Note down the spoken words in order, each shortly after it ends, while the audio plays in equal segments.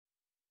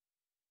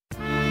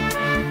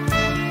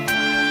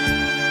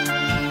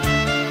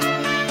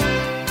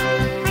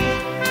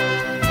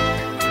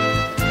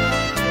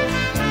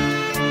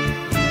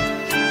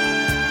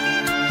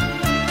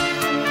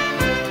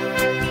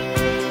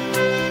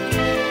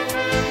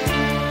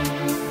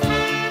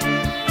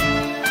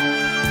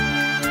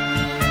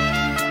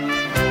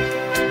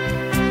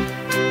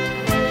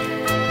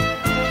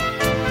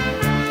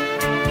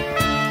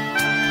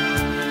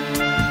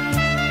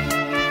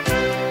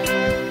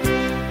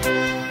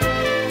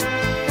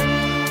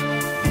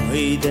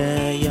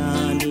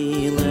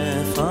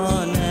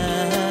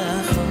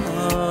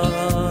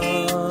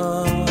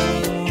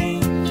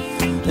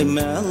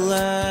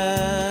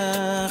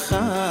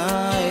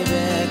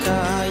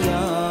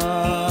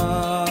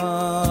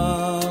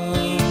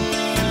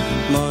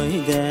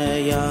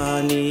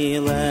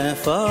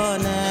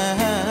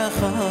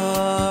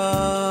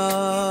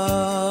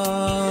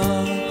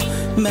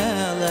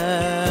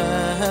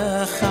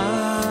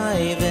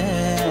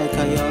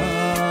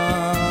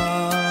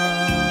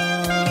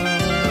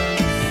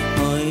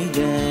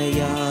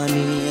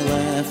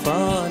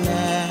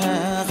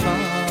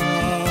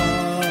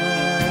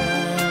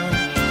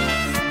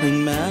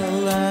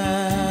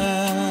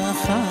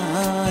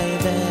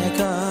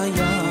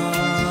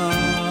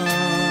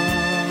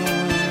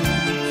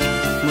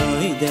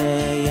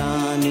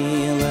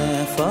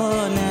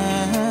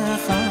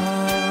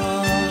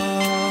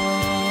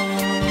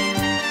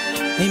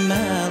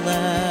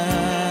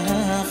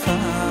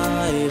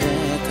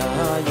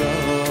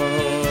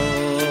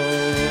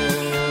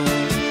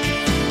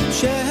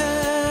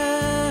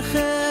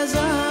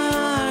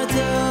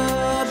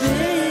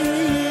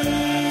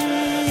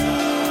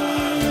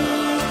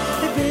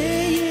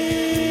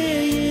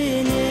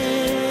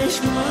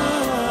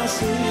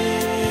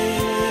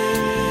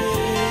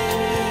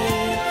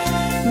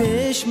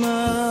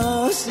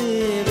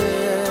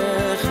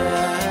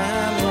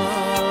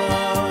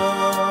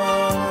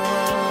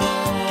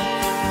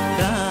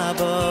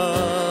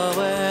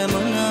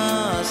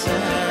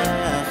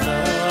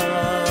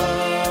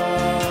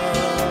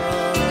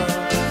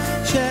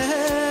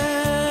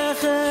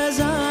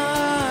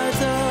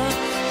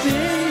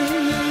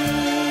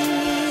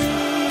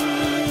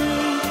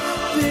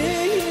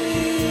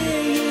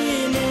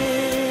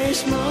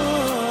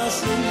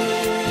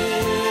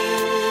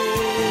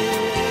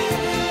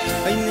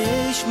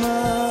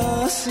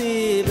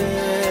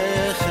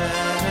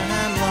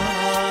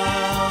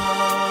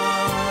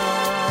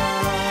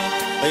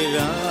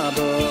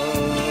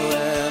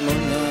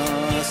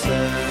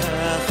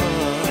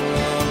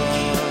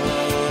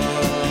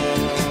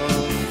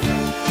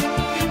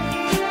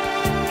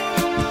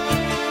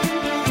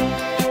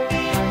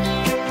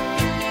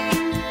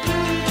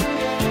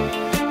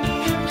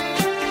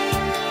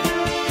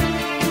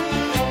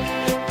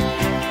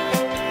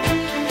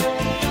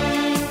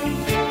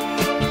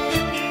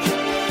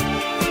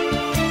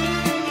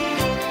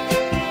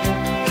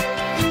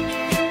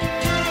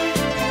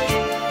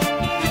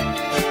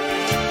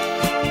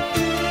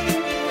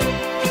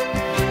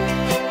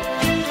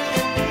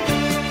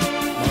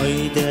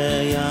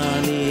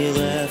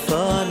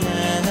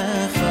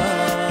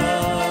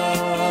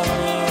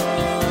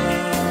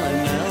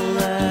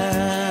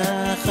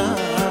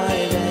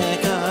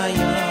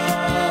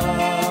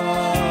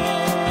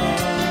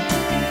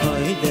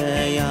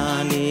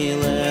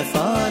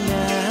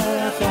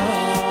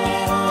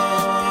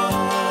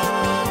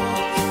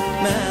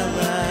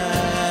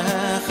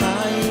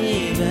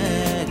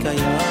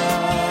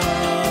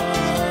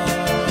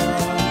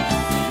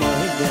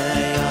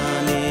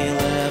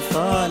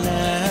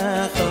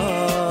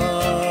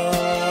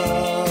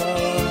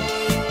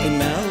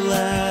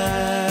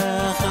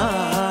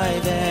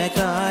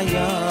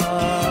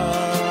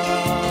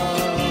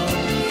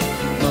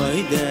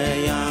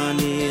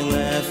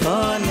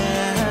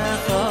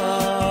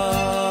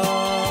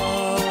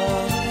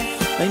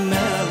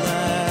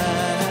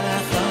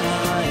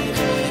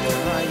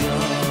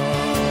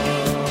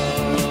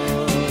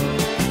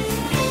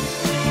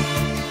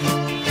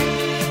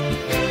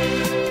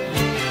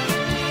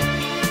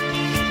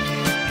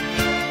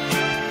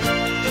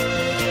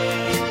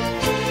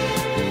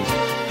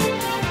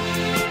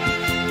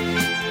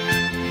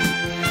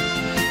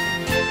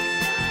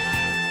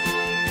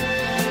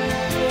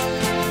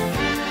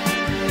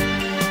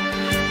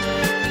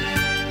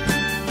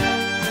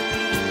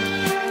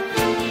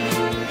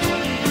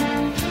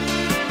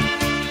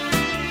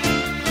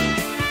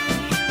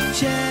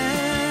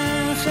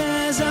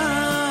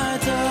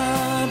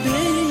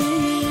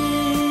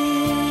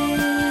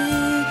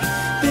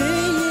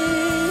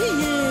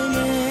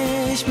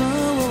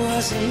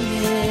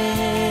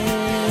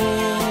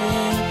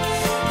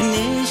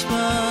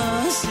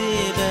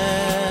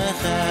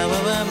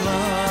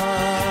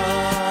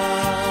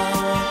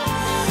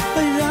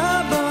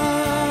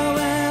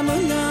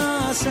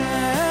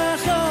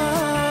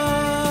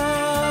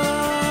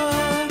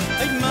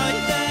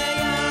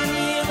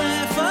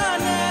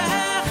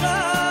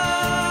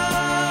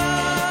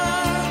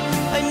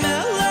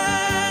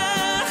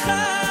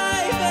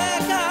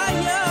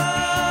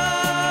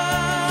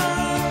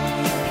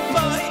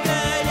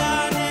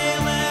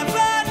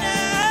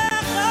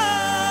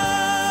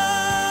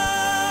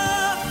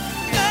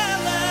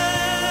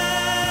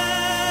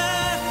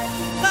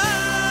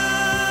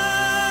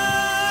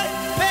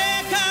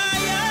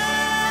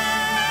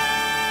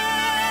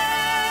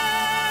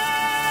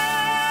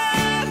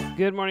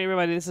Good morning,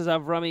 everybody. This is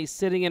Avrumi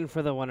sitting in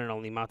for the one and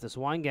only Matis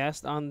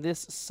Weingast on this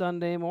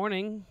Sunday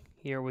morning.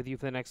 Here with you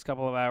for the next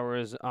couple of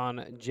hours on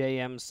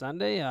JM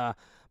Sunday.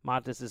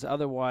 Matis is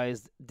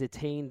otherwise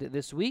detained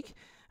this week.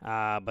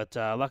 But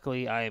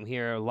luckily, I am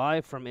here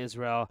live from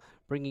Israel,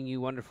 bringing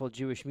you wonderful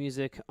Jewish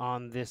music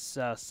on this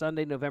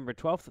Sunday, November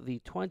 12th, the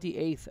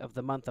 28th of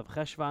the month of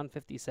Cheshvan,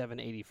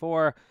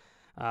 5784.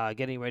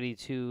 Getting ready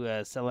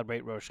to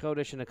celebrate Rosh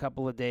Chodesh in a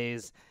couple of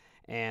days.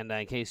 And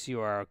in case you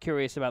are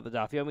curious about the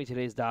Daf Yomi,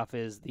 today's Daf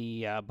is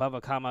the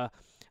Bava Kama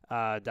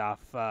Daf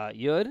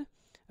Yud.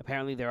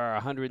 Apparently, there are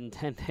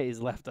 110 days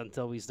left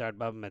until we start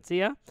Bava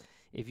Metzia.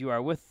 If you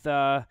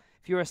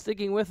are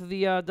sticking with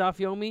the Daf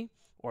Yomi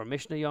or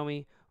Mishnah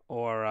Yomi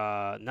or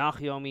Nach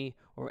Yomi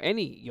or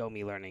any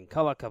Yomi learning,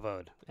 Kala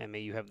Kavod, and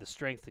may you have the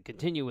strength to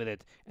continue with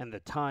it and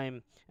the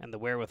time and the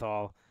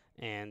wherewithal,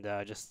 and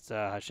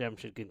Hashem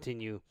should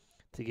continue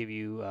to give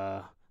you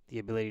the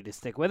ability to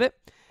stick with it.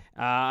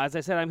 As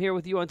I said, I'm here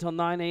with you until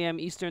 9 a.m.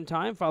 Eastern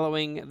Time.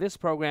 Following this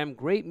program,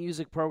 great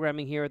music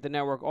programming here at the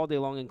network all day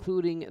long,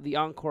 including the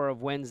encore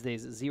of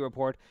Wednesday's Z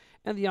Report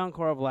and the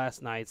encore of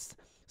last night's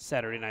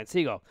Saturday Night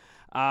Seagull.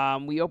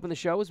 We open the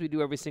show as we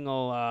do every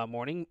single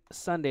morning,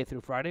 Sunday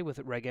through Friday, with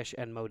Regesh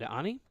and Moda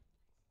Ani.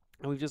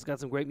 And we've just got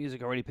some great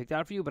music already picked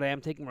out for you, but I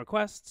am taking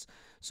requests.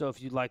 So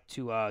if you'd like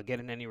to get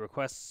in any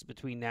requests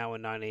between now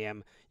and 9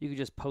 a.m., you can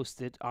just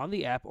post it on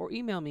the app or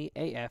email me,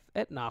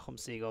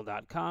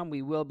 af@nachumsegal.com.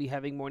 We will be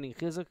having Morning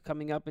Chizuk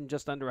coming up in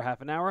just under a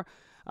half an hour.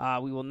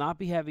 We will not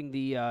be having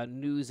the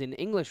news in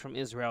English from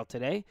Israel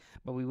today,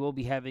 but we will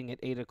be having at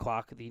 8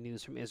 o'clock the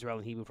news from Israel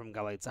in Hebrew from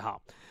Galei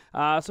Tzahal.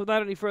 So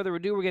without any further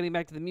ado, we're getting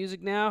back to the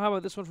music now. How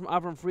about this one from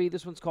Avram Free?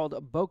 This one's called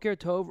Boker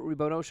Tov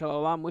Ribono Shel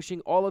Olam.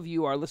 Wishing all of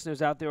you, our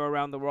listeners out there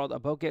around the world, a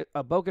Boker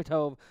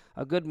Tov,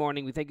 a good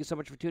morning. We thank you so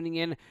much for tuning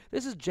in.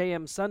 This is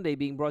JM Sunday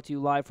being brought to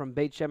you live from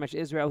Beit Shemesh,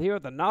 Israel, here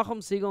at the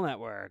Nachum Segal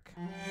Network.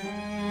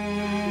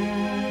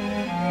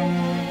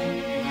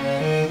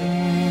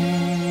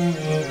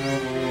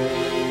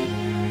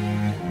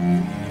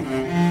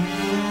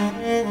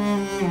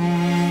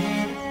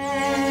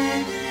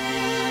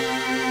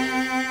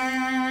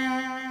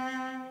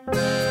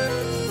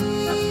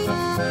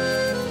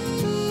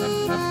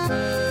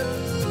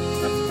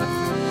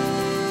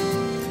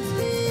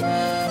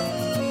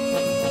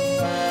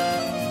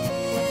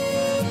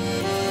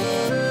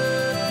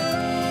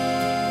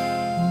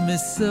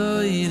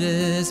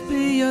 Mesoires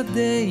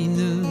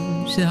biyadeinu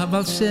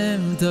shehabal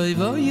shem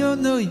toivo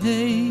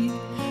yonoyei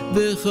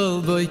bechol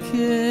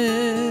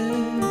boiker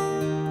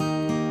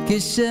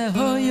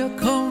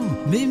kishehoyokom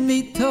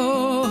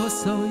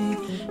mimitosoi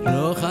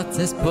rochatz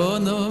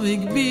espono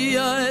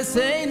migbia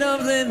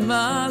eseinov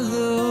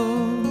lemalo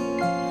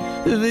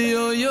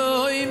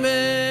v'yoyoimeir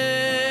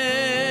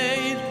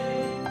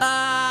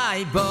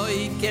ay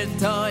boiker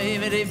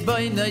toiv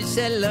riboino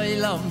shel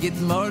olam git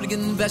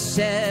morgen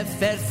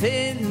beschefer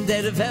fin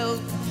der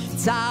welt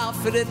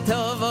Zafre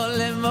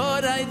tovole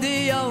morai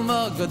di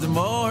alma. Good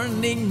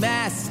morning,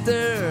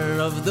 master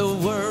of the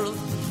world.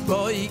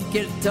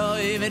 Boiker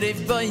toiv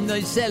riboino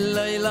shel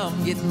olam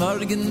git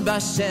morgen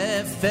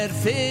beschefer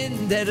fin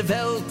der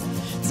welt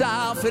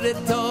Zafre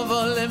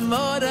tovole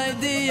morai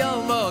di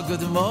alma.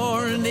 Good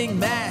morning,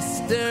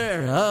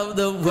 master of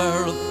the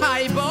world.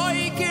 Ay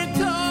boiker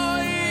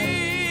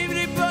toiv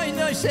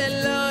riboino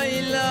shel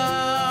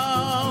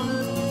olam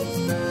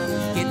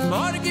git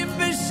morgen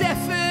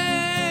beschefer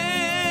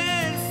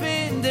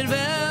der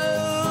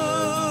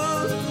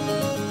Welt.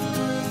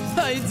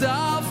 Hey,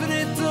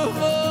 Zafre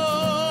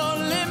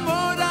tovole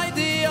morai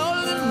di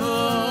alma.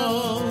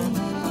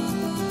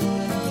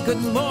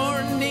 Good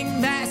morning,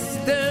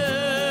 master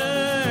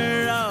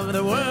of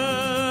the world.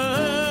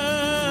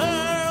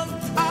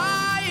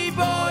 Ay,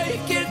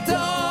 boiker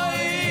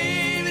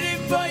toiv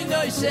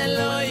riboino shel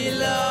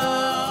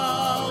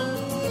olam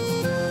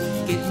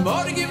git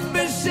morgen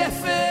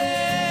beschefer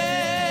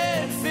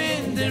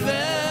fin der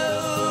Welt.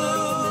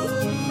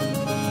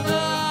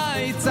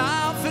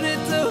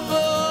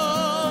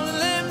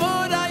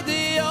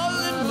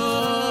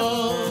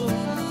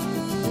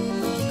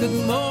 Good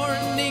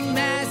morning,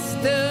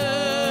 master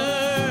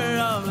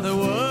of the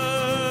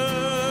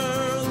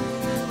world.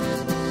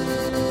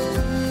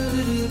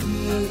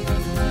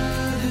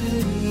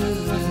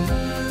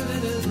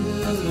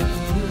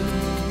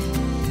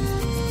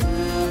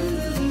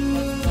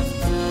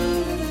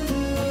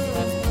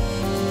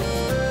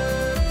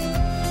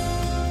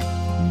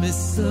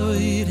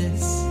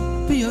 Mesoires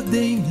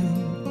biyodeinu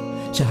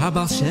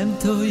shehabal shem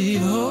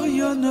toiv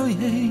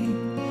yonoyei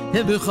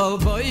bechol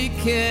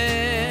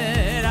boiker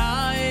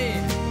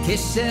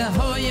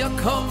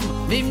kishehoyokom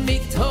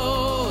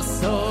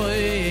mimitosoi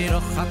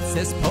rochatz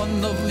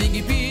esponov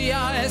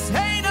migbia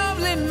eseinov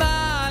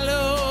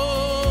lemalo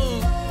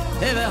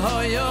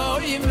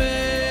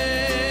v'hoyoimeir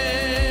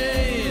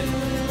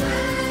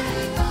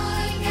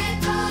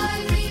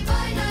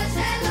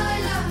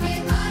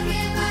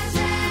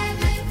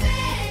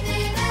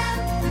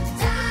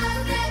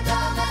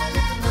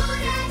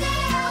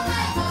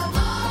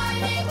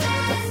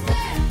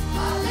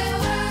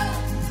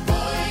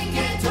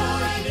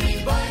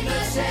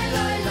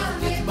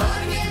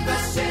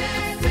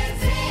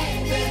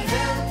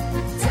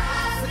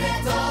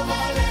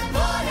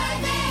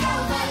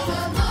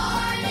Good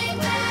morning,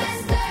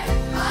 master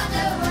of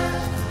the world.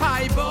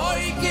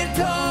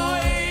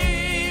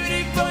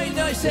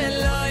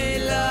 של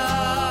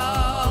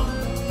oilam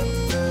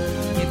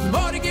Mit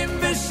morgen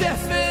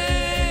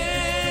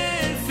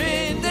beschäfer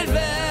fin der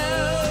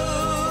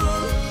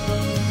Welt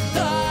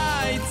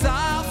Dai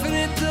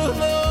zafret du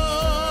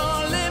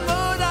le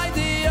morai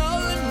di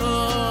olmo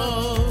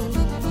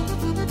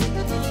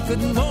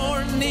Good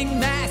morning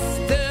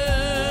master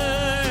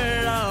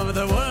of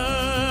the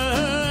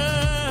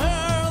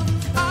world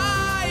I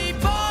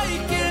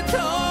boiker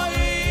toy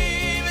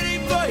every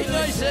boy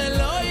lo shel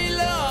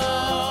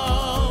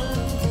oilam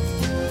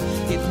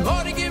Git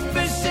morgen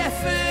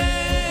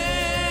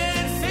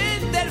beschäfer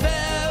fin der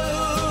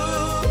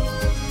Welt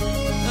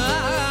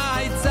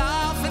I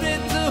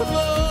zafret du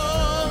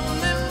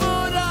le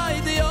morai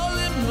di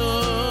olmo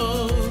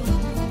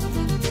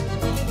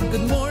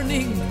Good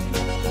morning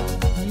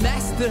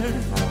master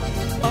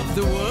of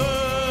the world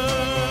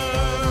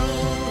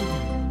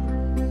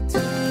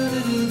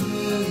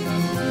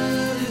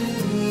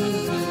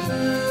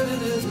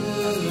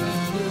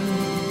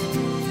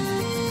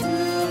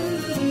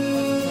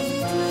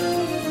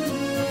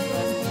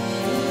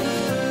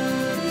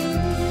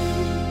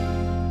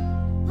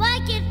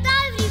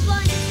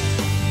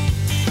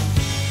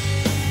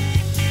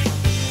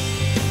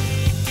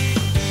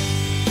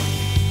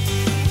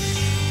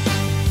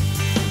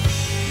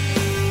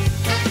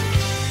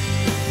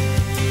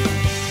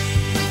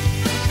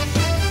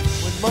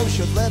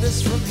Moshe led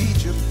us from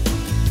Egypt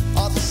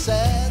on the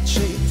sad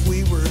shape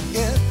we were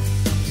in.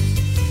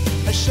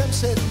 Hashem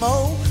said,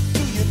 Mo, do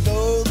you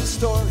know the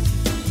story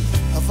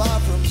of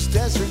Avrum's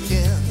desert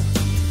inn?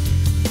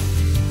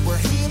 Where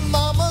he and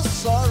Mama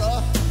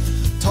Sarah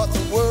taught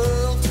the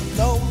world to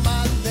know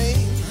my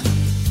name.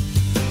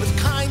 With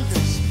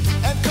kindness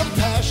and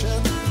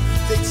compassion,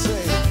 they'd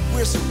say,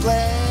 we're so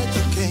glad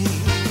you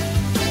came.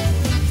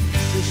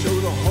 They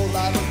showed a whole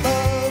lot of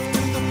love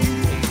to the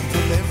people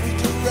from every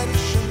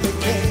direction.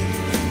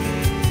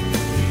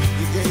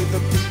 You gave the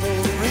people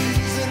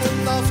reason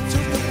enough to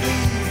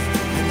believe,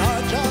 and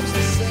our job's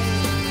the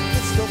same,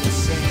 it's still the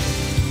same.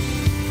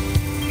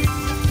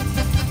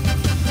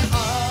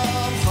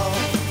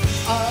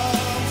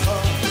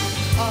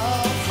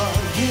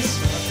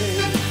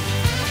 Yisrael.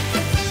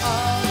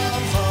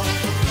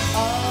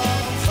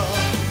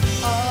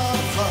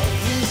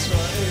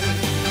 Yisrael.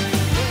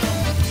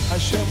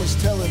 Hashem was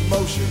telling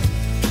Moshe,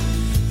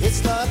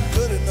 it's not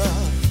good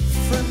enough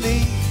for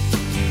me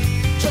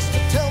just to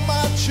tell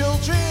my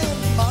children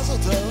Mazel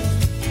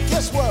Tov.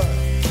 Guess what?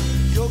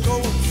 You're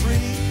going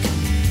free.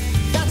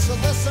 That's a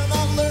lesson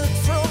I learned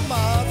from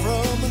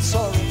Avram and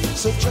Sarah.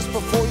 So just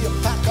before you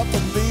pack up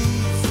and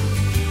leave,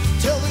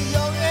 tell the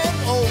young and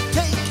old,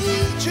 take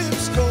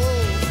Egypt's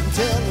gold and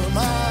tell them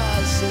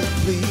I said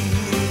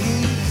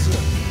please.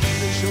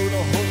 They showed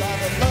a whole lot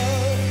of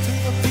love to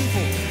the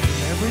people in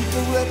every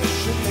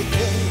direction they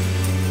came.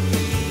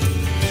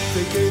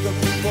 They gave the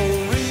people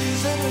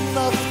reason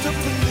enough to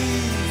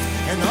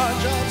believe, and our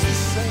job's the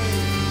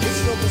same, it's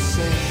still the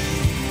same.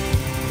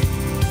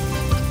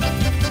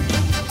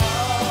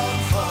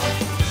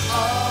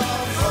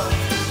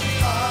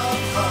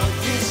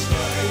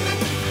 Israel.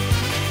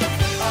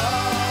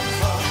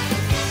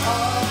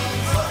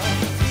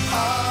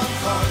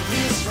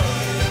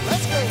 Israel.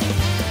 Let's go.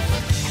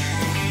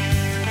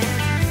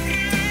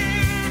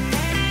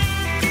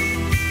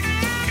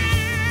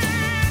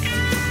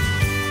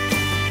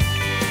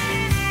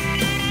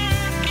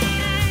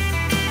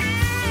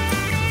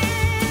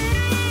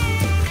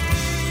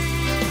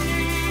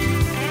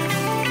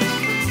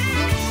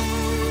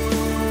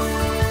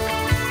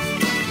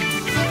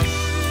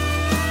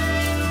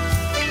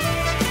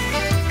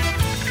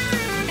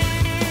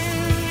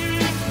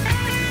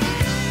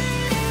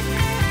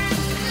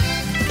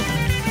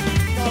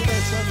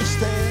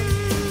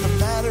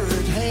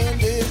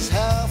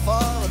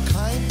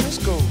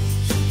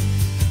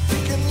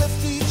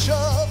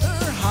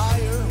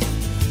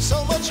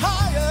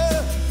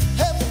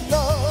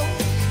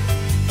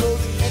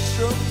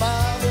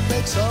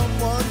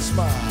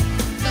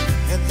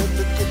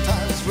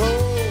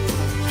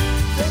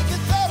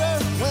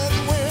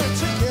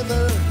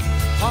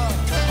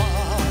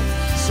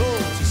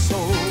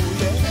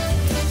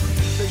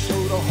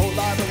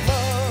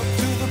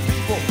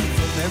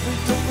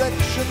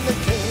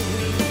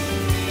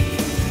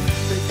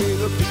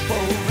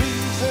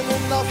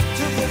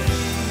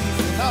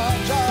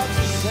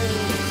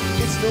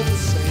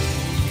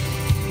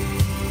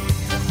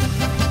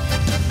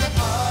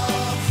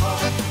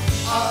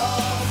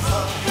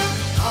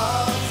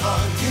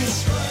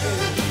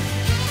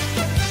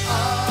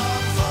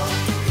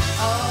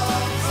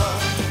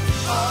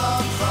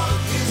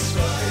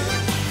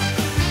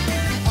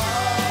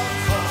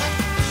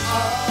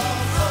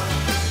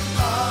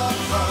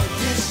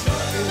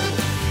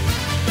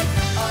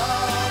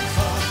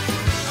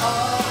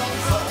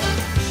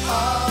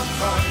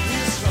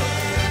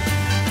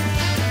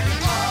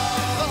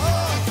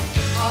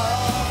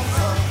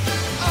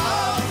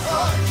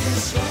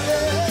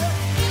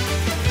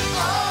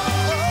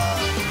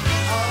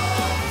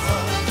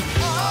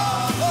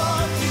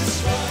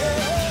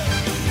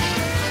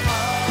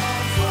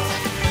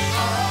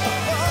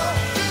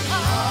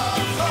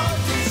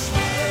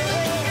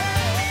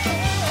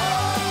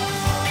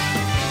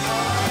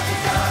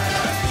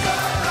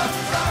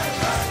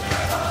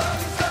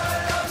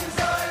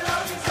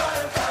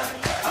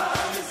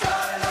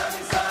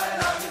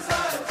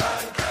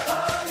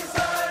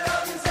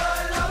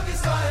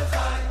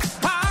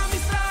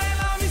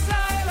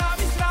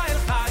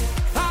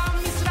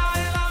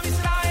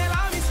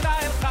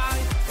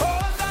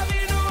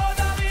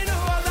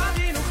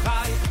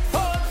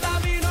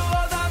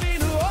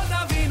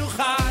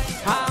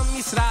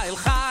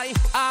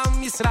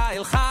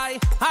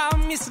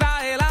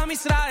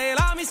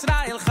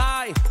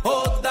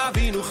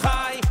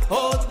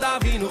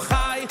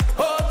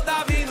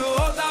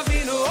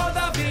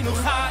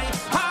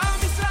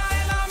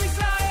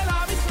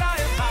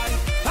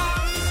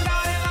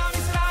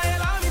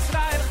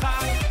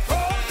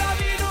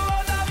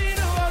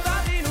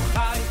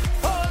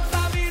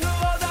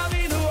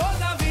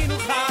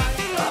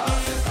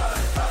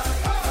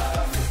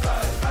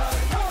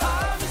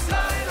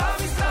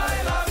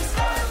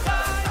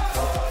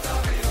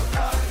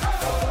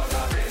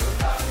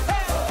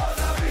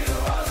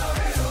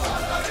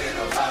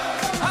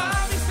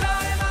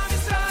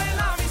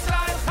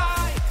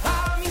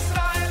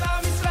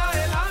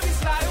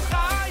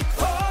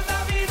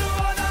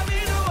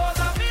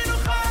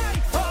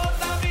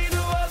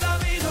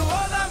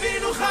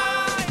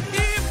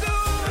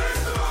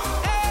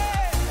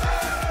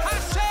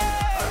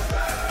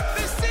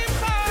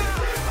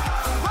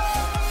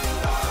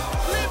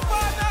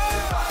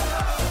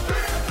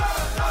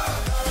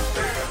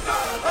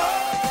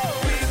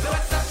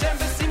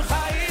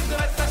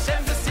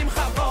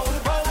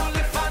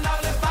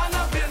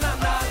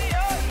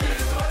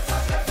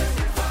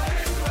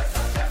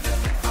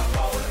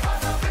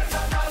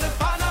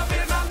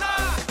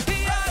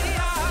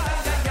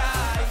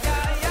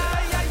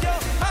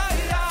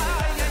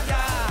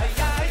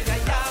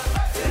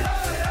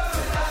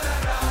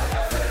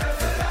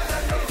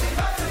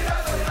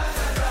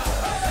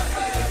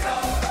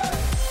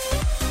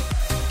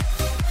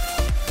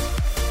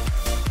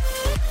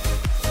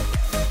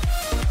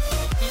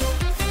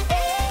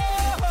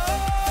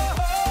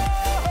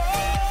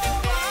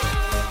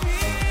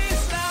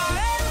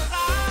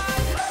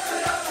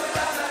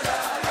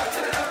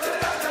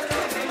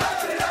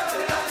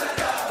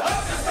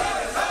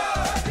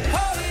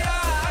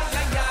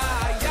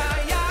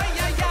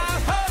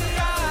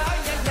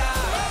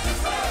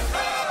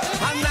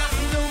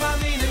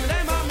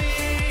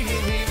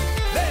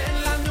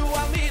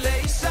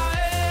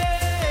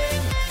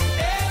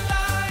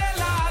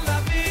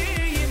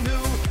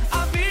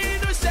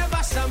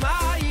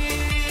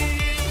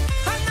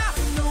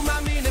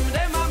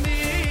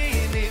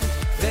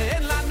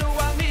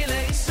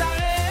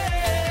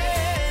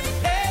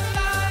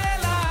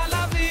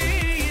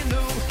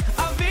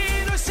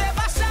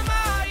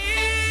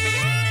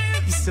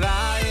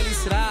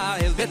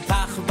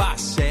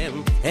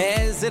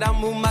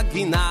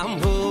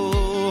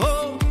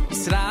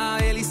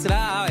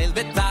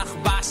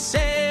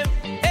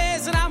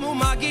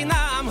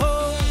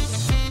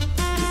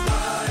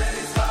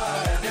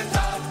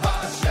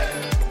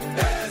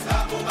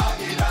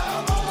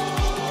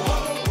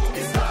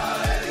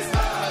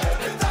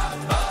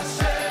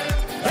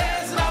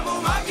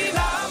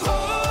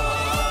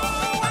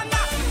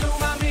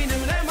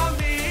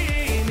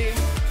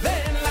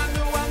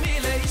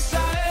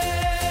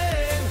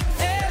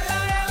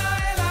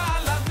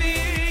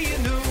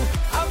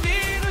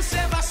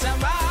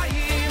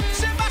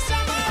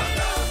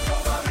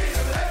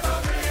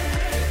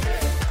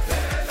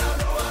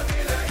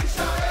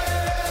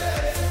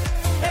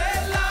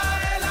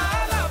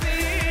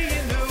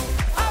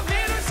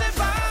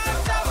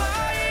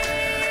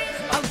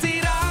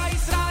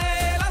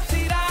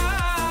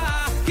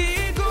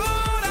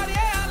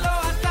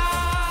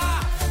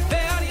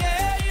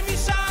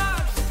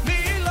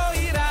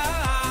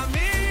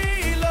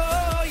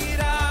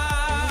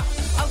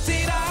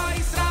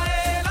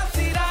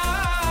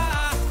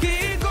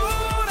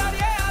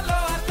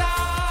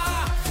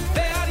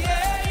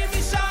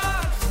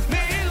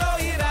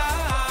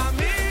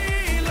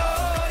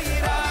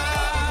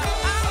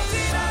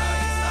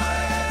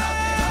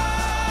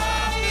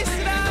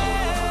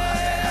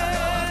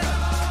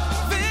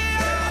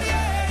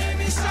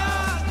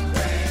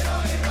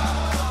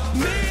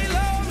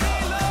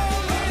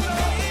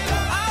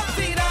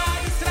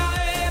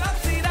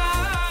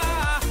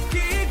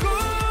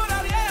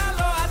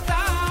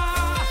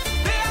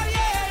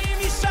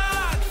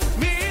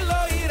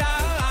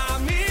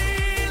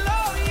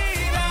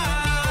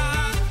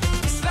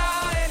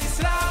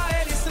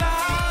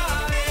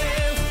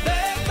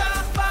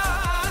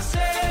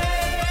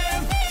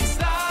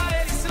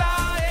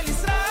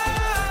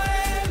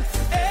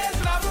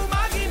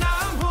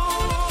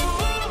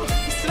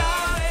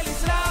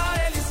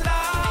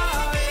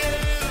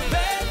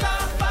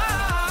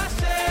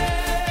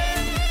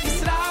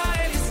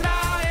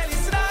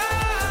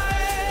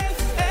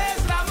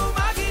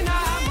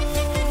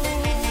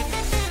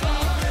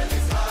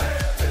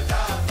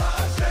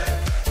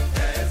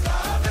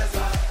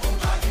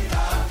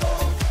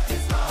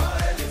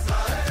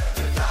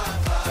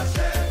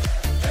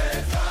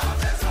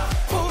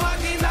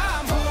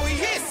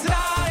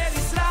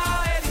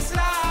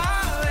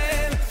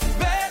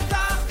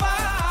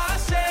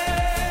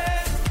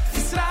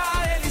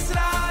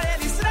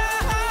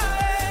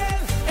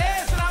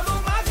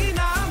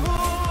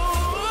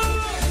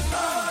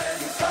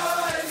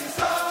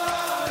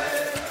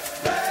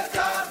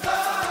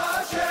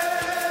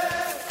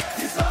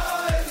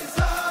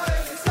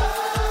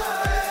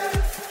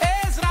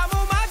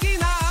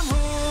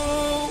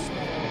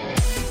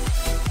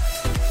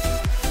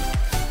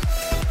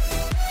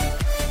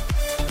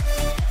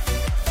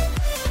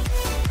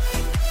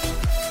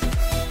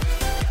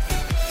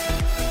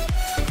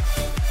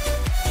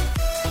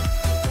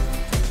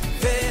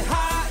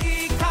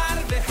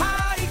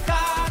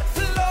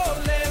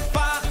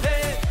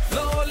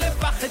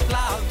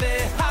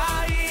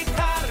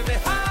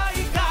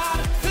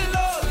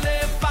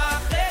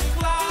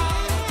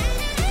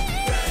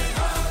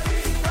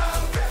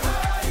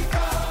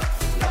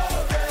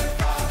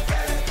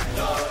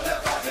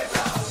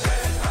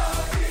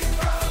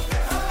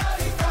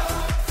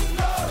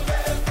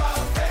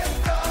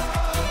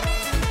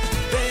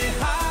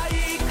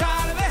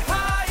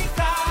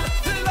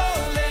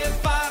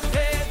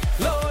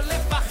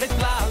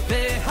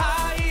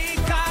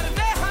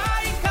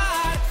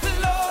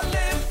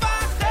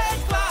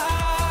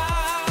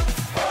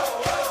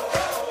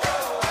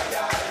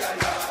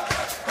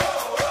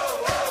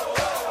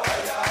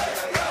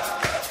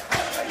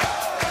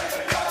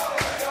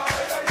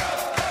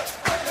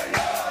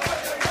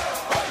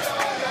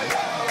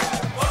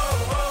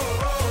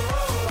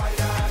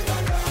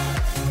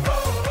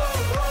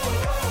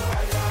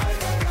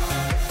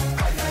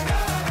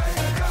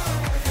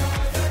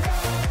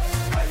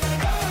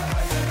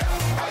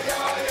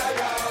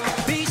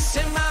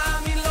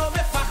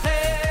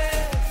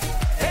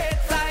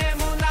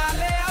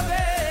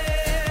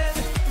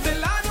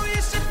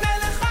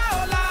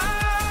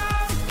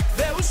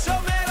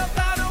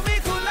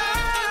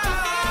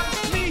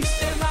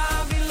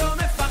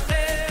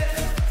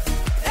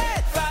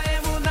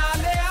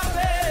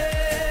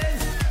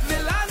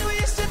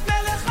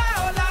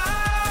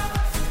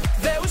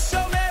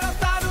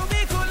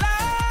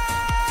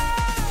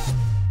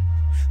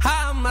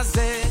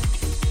 הזה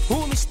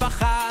הוא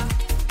משפחה,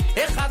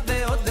 אחד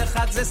ועוד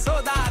אחד זה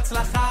סוד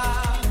ההצלחה.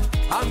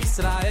 עם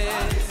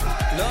ישראל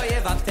לא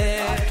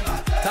יוותר,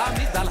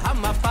 תמיד על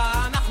המפה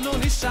אנחנו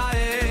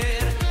נשאר,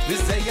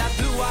 וזה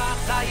ידוע,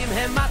 חיים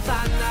הם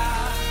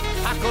מתנה,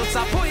 הכל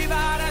צפוי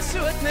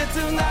והרשות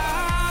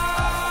נתונה.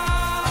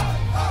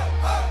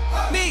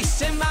 מי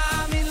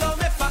שמאמין לא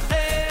מפחד,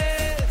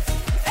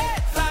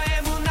 את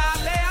האמונה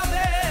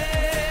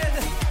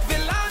לאבד,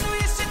 ולנו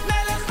יש את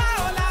מלך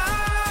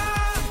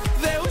העולם,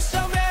 והוא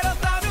שומר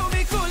אותנו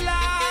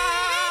מכולם.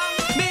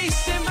 מי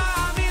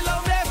שמאמין לא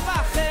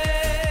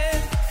מפחד,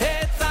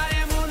 את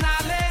האמונה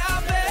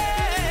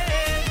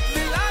לאבד,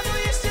 ולנו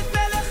יש את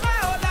מלך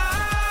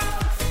העולם,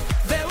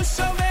 והוא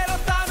שומר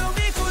אותנו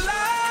מכולם.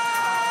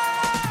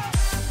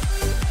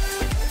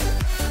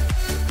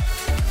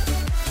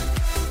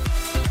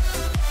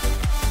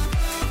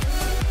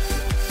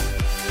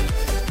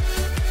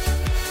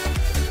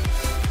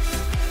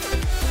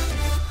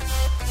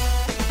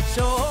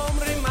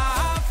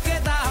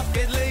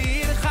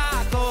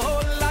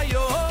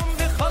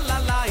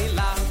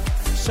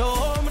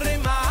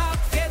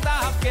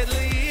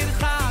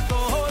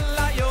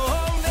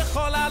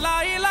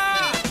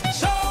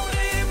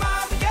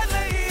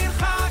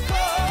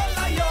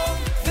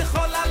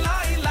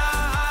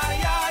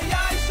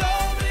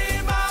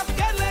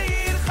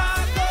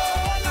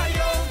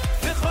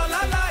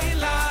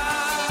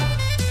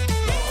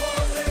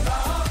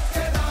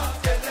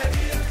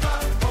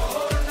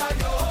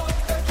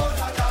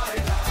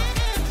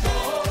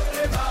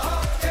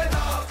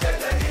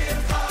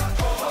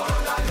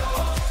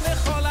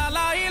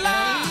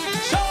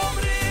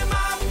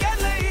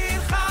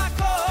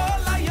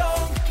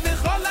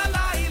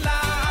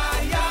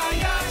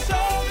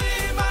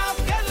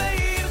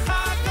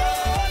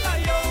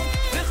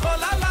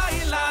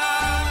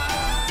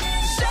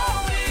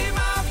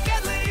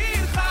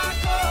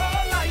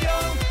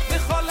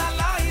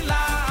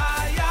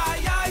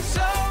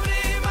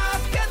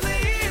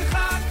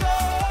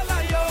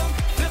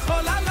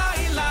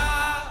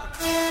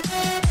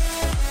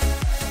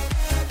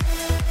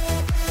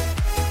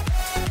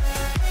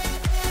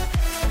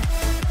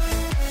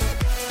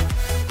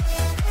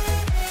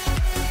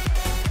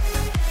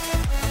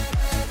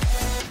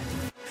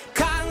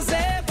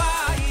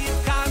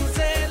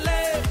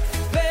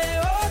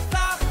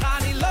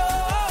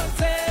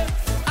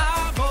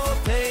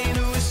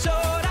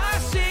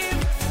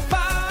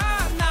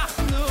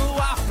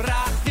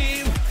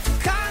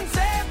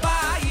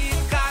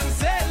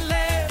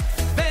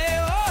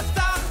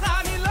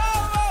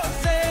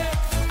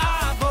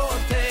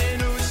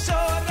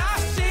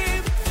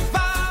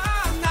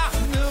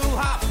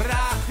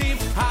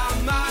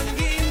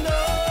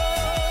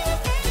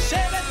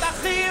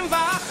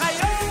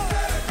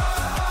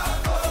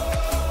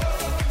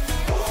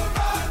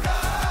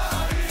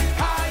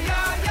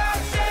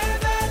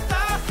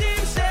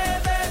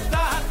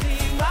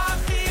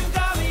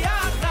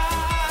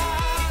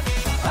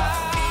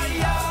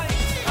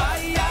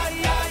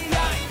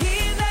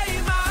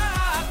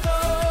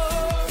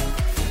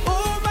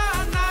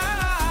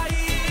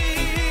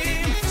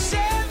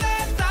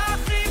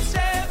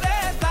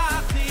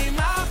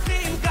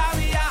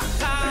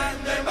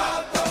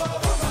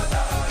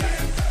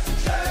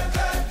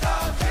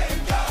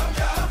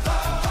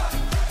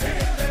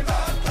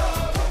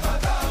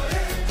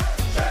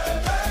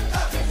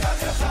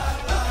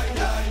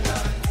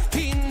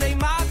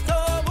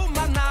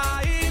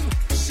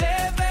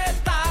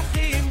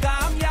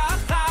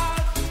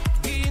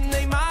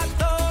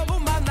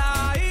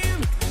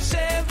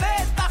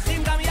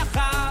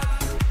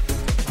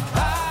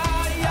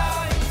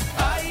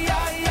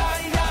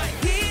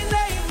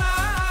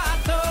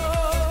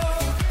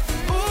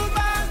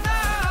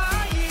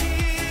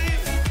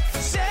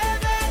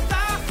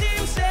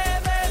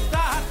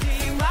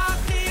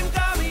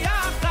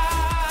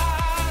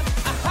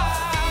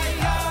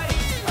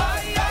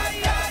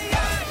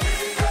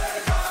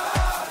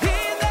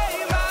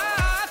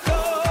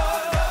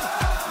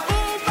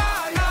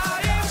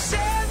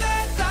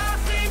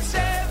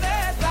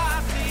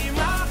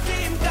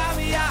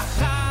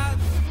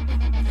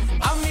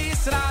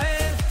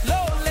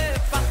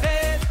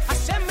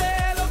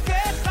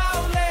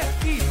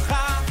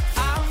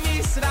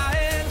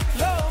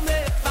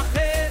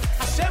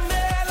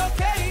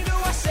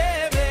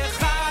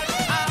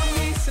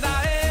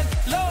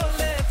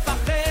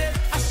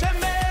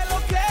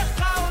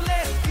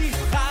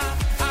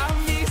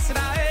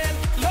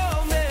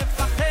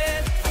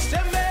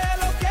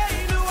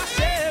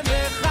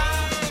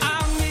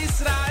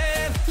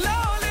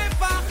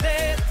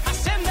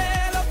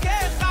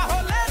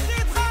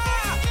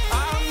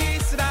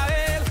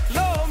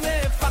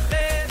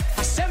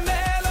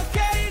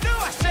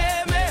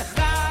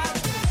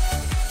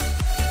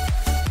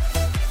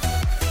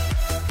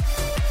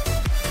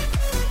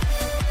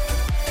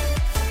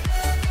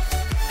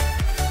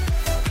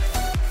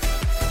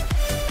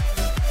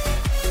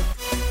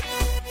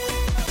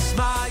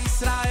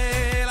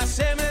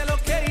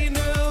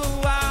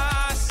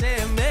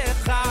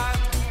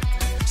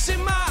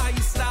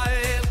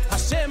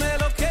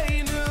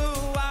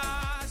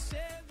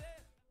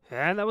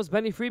 And that was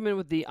Benny Friedman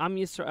with the Am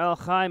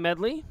Yisrael Chai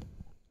medley,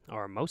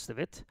 or most of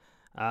it,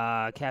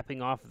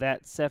 capping off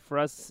that set for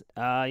us.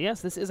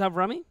 Yes, this is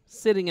Avrumi,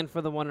 sitting in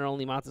for the one and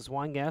only Matas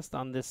Weingast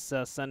on this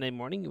Sunday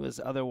morning. He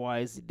was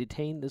otherwise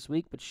detained this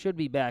week, but should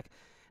be back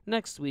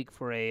next week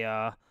for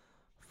a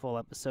full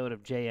episode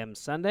of JM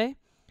Sunday.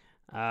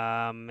 So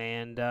I'm.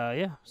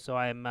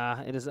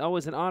 It is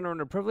always an honor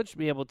and a privilege to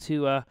be able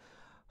to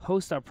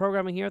host our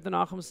programming here at the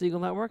Nachum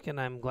Segal Network,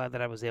 and I'm glad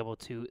that I was able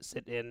to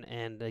sit in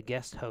and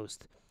guest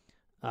host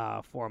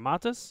for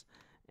Matas,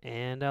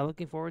 and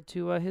looking forward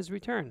to his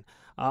return.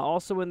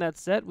 Also in that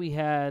set, we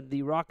had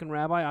the Rock and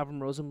Rabbi Avram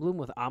Rosenblum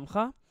with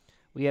Amcha.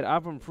 We had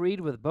Avram Fried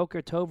with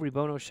Boker Tov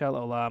Ribono Shel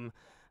Olam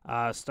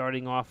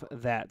starting off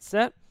that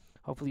set.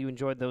 Hopefully you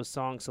enjoyed those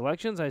song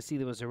selections. I see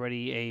there was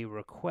already a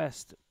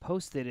request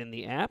posted in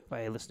the app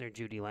by listener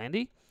Judy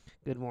Landy.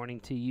 Good morning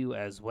to you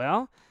as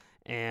well.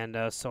 And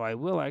so I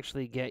will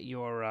actually get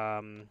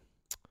your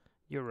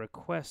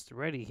request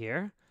ready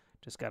here.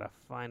 Just got to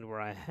find where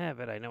I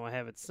have it. I know I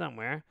have it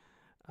somewhere.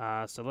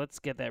 So let's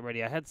get that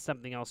ready. I had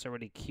something else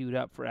already queued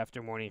up for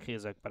After Morning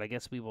Chizuk, but I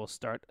guess we will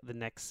start the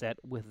next set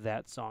with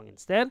that song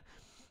instead.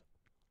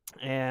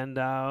 And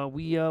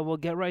we will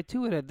get right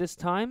to it at this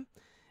time.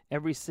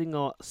 Every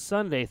single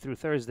Sunday through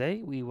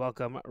Thursday, we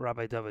welcome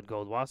Rabbi Dovid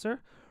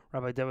Goldwasser.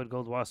 Rabbi Dovid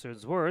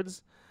Goldwasser's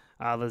words,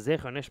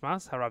 Lezecher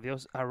Nishmas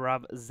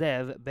Harav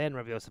Zev ben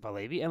Rav Yosef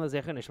Halevi, and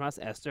Lezecher Nishmas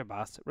Esther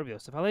Bas Rav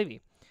Yosef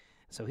Halevi.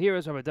 So here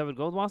is Rabbi Dovid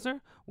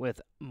Goldwasser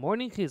with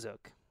Morning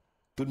Chizuk.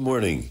 Good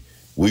morning.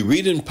 We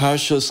read in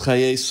Parshas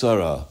Chayei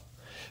Sarah,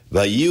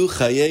 Vayu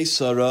Chayei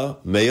Sarah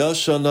Me'ah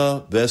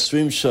Shana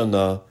V'Esrim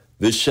Shana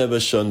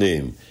V'Sheva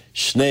Shanim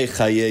Shnei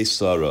Chayei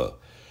Sarah.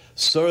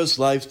 Sarah's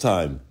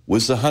lifetime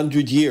was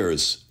 100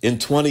 years, in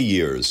 20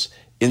 years,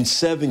 in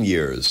 7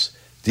 years.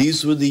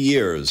 These were the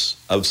years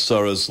of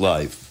Sarah's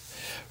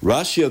life.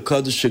 Rashi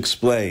HaKadosh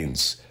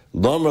explains,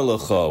 Lomar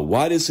Lecha,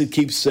 why does it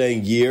keep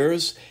saying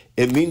years?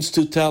 It means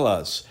to tell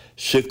us,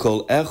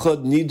 Shekol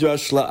Echad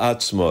Nidrash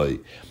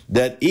La'atzmoi,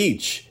 that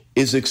each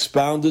is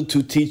expounded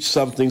to teach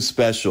something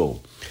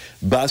special.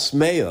 Bas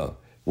Meah,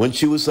 when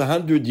she was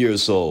 100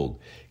 years old,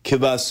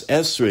 Kivas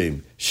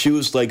Esrim, she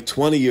was like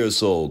 20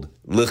 years old,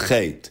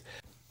 Lechet.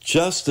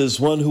 Just as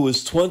one who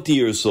is 20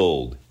 years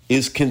old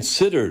is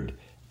considered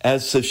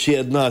as if she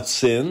had not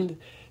sinned,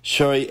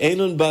 Shari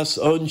Einun Bas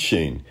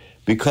Onshin,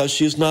 because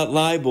she is not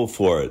liable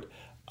for it.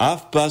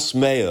 Af Bas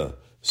Meah,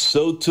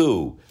 so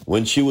too,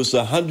 when she was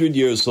 100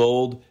 years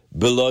old,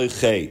 Beloy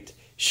Chet,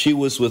 she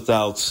was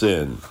without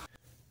sin.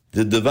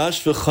 The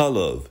Devash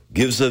V'Chalav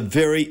gives a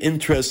very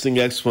interesting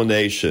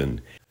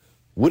explanation.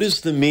 What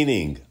is the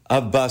meaning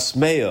of Bas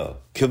Meah,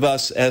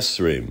 Kivas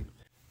Esrim?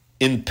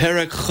 In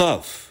Perek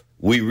Chaf,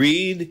 we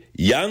read,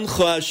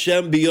 Yancho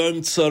Hashem b'yom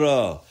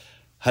tzara.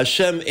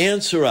 Hashem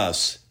answer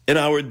us in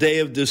our day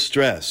of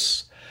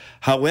distress.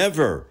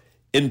 However,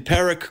 in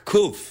Perek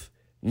Kuf,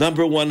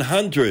 number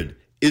 100,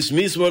 is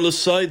Mizmor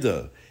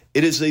L'Soida.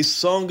 It is a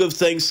song of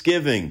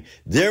thanksgiving.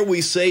 There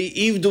we say,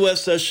 Ivdu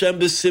es Hashem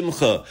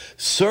b'simcha.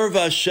 Serve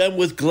Hashem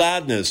with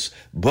gladness.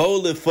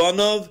 Bo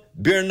lefanov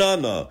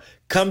birnana.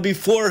 Come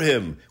before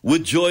Him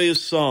with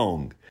joyous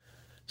song.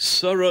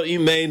 Sarah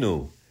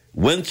Imenu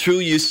went through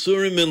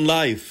Yisurim in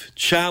life,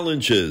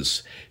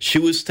 challenges. She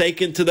was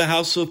taken to the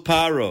house of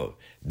Paro,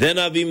 then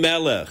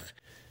Avimelech.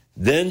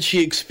 Then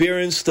she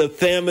experienced a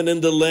famine in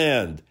the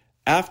land.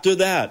 After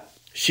that,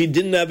 she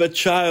didn't have a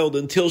child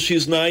until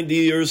she's 90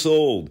 years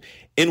old.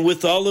 And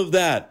with all of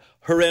that,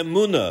 her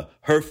emunah,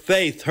 her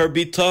faith, her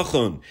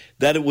bitachon,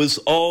 that it was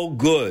all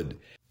good.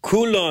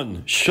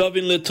 Kulon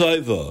shavin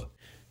letoiva.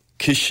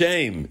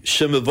 Kishem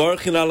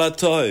shemevarchin al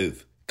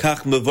hatoiv,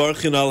 kach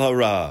mevarchin al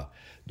hara.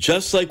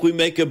 Just like we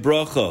make a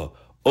bracha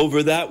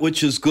over that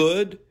which is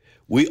good,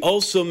 we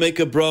also make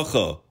a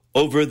bracha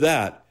over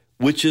that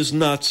which is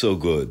not so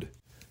good.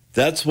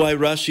 That's why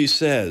Rashi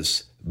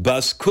says,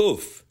 Bas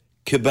kuf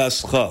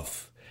kibas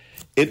chaf.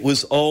 It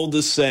was all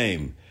the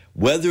same.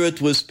 Whether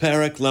it was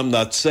Perek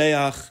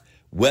Lamnatseach,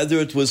 whether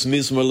it was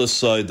Mizmor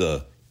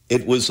L'Soida,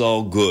 it was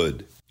all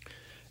good.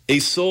 A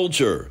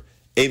soldier,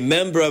 a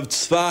member of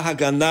Tzva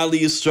Haganah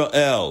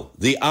Yisrael,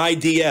 the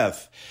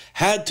IDF,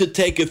 had to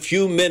take a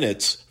few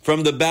minutes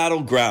from the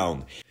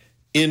battleground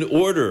in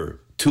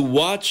order to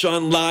watch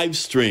on live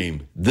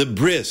stream the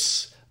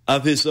bris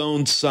of his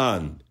own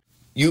son.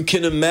 You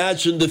can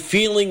imagine the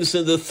feelings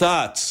and the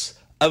thoughts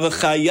of a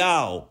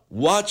chayal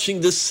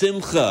watching the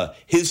simcha,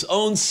 his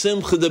own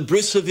simcha, the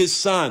bris of his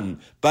son,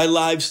 by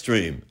live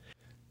stream.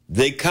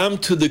 They come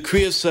to the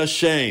Kriyas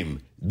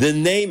Hashem, the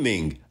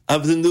naming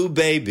of the new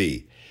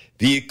baby,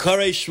 the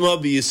Yikarei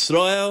Shmo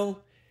B'Yisrael,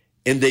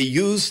 and they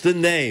use the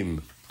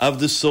name of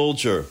the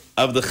soldier,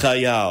 of the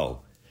chayal.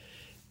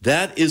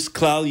 That is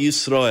Klal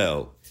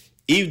Yisrael.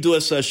 Ivdu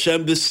es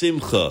Hashem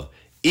b'simcha,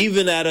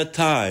 even at a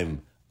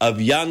time of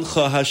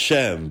Yancha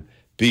Hashem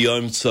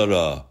b'yom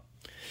tzara.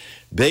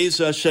 Be'ez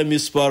Hashem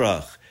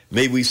Yisparach,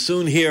 may we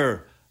soon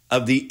hear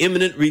of the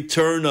imminent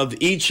return of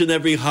each and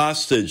every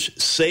hostage,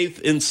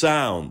 safe and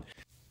sound.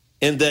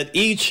 and that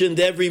each and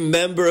every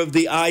member of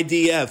the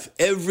IDF,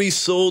 every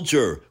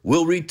soldier,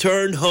 will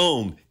return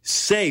home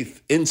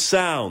safe and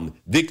sound,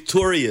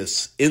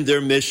 victorious in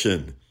their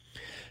mission.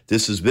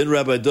 This has been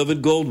Rabbi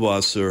Dovid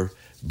Goldwasser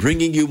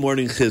bringing you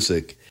Morning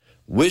Chizuk,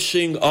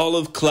 wishing all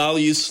of Klal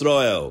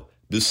Yisrael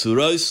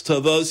B'suros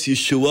Tavos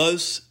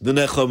Yeshuos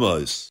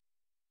V'nechamos.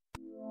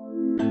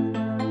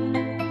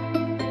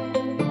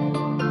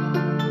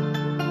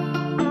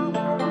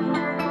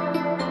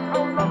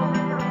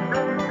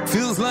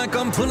 Feels like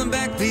I'm pulling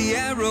back the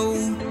arrow,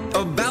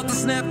 about to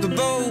snap the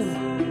bow,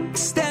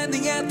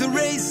 standing at the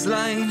race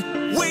line,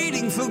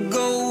 waiting for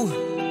go,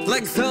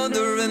 like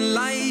thunder and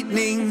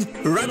lightning,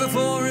 right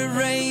before it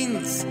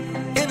rains.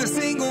 In a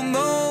single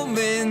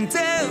moment,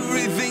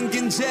 everything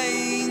can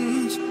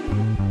change.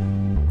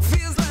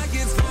 Feels like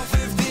it's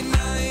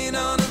 4:59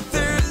 on a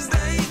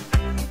Thursday,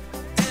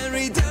 and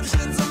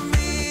redemption's a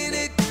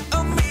minute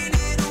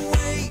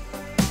away.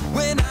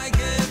 When I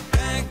get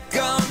back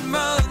on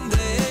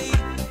Monday,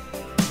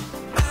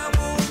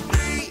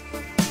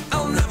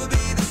 I'll never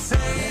be the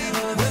same.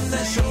 When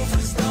that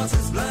chauffeur starts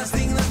his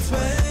blasting, that's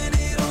when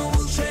it all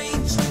will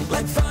change.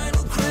 Like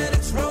final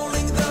credits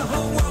rolling, the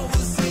whole world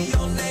will see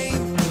your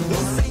name.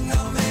 We'll sing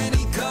our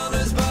many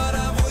colors, but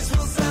our voice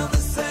will sound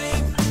the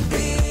same.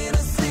 In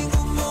a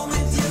single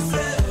moment, yes,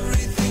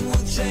 everything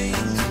will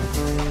change.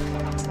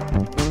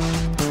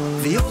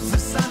 The old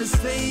facade is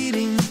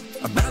fading,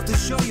 about to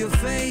show your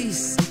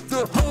face.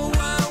 The whole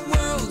wide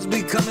world's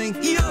becoming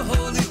your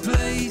holy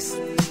place.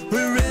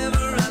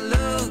 Wherever I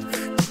look,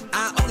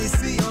 I only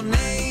see your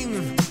name.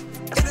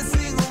 In a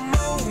single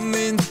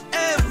moment,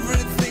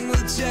 everything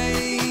will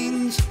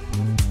change.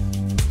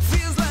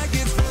 Feels like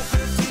it's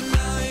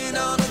 4:59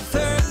 on a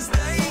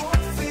Thursday.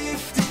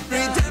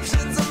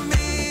 Redemption's a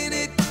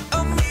minute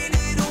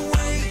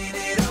away.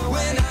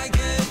 When I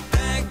get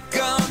back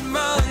on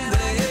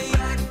Monday,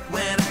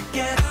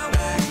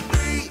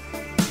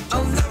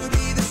 I'll never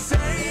be the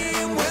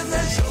same. When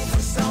that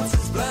chauffeur starts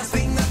his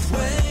blasting, that's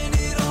when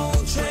it all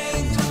will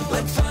change.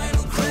 Like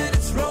final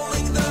credits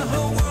rolling, the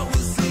whole world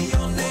will see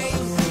your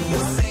name.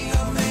 We'll sing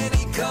our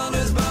many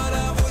colors, but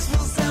our voice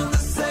will sound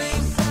the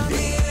same.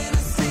 In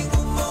a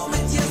single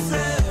moment, yes,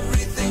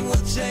 everything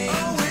will change.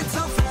 Oh, it's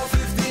a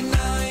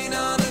 4:59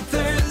 on a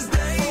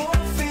Thursday,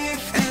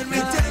 and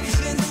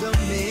redemption's a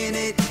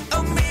minute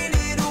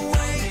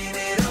away.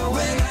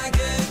 When I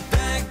get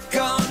back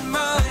on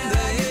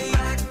Monday,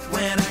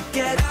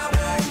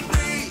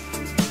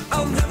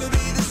 I'll never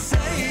be the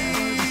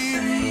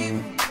same.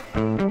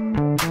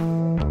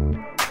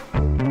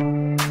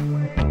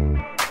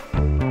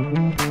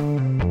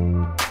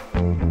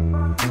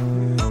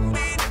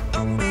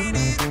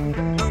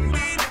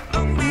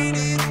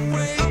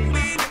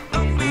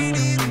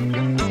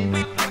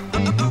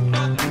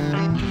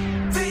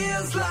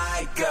 Feels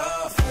like a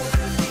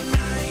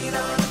 4:59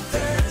 on a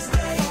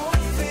Thursday.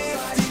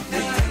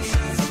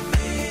 Redemption's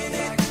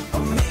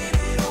a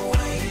minute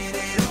away.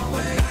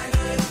 When I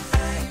get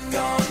back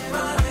on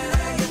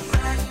Monday,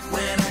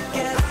 when I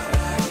get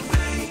back,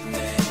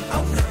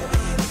 I'll never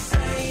be the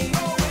same.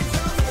 Oh, it's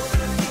a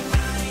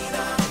 4:59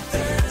 on a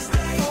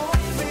Thursday.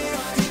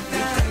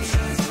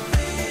 Redemption's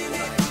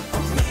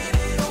a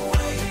minute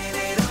away.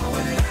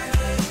 When I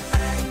get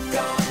back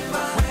on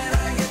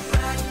Monday,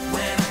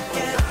 when I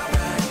get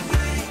back,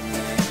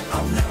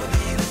 I'll never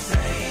be the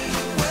same.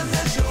 When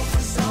that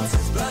chauffeur starts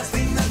his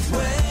blasting, that's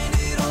when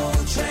it all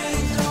will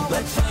change.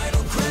 Like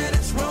final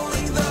credits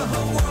rolling, the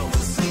whole world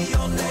will see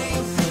your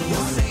name.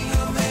 We'll sing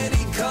our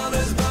many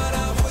colors, but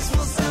our voice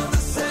will sound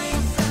the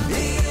same.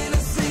 In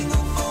a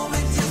single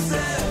moment, yes,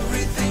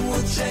 everything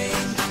will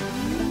change.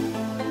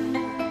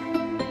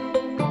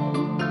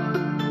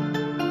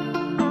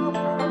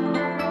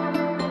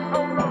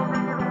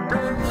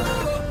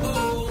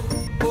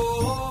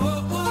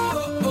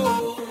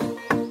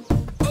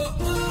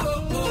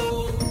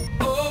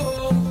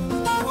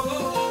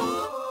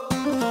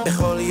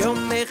 בכל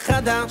יום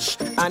מחדש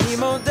אני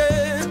מודה,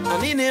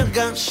 אני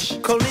נרגש,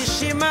 כל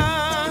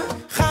נשימה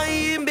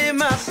חיים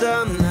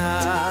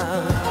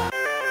במתנה.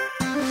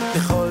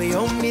 בכל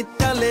יום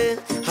מתעלה,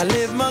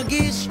 הלב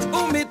מרגיש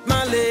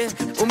ומתמלא,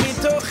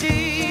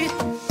 ומתוכי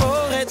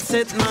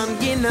פורצת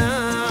מנגינה.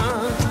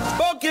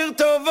 בוקר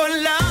טוב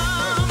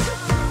עולם,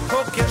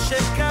 בוקר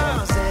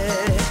שכזה,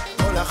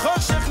 כל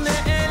החושך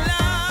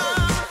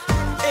נעלם,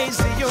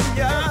 איזה יום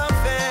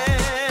יפה,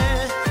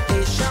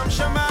 אי שם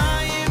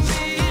שמיים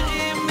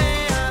מאירים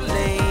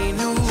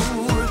מעלינו,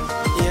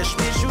 יש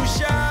מישהו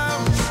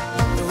שם,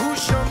 והוא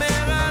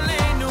שומר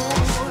עלינו.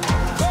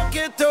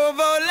 בוקר טוב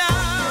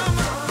עולם,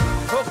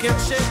 בוקר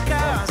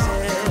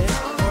שכזה,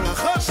 כל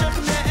החושך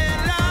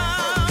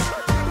נעלם,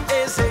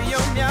 איזה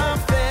יום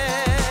יפה,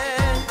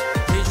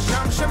 אי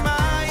שם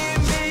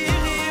שמיים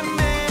מאירים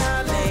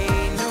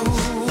מעלינו,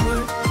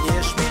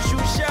 יש מישהו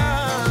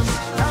שם,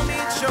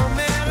 תמיד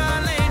שומר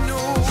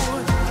עלינו.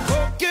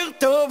 בוקר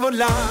טוב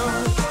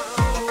עולם.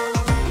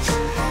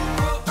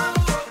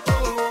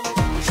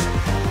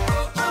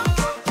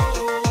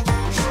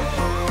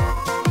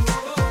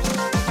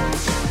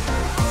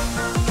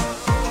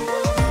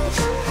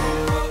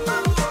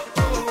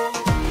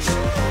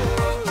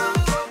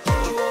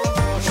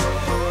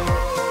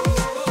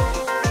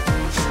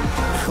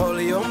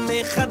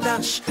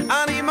 נרגש,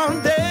 אני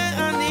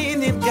מודה, אני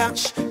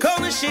נרגש,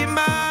 כל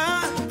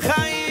נשימה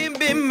חיים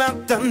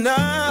במתנה.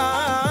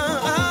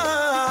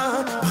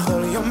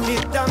 בכל יום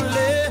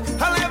מתעלה,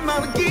 הלב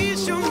מרגיש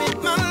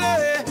ומתמלא,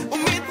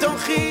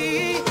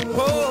 ומתוכי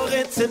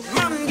פורצת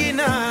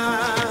מנגינה.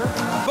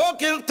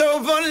 בוקר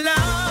טוב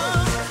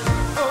עולם,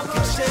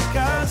 בוקר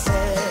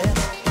שכזה,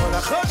 כל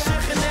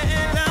החושך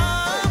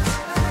נעלם,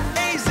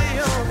 איזה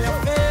יום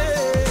יפה,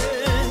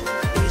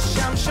 יש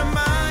שם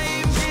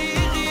שמיים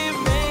בהירים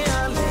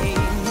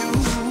מעלינו,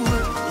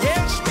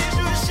 יש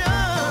מישהו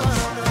שם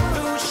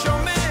והוא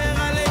שומר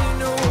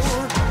עלינו.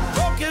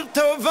 בוקר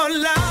טוב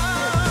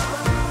עולם,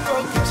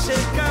 בוקר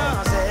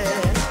שכזה,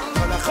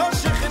 כל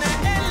החושך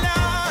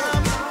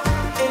נעלם,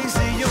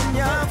 איזה יום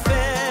יפה,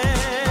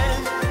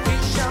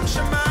 יש שם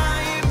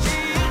שמיים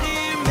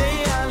בהירים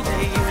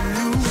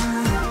מעלינו,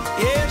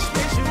 יש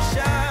מישהו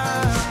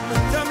שם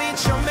תמיד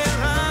שומר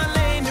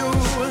עלינו.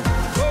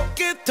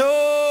 בוקר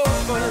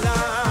טוב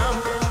עולם.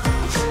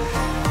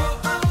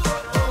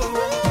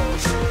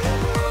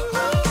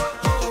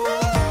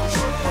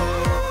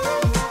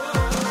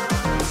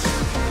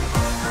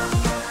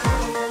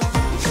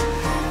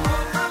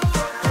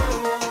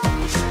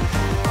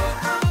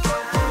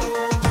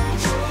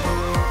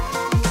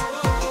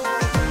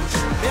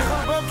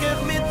 בכל בוקר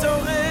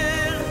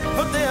מתעורר,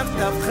 פותח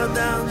דף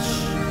חדש,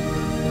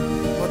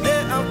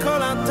 מודה על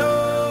כל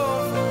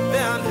הטוב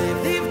והלב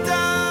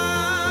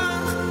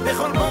נפתח.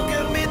 בכל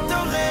בוקר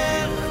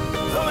מתעורר,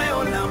 רואה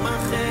עולם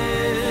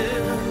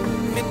אחר,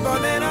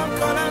 מתבונן על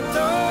כל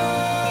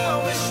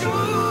הטוב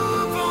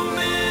ושוב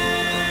אומר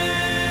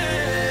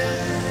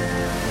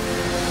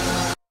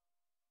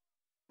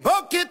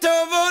בוקר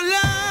טוב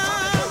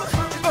עולם,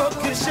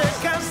 בוקר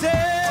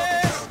שכזה,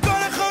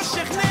 כל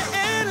החושך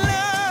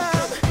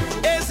נעלם,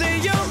 איזה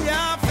יום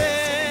יפה,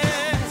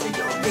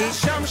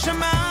 יש שם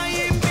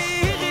שמיים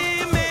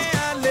בהירים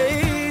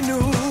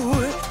מעלינו,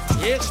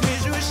 יש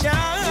מישהו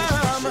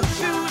שם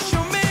שהוא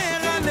שומר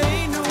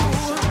עלינו.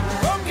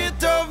 בוקר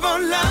טוב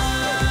עולם,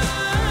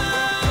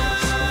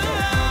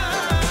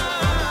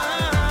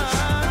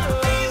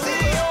 איזה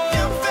יום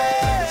יפה,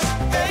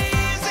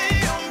 איזה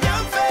יום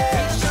יפה,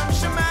 יש שם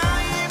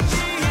שמיים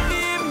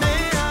בהירים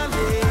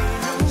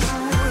מעלינו,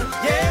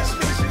 יש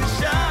מישהו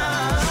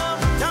שם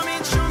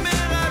תמיד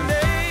שומר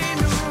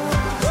עלינו.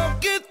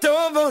 בוקר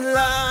טוב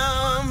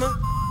עולם.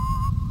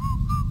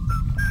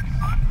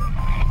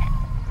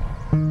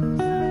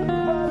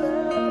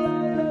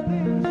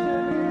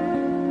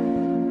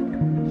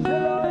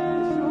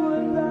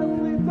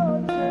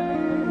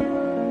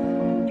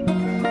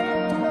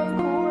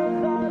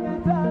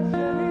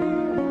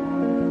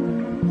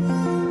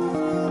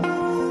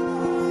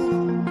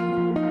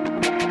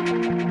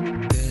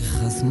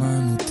 איך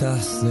הזמן הוא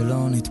טס, זה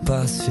לא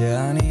נתפס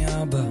שאני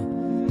אבא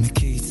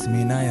מקיץ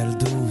מן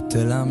הילדות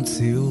אל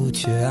המציאות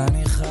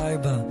שאני חי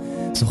בה.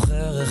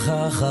 זוכר איך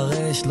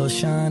אחרי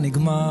 3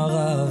 נגמר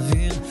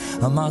האוויר,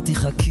 אמרתי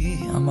חכי,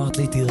 אמרת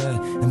לי תראה,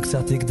 הם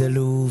קצת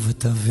יגדלו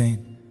ותבין.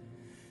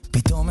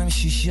 פתאום הם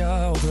 6,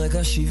 עוד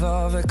רגע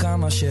 7,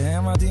 וכמה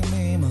שהם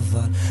מדהימים,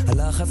 אבל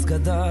הלחץ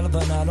גדל,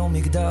 בנה לו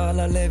מגדל,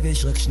 הלב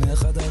יש רק 2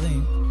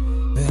 חדרים,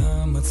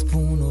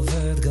 והמצפון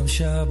עובד גם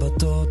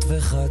שבתות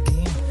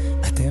וחגים.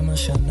 אתם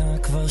השנה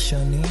כבר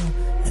שנים,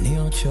 אני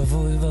עוד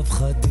שבוי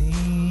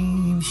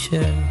בפחדים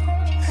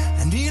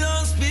אני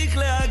לא אספיק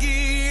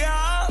להגיע,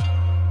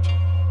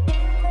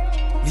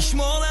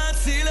 לשמור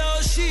להציל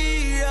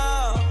להושיע,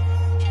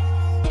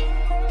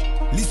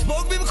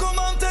 לספוג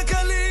במקומם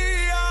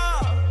תקליע,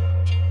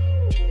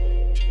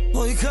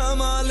 אוי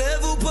כמה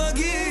הלב הוא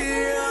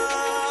פגיע.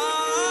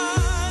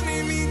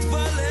 אני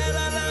מתפלל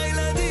על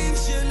הילדים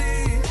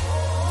שלי,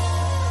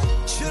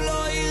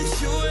 שלא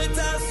ירשו את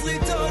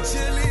הסריטות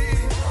שלי,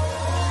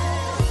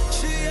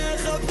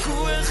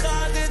 שיחבקו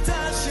אחד את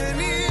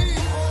השני,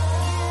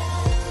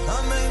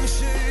 אמן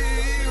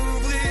שיהיו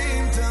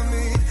בריאים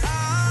תמיד.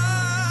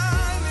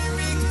 אני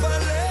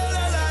מתפלל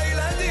על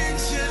הילדים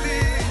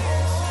שלי,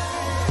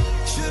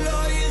 שלא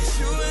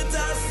ירשו את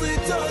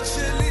הסריטות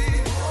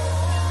שלי,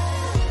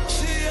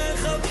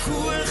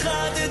 שיחבקו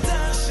אחד את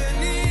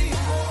השני,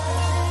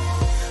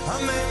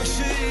 אמן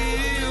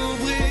שיהיו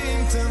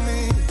בריאים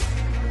תמיד.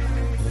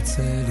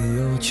 רוצה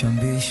להיות שם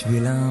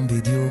בשבילם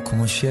בדיוק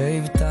כמו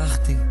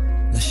שהבטחתי,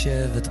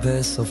 לשבת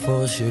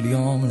בסופו של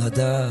יום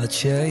לדעת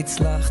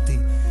שהצלחתי.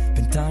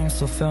 בינתיים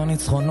סופר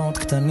ניצחונות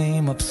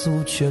קטנים,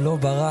 מבסוט שלא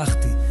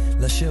ברחתי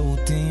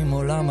לשירותים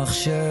או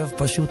למחשב,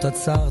 פשוט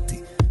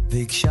עצרתי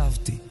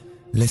והקשבתי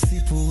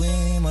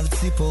לסיפורים על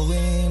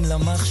ציפורים,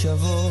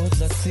 למחשבות,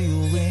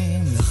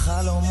 לציורים,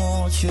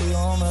 לחלומות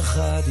שיום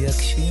אחד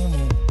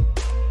יגשימו,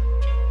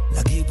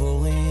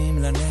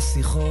 לגיבורים,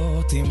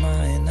 לנסיכות עם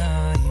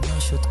העיניים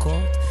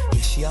השותקות,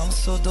 יש ים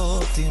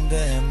סודות אם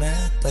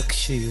באמת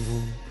תקשיבו.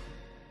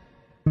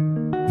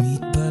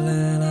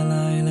 מתפלל על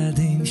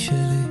הילדים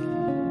שלי,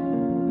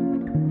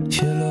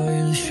 שלא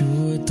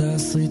ירשו את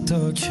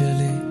הסריטות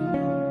שלי,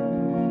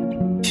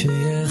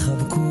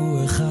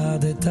 שיחבקו אחד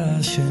את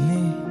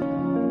השני,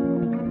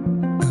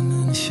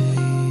 אמן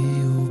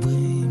שיהיו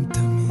בריאים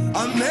תמיד.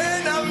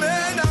 אמן,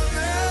 אמן, אמן.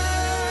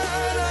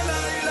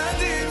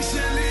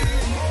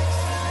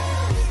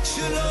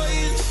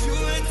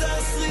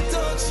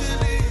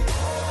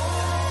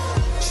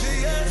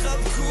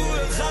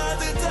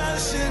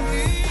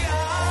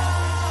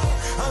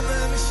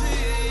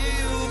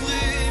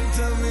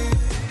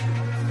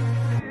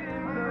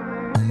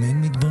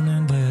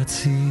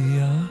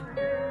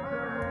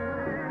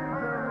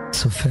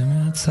 צופה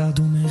מהצד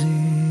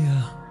ומריע,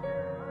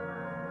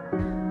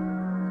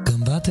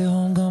 גם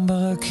בתהום גם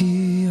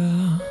ברקיע,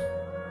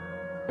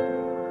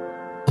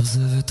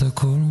 עוזב את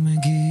הכל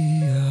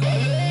ומגיע.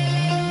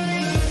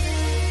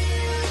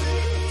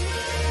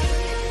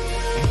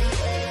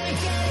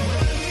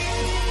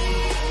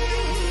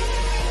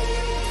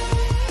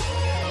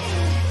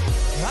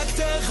 רק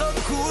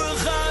תחבקו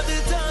אחד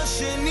את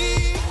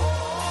השני,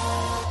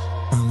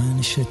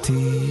 אמן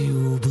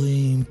שתהיו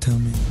בריאים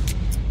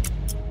תמיד.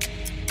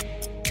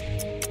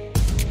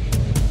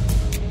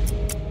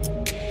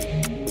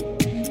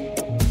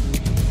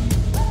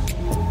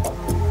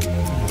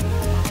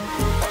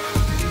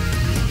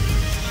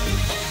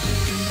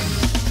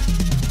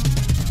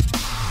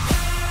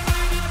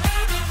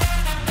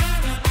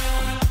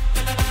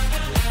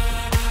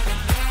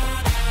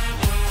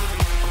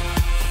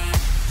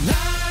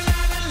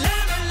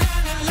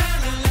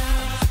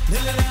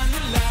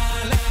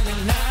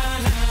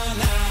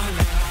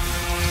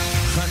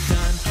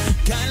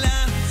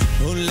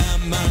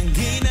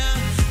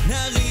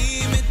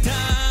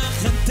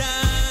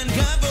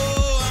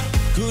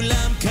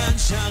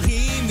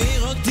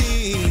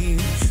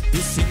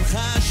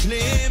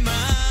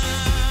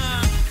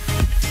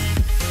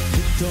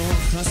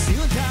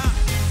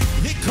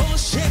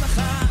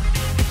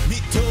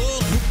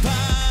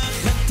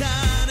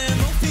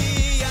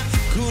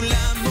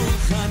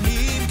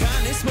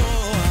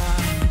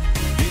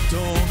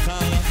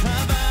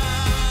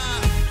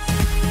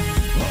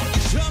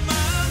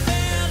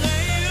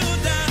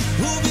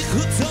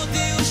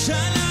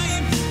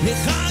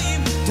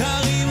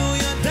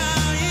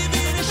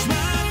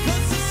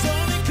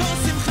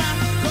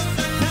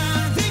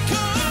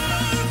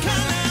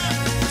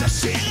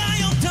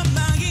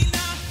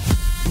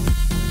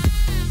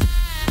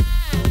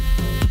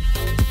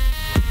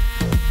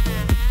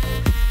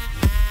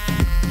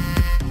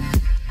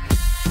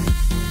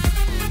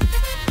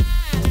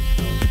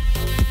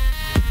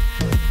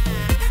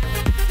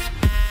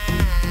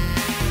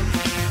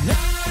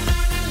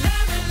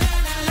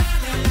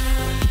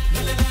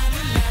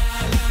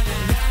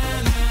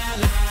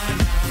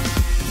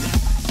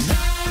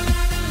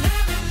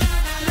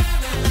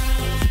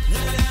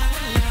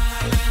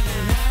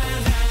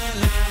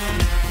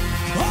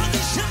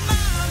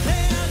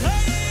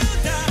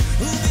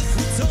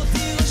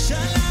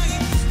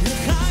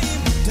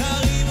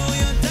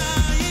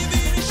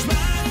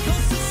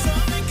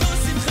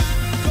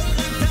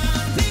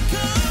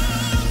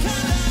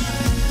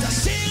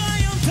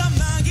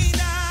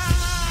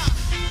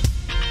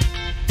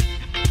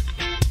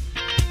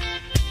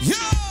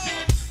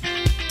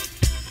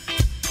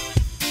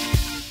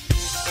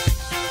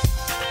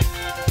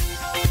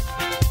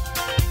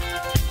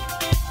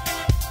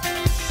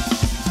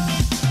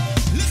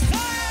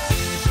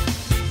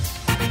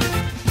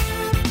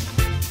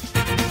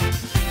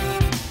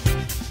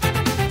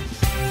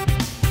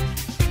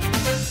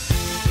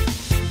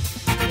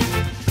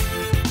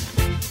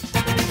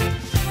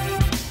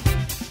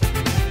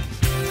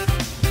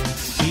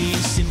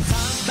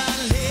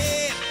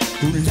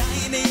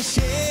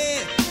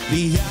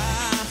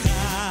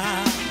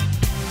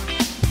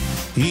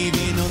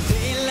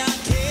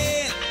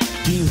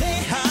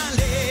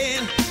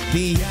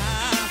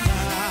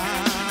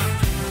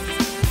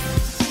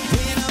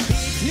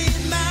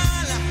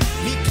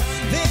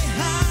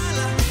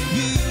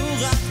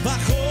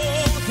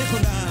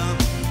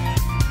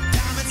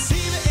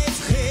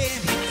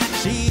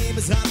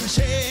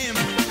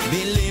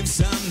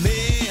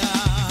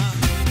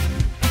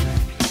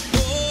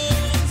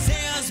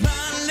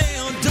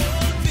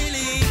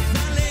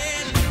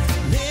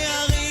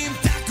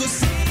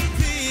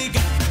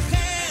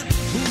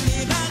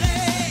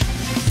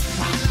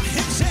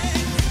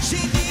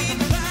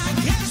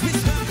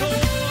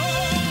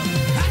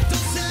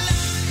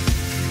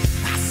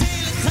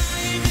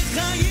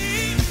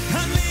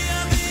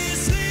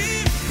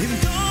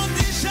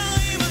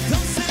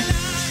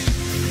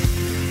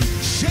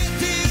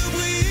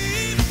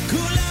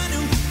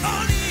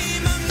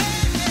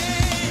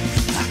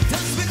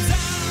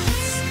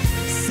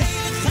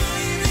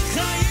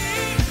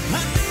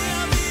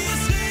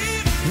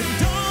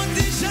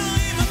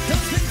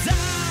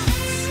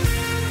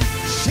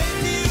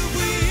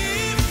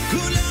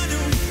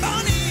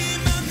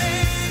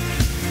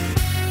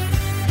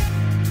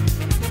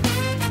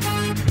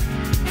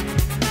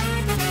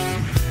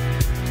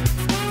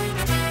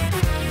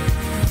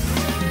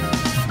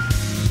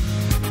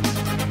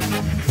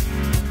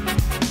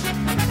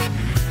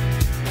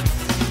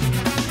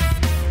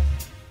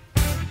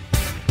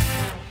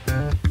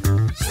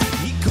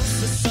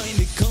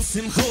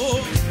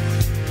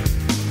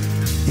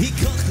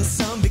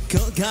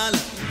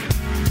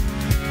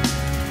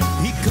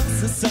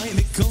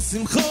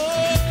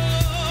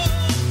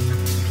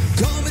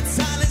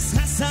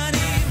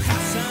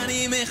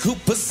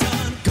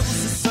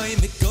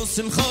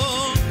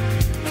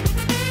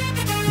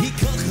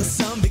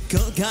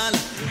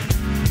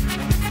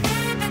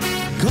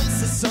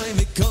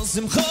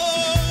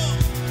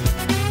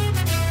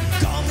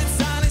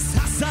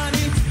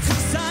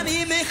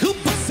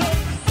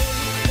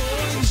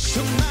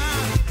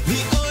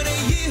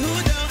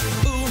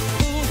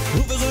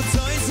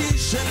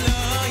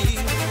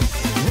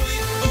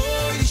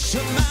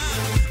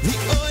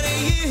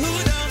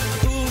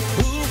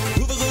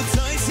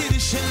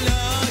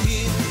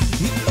 Yerushalayim.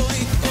 Oy,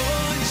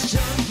 oy,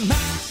 shama,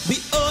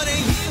 bi'ore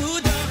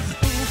Yehuda,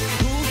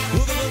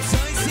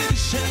 u'berotzos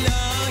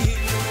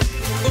Yerushalayim.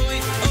 Oy,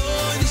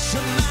 oy,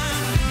 shama,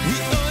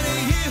 bi'ore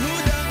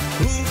Yehuda,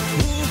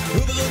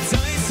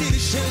 u'berotzos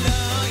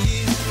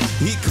Yerushalayim.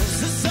 Kol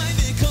sasai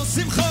v'kol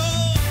simcho,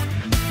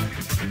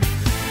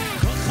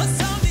 kol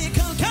chasam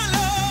v'kol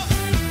kalo,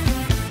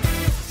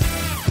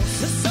 kol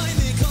sasai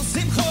v'kol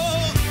simcho,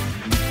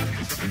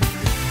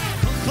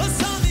 kol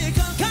chasam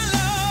v'kol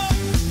kalo.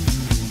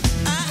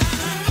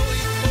 Oy,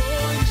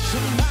 oy,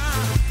 shema,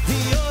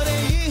 v'yore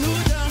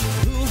Yehuda,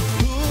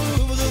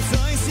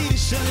 u'berotzos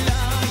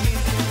Yerushalayim.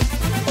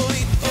 Oy,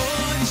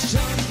 oy,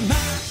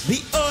 shema,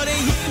 v'yore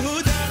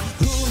Yehuda,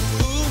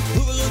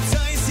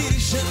 u'berotzos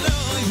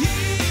Yerushalayim.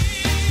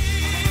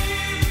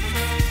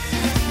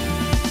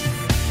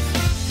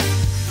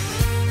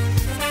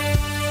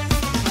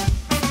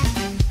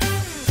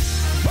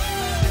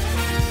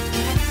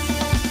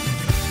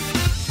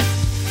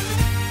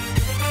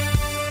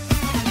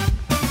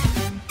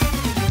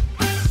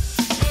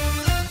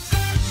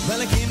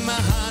 Valekim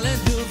halen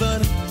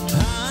duvar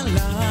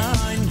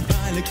allein,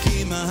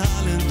 valekim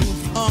halen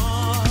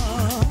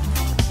duvar.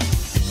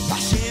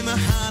 Hashem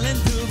halen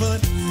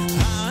duvar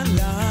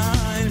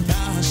allein,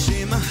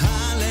 Hashem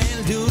halen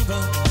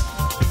duvar.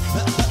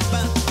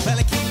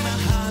 Valekim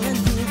halen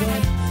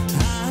duvar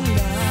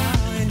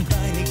allein,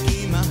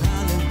 valekim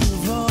halen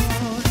duvar.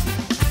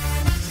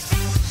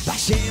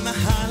 Hashem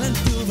halen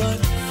duvar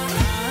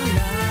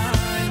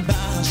allein,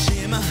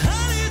 Hashem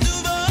halen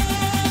duvar.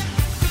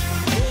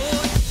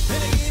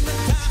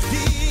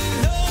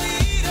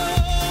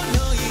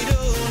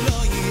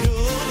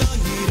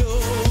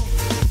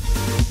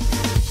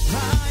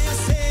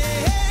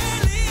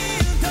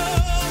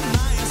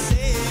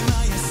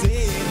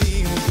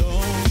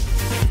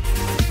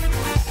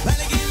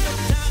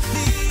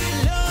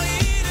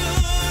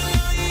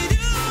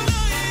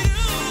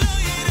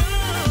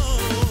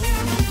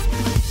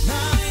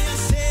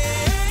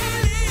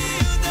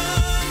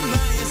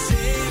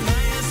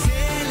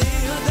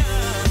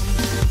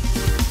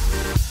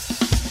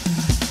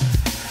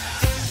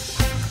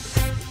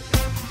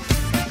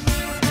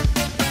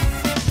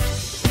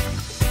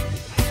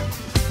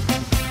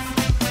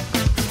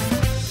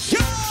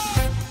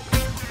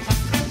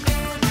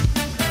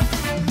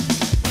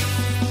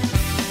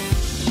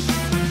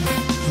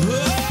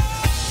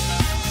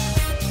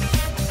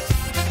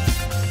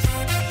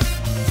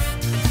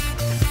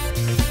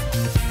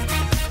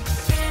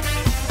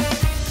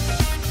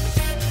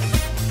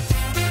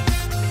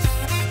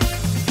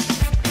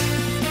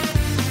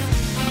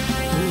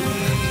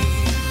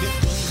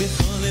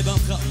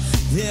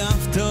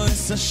 ואהבתו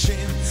את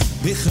השם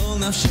בכל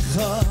נפשך,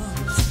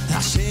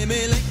 השם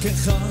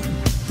אלוקיך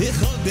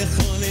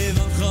בכל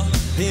לבבך.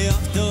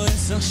 ואהבתו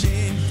את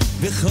השם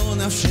בכל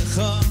נפשך,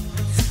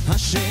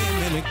 השם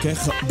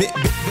אלוקיך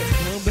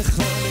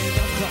בכל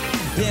לבבך.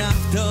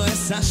 ואהבתו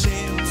את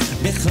השם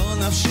בכל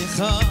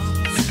נפשך,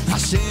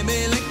 השם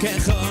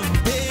אלוקיך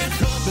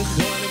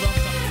בכל לבבך.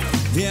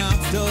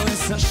 ואהבתו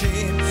את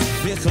השם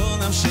בכל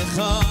נפשך,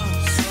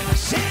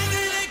 השם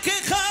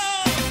אלוקיך.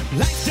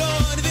 Life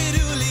don't be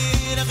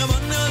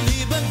Ragavona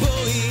liban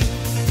boy,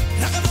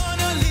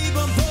 Ragavona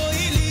liban boy,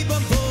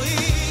 liban boy.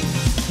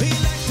 We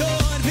like to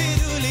be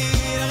really,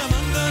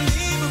 Ragavona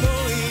liban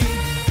boy,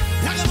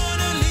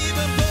 Ragavona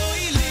liban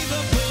boy,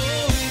 liban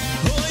boy.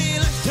 Boy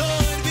like to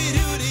be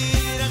really,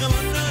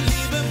 Ragavona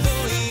liban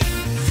boy,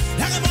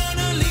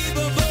 Ragavona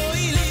liban boy,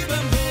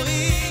 liban boy.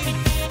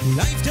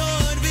 Life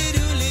don't be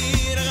really,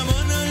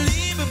 Ragavona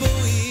liban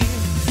boy,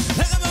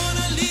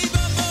 Ragavona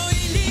liban boy,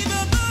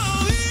 liban boy.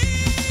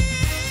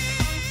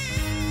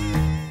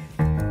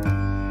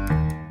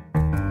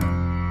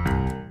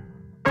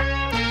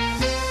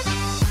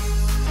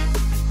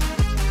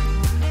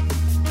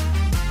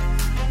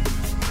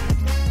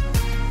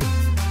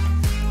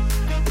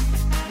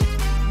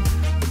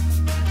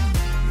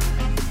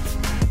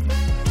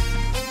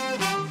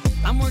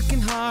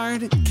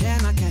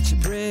 Cannot catch a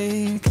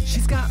break.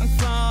 She's gotten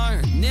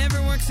far,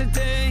 never works a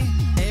day.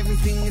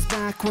 Everything is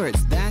backwards,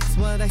 that's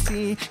what I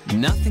see.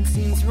 Nothing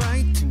seems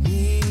right to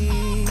me.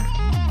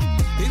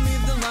 They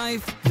live the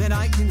life that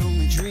I can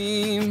only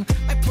dream.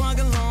 I plug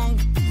along,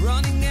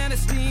 running out of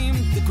steam.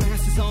 The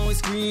grass is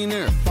always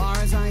greener, far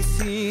as I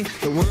see.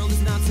 The world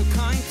is not so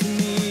kind to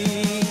me.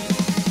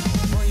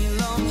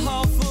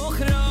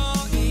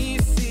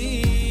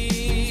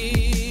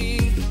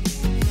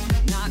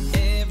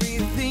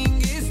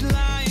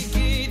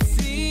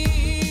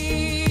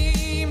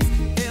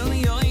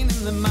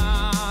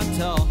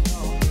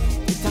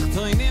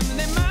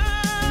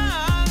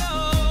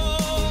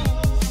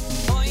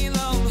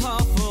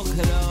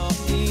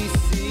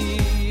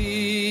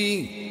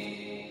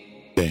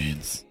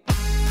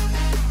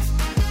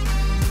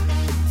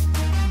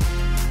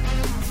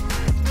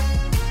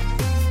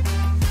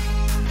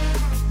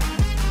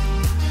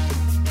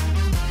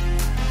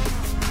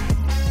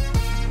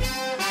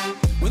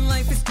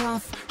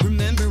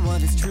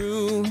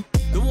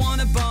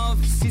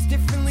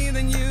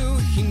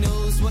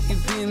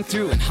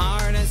 through and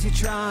hard as you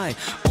try.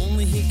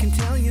 Only he can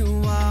tell you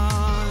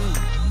why.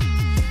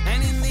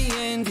 And in the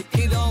end,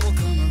 it all will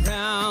come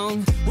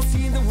around. We'll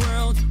see the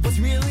world, what's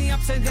really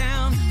upside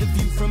down. The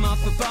view from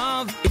up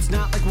above, it's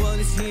not like what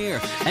is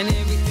here. And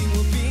everything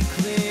will be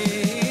clear.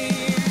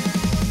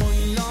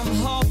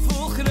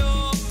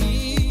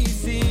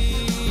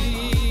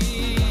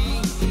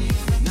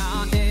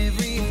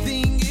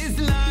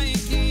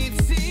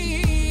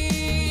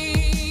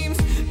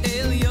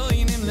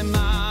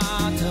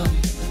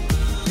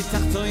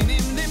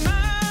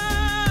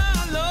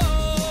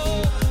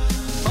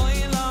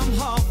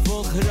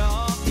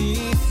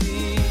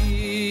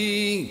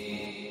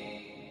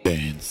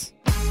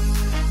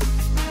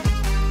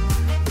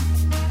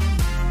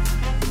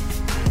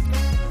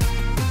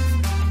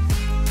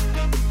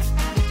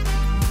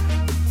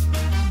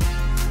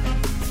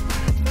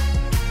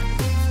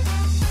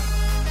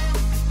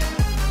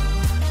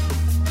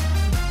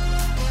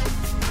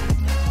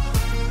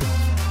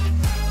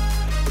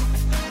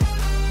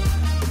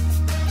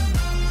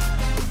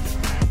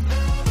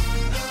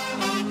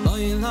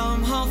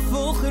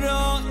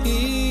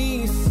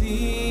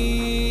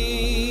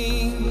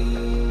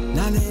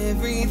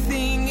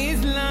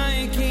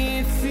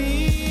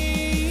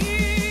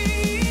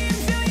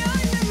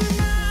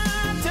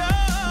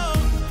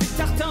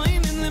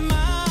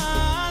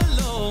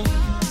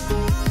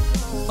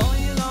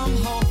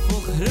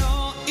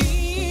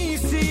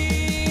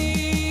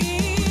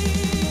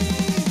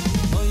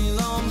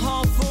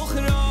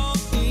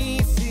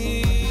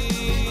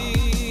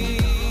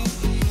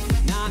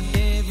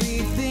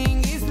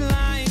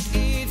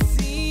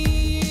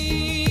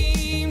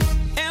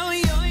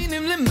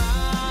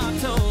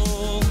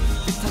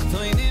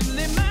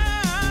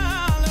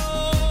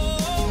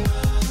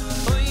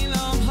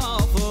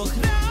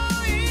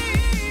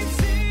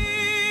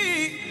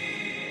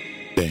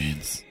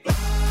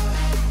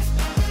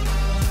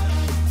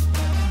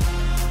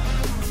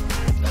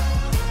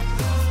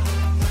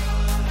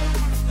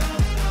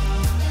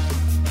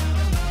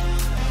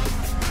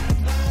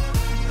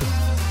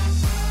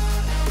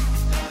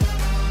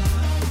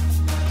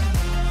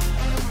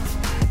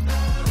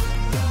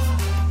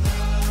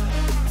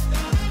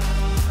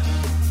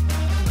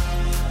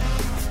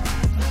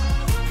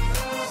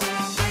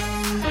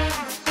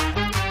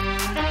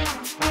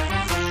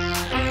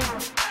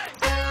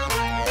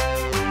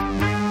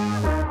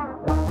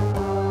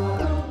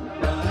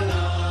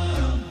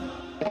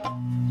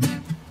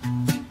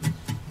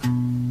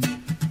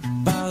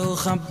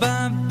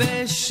 הבא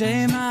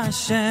בשם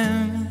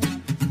השם,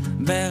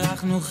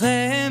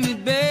 ברכנוכם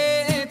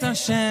מבית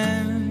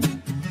השם.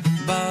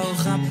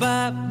 ברוך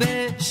הבא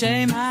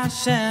בשם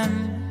השם,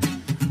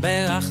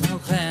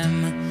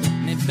 ברכנוכם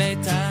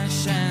מבית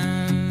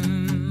השם.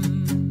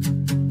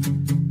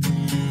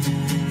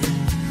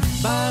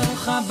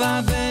 ברוך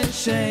הבא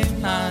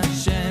בשם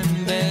השם,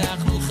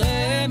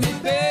 ברכנוכם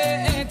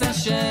מבית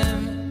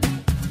השם.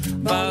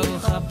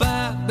 ברוך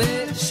הבא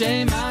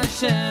בשם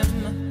השם,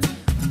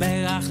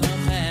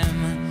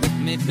 ברכנוכם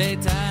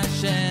מבית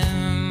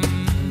השם.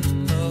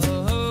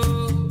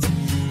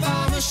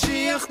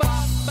 במשיח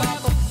בא בא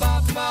בא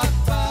בא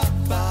בא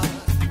בא,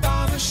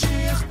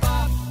 במשיח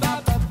בא בא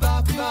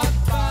בא בא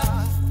בא,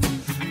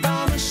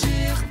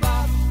 במשיח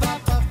בא בא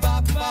בא בא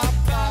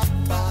בא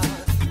בא,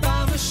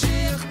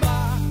 במשיח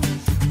בא,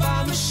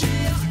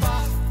 במשיח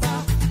בא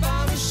בא,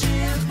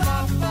 במשיח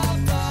בא בא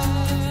בא.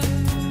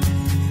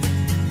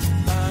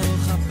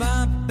 ברוך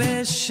הבא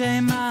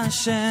בשם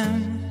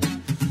השם,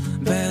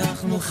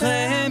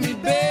 ברכנוכם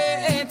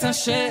מבית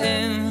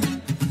השם.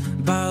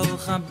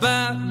 ברוך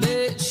הבא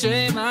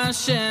בשם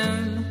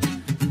השם,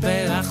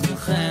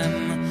 ברכנוכם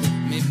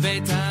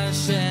מבית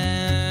השם.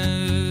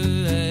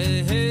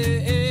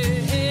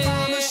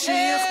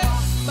 במשיח בא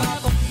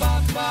בא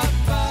בא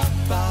בא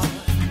בא,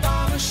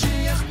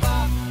 במשיח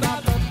בא בא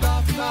בא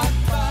בא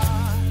בא,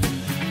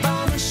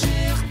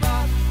 במשיח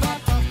בא בא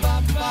בא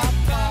בא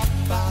בא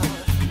בא,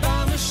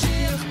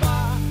 במשיח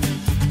בא,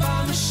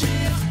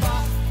 במשיח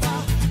בא.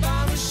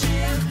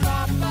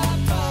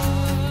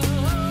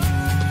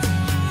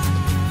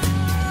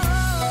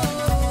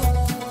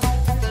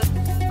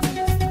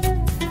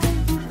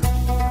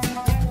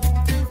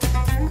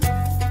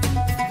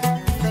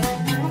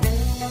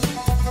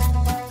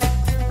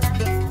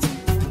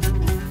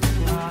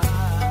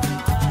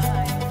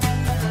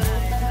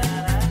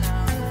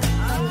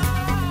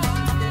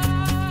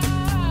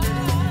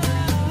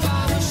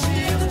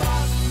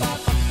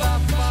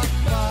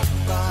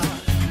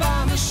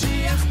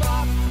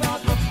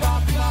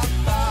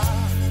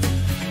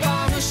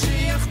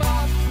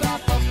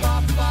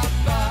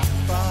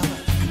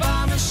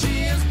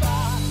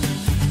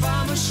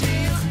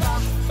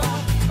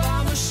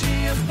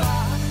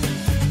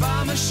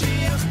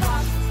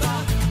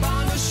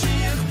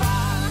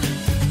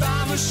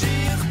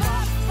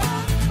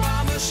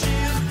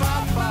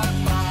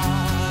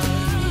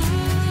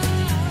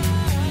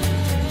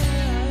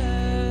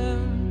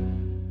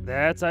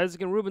 That's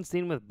Isaac and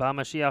Rubenstein with Ba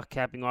Mashiach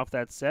capping off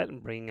that set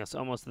and bringing us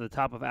almost to the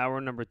top of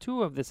hour number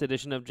 2 of this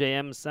edition of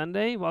JM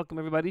Sunday. Welcome,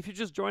 everybody. If you're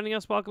just joining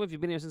us, welcome. If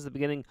you've been here since the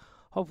beginning,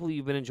 hopefully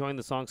you've been enjoying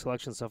the song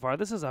selection so far.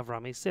 This is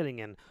Avrumi sitting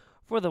in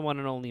for the one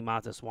and only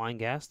Matis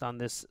Weingast on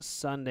this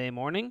Sunday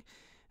morning,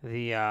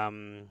 the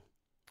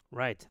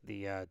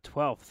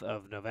 12th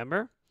of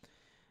November.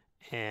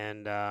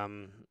 And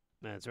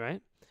that's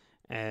right.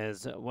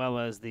 As well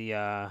as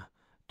the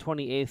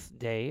 28th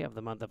day of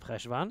the month of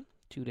Cheshvan.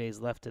 2 days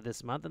left to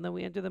this month, and then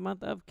we enter the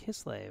month of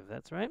Kislev.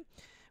 That's right.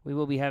 We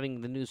will be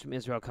having the news from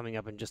Israel coming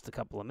up in just a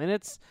couple of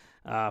minutes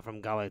from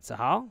Galei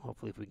Tzahal.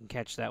 Hopefully, if we can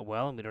catch that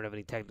well and we don't have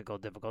any technical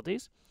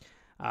difficulties,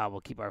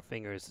 we'll keep our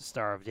fingers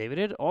Star of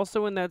Davided.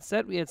 Also in that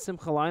set, we had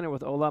Simcha Leiner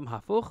with Olam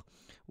Hafuch.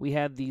 We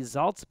had the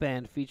Zaltz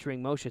Band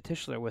featuring Moshe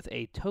Tischler with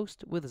A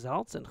Toast with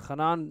Zaltz, and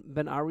Hanan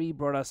Ben Ari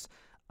brought us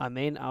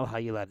Amen Al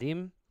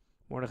HaYiladim.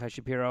 Mordechai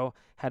Shapiro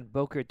had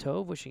Boker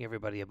Tov, wishing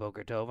everybody a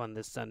Boker Tov on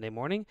this Sunday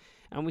morning.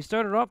 And we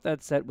started off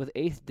that set with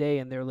 8th Day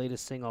and their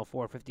latest single,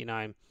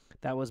 459.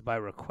 That was by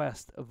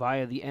request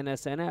via the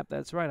NSN app.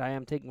 That's right, I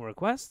am taking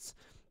requests.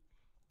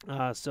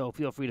 So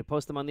feel free to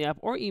post them on the app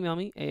or email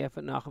me,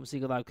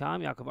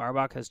 af@nachumsegal.com. Yaakov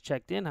Arbach has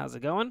checked in. How's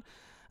it going?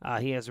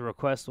 He has a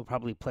request. We'll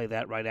probably play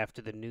that right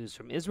after the news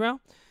from Israel.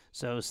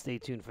 So stay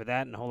tuned for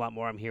that and a whole lot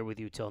more. I'm here with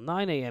you till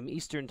 9 a.m.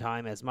 Eastern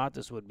Time, as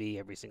Matis would be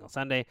every single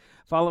Sunday.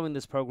 Following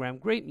this program,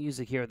 great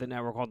music here at the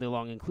network all day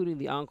long, including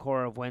the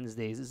encore of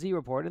Wednesday's Z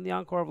Report and the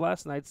encore of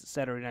last night's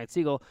Saturday Night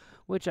Seagull,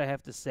 which I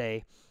have to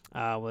say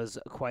was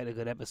quite a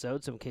good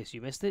episode. So in case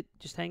you missed it,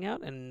 just hang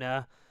out and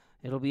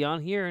it'll be on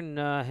here in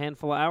a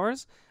handful of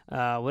hours.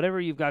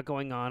 Whatever you've got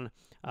going on,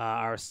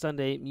 our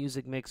Sunday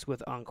music mix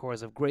with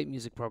encores of great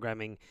music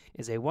programming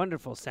is a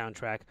wonderful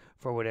soundtrack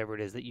for whatever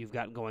it is that you've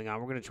got going on.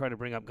 We're going to try to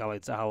bring up Galei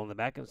Tzahal in the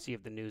back and see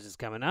if the news is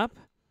coming up.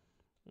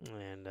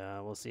 And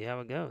we'll see how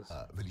it goes.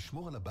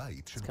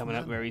 It's coming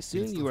up very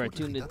soon. You are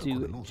tuned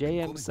into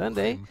JM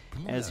Sunday,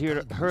 as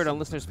heard on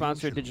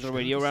listener-sponsored digital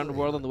radio around the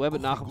world on the web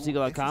at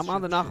NachumSegal.com,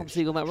 on the Nachum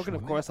Segal Network, and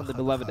of course on the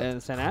beloved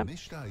NSN app.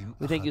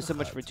 We thank you so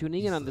much for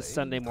tuning in on this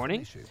Sunday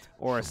morning,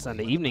 or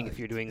Sunday evening if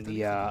you're doing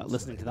the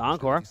listening to the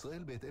encore.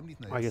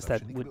 Or I guess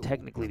that would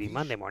technically be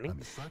Monday morning.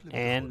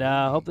 And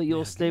hope that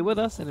you'll stay with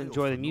us and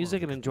enjoy the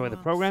music and enjoy the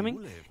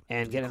programming,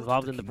 and get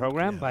involved in the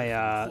program by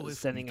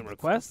sending in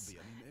requests.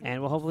 And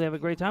we'll hopefully have a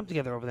great time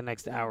together over the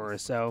next hour or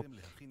so.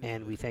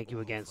 And we thank you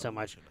again so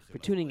much for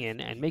tuning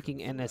in and making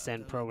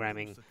NSN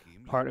programming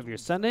part of your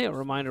Sunday. A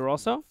reminder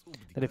also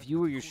that if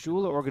you or your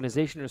shul or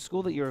organization or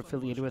school that you're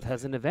affiliated with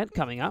has an event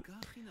coming up,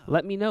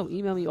 let me know.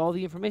 Email me all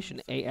the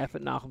information,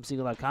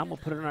 af@nachumsegal.com.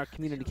 We'll put it on our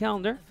community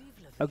calendar.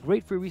 A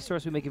great free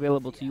resource we make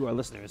available to you, our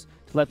listeners,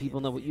 to let people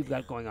know what you've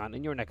got going on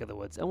in your neck of the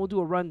woods. And we'll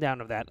do a rundown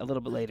of that a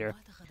little bit later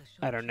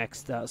at our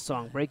next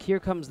song break.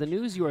 Here comes the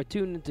news. You are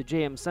tuned into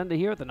JM Sunday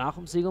here at the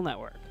Nachum Segal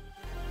Network.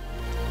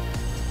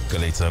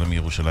 גלי צה"ל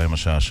מירושלים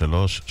השעה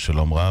 3,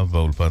 שלום רב,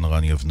 באולפן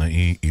רן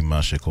יבנאי עם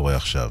מה שקורה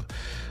עכשיו.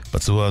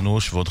 פצוע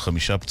אנוש ועוד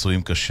 5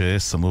 פצועים קשה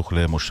סמוך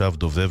למושב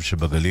דובב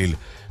שבגליל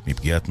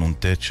מפגיעת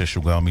נ"ט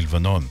ששוגר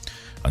מלבנון.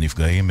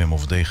 הנפגעים הם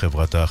עובדי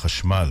חברת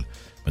החשמל.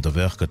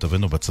 מדווח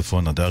כתבנו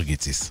בצפון נדר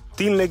גיציס.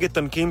 טיל נגד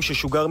טנקים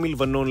ששוגר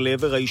מלבנון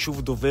לעבר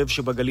היישוב דובב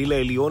שבגליל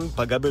העליון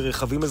פגע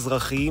ברכבים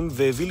אזרחיים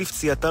והביא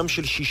לפציעתם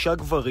של 6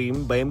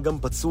 גברים, בהם גם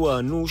פצוע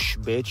אנוש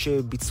בעת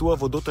שביצעו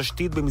עבודות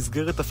תשתית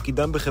במסגרת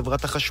תפקידם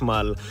בחברת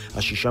החשמל.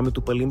 6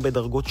 מטופלים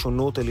בדרגות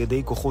שונות על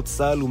ידי כוחות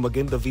צה"ל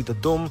ומגן דוד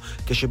אדום,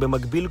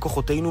 כשבמקביל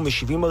כוחותינו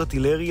משיבים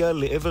ארטילריה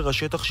לעבר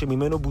השטח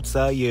שממנו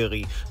בוצע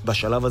הירי.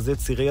 בשלב הזה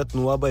צירי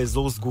התנועה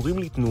באזור סגורים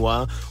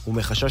לתנועה,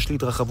 ומחשש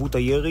להתרחבות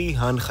הירי,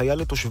 ההנחיה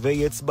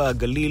לתושבי אצבע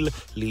הגליל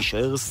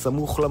להישאר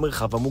סמוך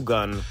למרחב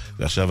המוגן.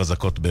 ועכשיו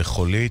אזעקות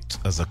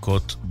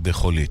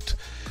בחולית.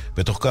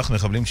 בתוך כך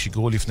מחבלים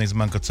שיגרו לפני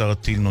זמן קצר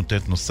טיל נ"ט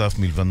נוסף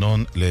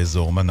מלבנון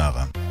לאזור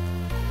מנרה.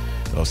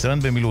 רב סרן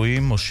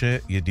במילואים משה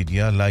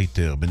ידידיה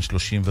לייטר, בן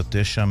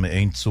 39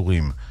 מעין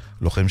צורים,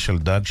 לוחם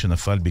שלדג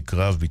שנפל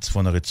בקרב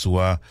בצפון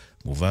הרצועה,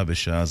 מובא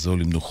בשעה זו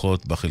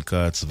למנוחות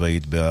בחלקה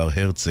הצבאית בהר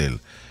הרצל.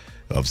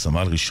 רב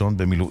סמל ראשון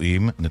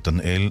במילואים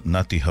נתנאל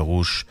נתי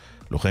הרוש,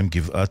 לוחם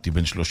גבעתי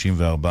בן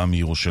 34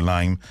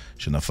 מירושלים,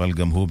 שנפל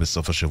גם הוא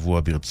בסוף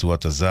השבוע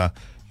ברצועת עזה,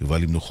 יובא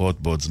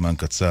למנוחות בעוד זמן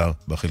קצר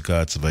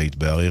בחלקה הצבאית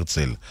בהר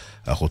הרצל.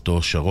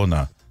 אחותו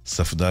שרונה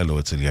ספדה לו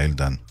אצל יעל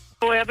דן.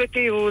 הוא היה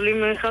בטיול עם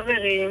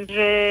חברים,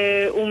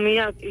 והוא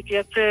מיד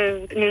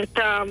התייצב,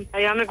 נרתם,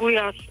 היה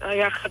מגויס,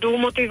 היה חדור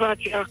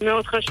מוטיבציה,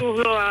 מאוד חשוב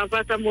לו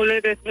אהבת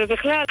המולדת,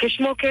 ובכלל,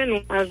 כשמו כן הוא.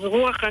 אז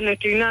רוח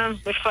הנתינה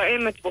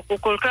מפעמת בו, הוא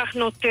כל כך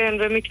נותן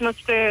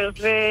ומתמסר,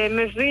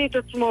 ומביא את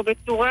עצמו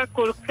בצורה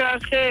כל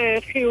כך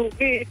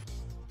חיובית.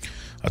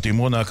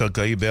 התמרון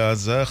הקרקעי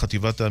בעזה,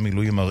 חטיבת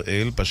המילואים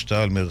הראל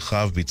פשטה על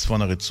מרחב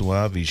בצפון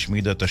הרצועה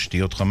והשמידה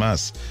תשתיות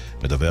חמאס.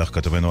 מדווח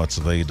כתבנו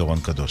הצבאי דורון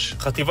קדוש.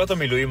 חטיבת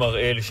המילואים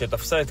הראל,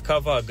 שתפסה את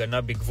קו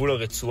ההגנה בגבול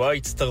הרצועה,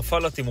 הצטרפה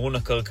לתמרון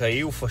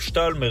הקרקעי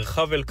ופשטה על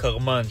מרחב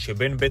אל-קרמן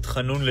שבין בית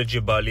חנון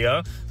לג'בליה.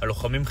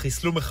 הלוחמים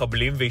חיסלו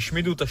מחבלים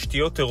והשמידו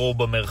תשתיות טרור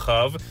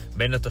במרחב.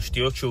 בין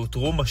התשתיות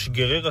שהותרו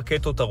משגרי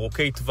רקטות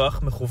ארוכי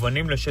טווח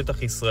מכוונים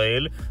לשטח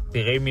ישראל,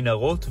 פירי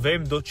מנהרות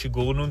ועמדות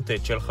שיגור נ"ט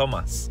של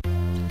חמאס.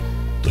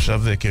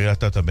 תושב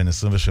קריית אתא בן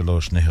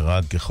 23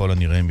 נהרג ככל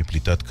הנראה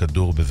מפליטת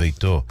כדור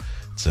בביתו.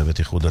 צוות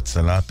איחוד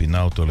הצלה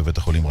פינה אותו לבית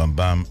החולים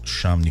רמב"ם,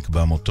 שם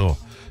נקבע מותו.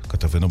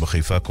 כתבנו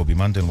בחיפה קובי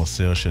מנדל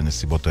מוסר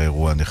שנסיבות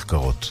האירוע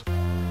נחקרות.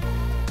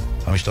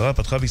 המשטרה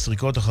פתחה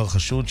בסריקות אחר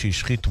חשוד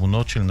שהשחית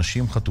תמונות של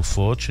נשים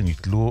חטופות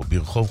שנתלו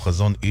ברחוב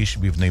חזון איש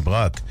בבני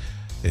ברק.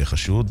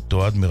 חשוד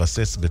תועד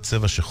מרסס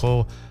בצבע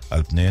שחור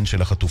על פניהן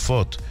של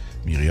החטופות.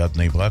 מעיריית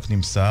בני ברק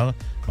נמסר,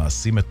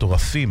 מעשים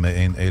מטורפים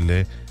מעין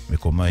אלה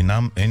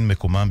אין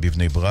מקומם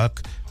בבני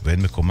ברק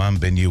ואין מקומם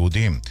בין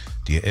יהודים.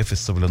 תהיה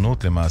אפס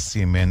סובלנות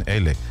למעשים מעין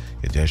אלה.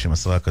 ידיעה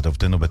שמסרה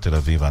כתבתנו בתל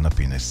אביב אנה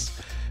פינס.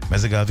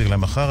 מזג האוויר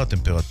למחר,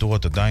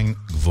 הטמפרטורות עדיין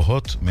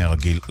גבוהות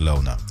מהרגיל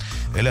לעונה.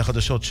 אלה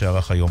החדשות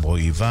שערך היום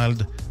רועי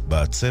ולד,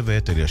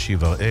 בצוות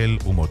אלישיב הראל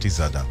ומוטי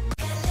זאדה.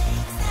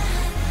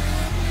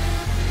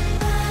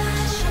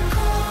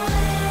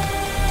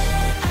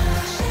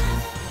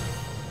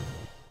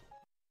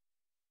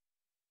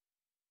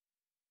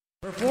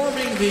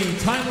 Performing the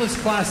timeless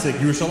classic,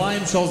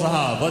 Yerushalayim Shel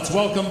Zahav, let's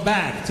welcome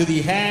back to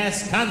the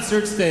Haas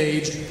concert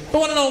stage, the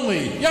one and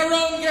only,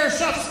 Yaron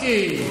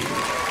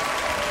Gershovsky.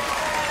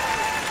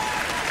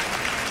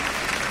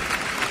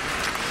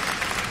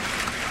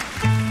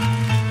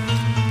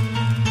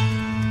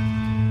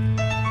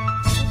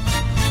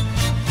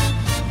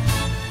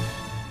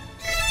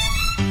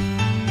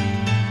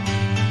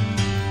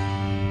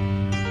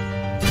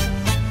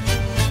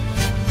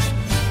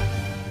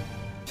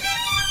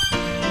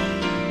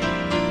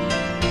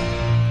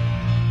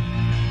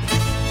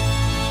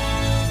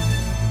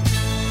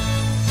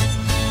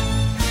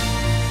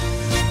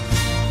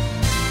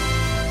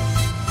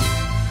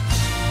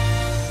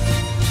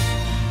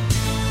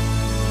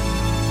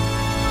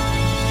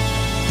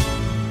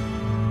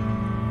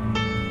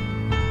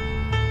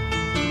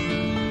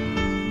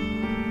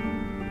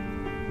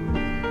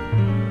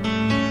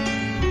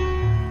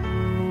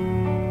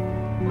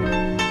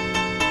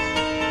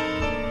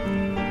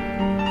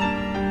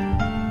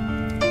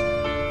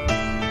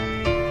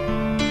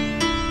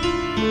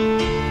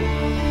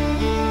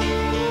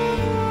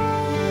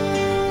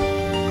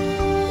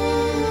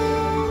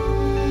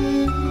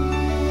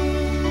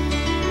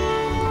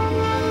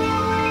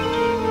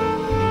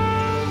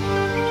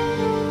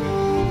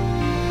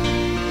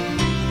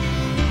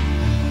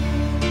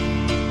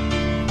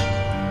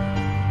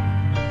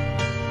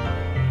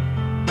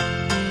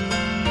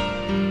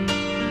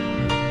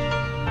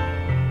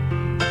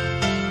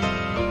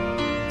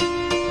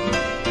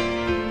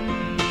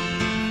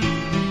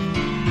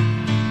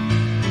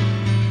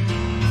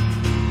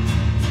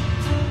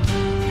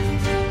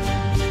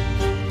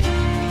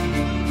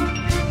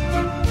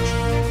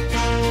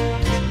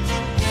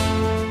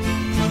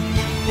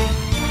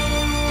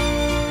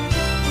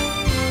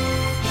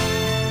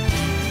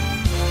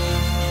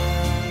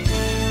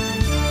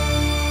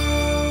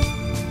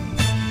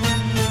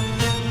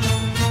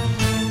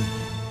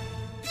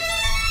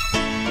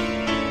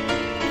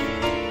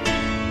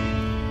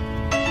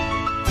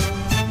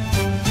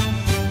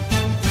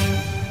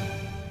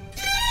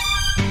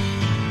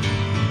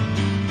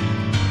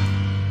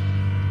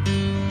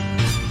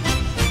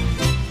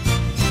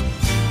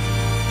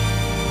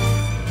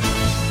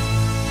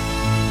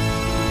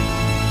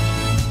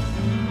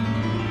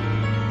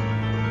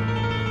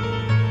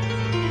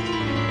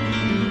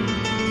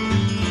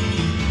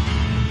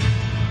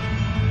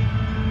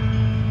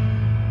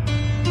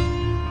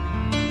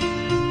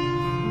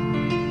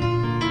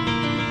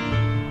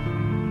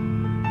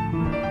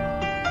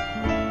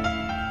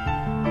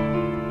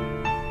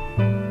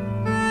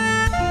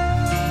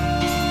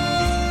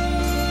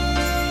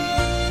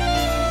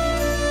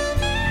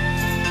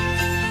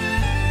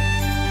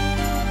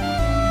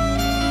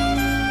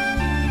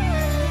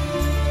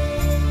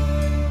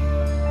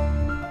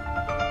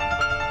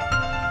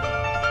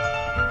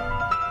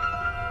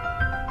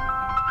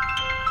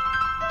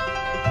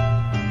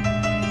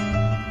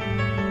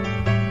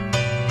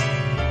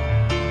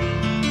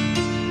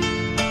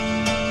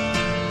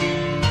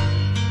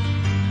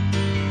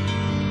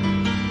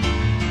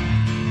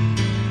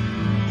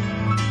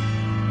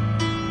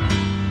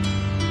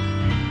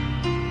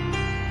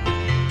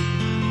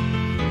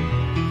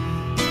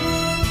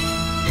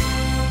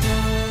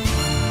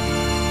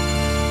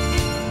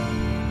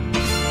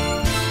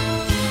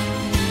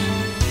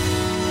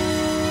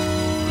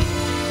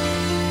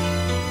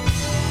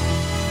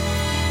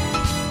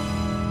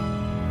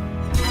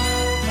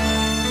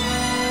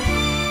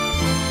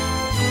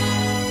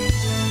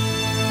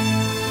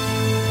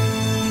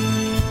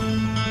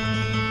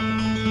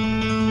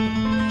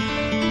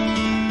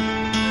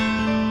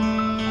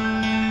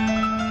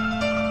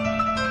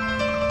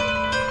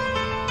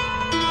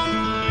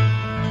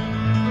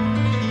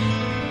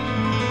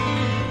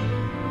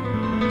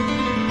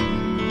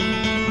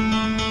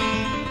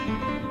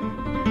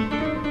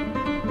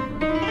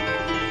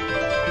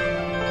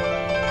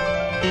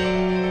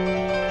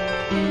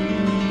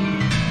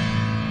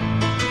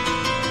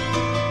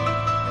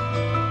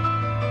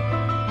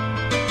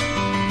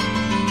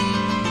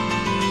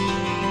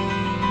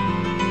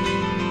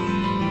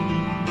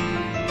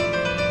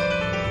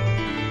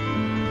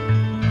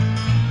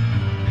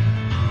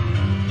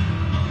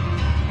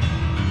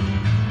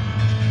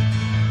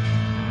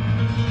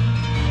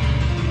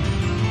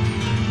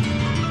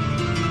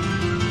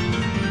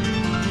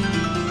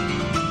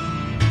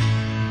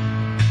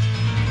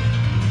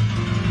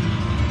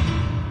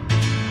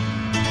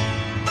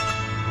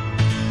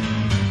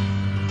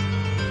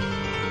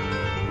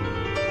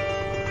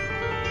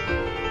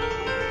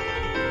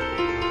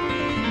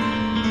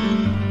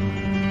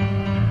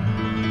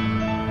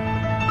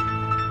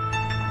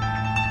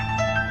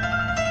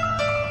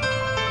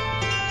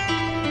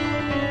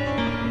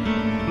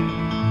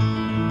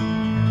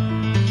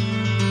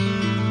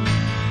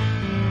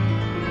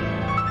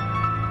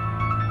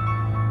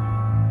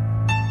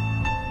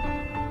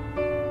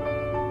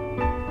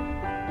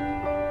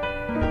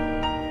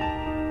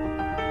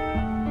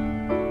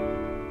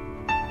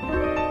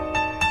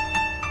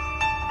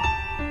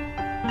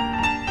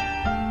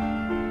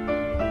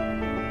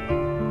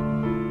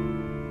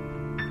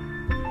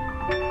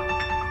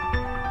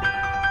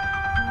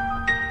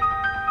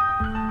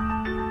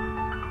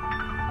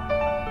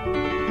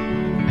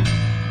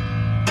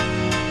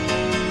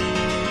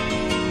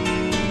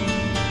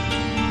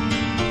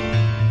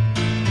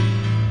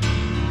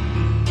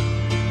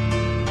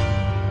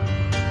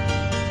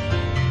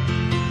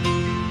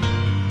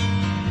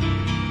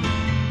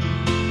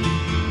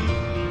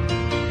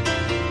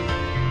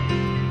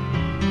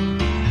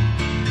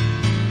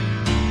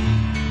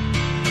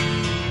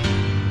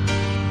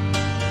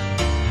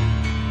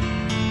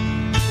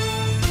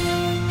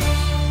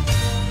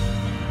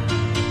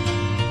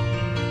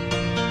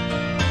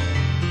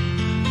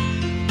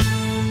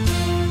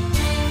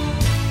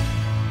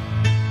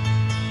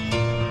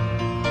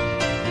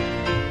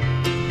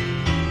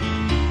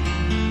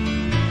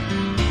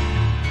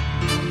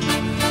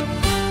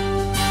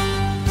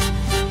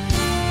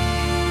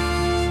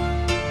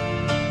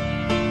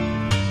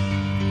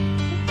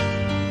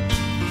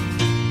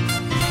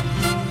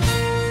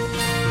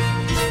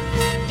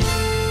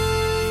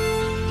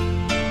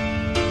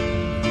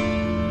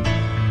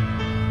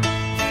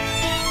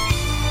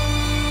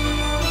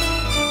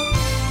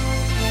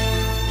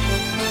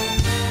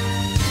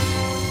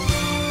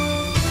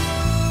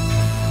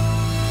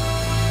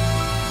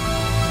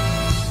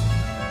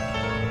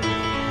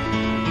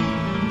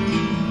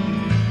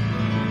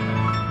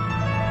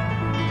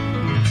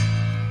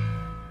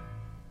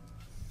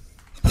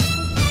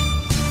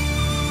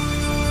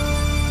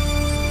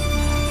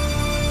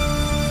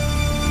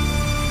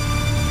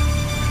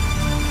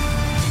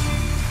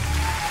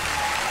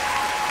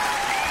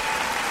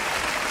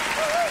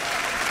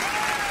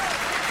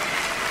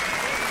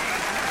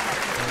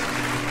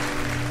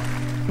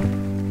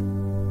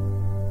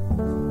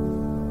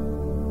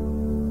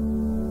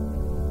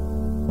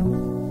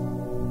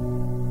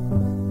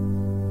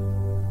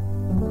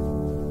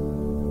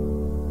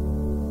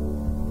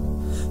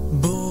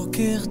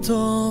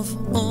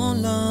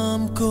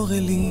 העולם קורא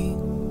לי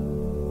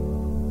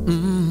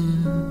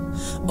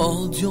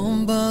עוד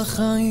יום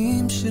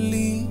בחיים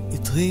שלי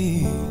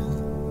התחיל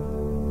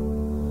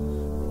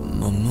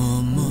מה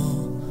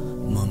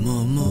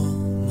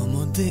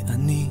מודה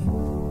אני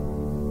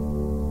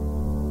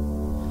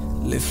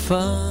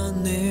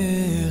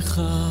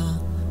לפניך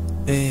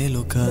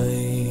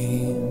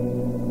אלוקיי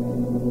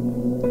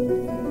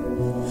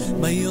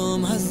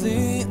ביום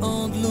הזה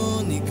עוד לא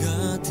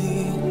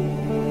ניגעתי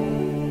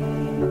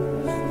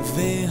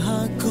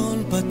והכל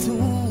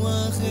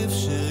פתוח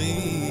אפשרי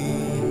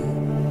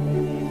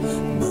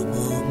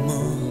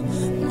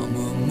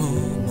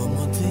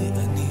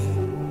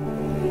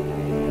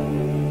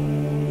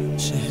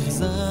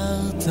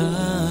שהחזרת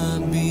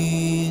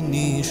בי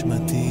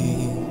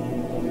נשמתי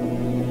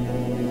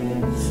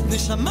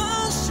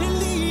נשמה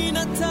שלי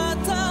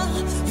נתת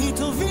היא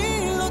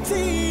תוביל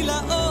אותי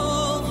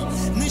לאור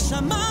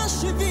נשמה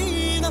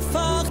שבי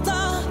נפחת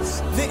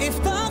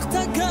והבטחת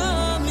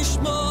גם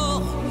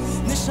לשמור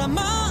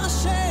נשמה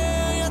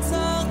אשר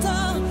יצרת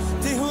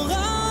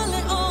טהורה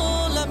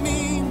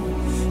לעולמים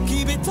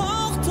כי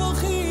בתוך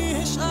תוכי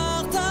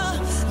השארת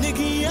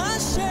נגיעה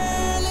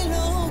של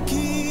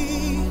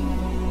אלוקים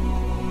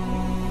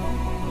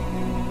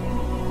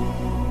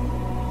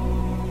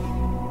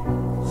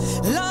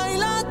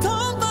לילה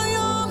טוב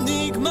ביום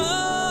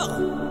נגמר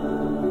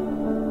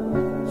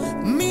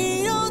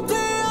מי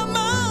יודע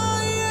מה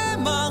יהיה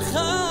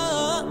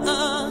מחר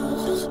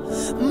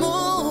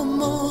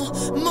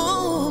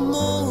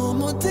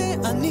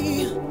מודה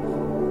אני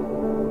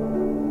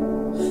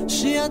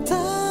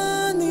שאתה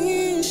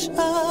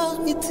נשאר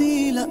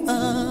איתי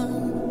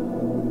לעד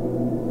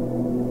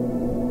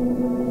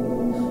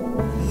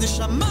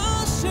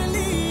נשמה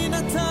שלי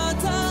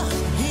נתת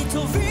היא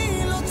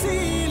תוביל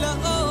אותי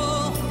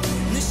לאור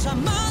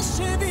נשמה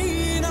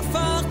שבי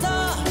נפחת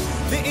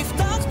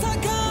והבטחת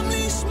גם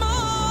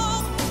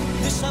לשמור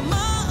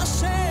נשמה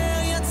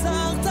אשר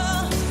יצרת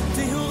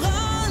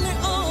טהורה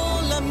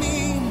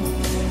לעולמים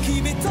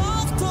כי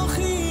בתוך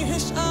תוכי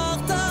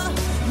השארת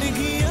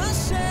נגיעה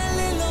של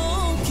אלוקים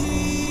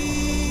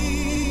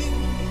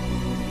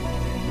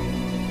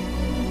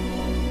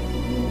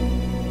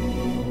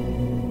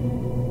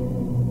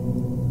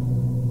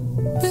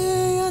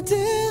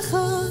בידיך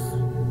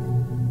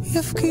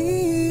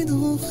יפקיד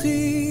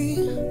רוחי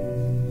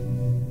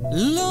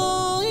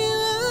לא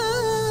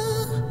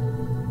יראה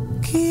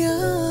כי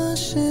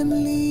השם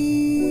לי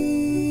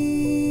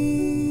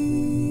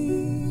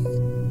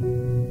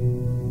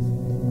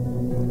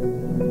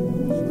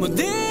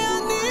מודה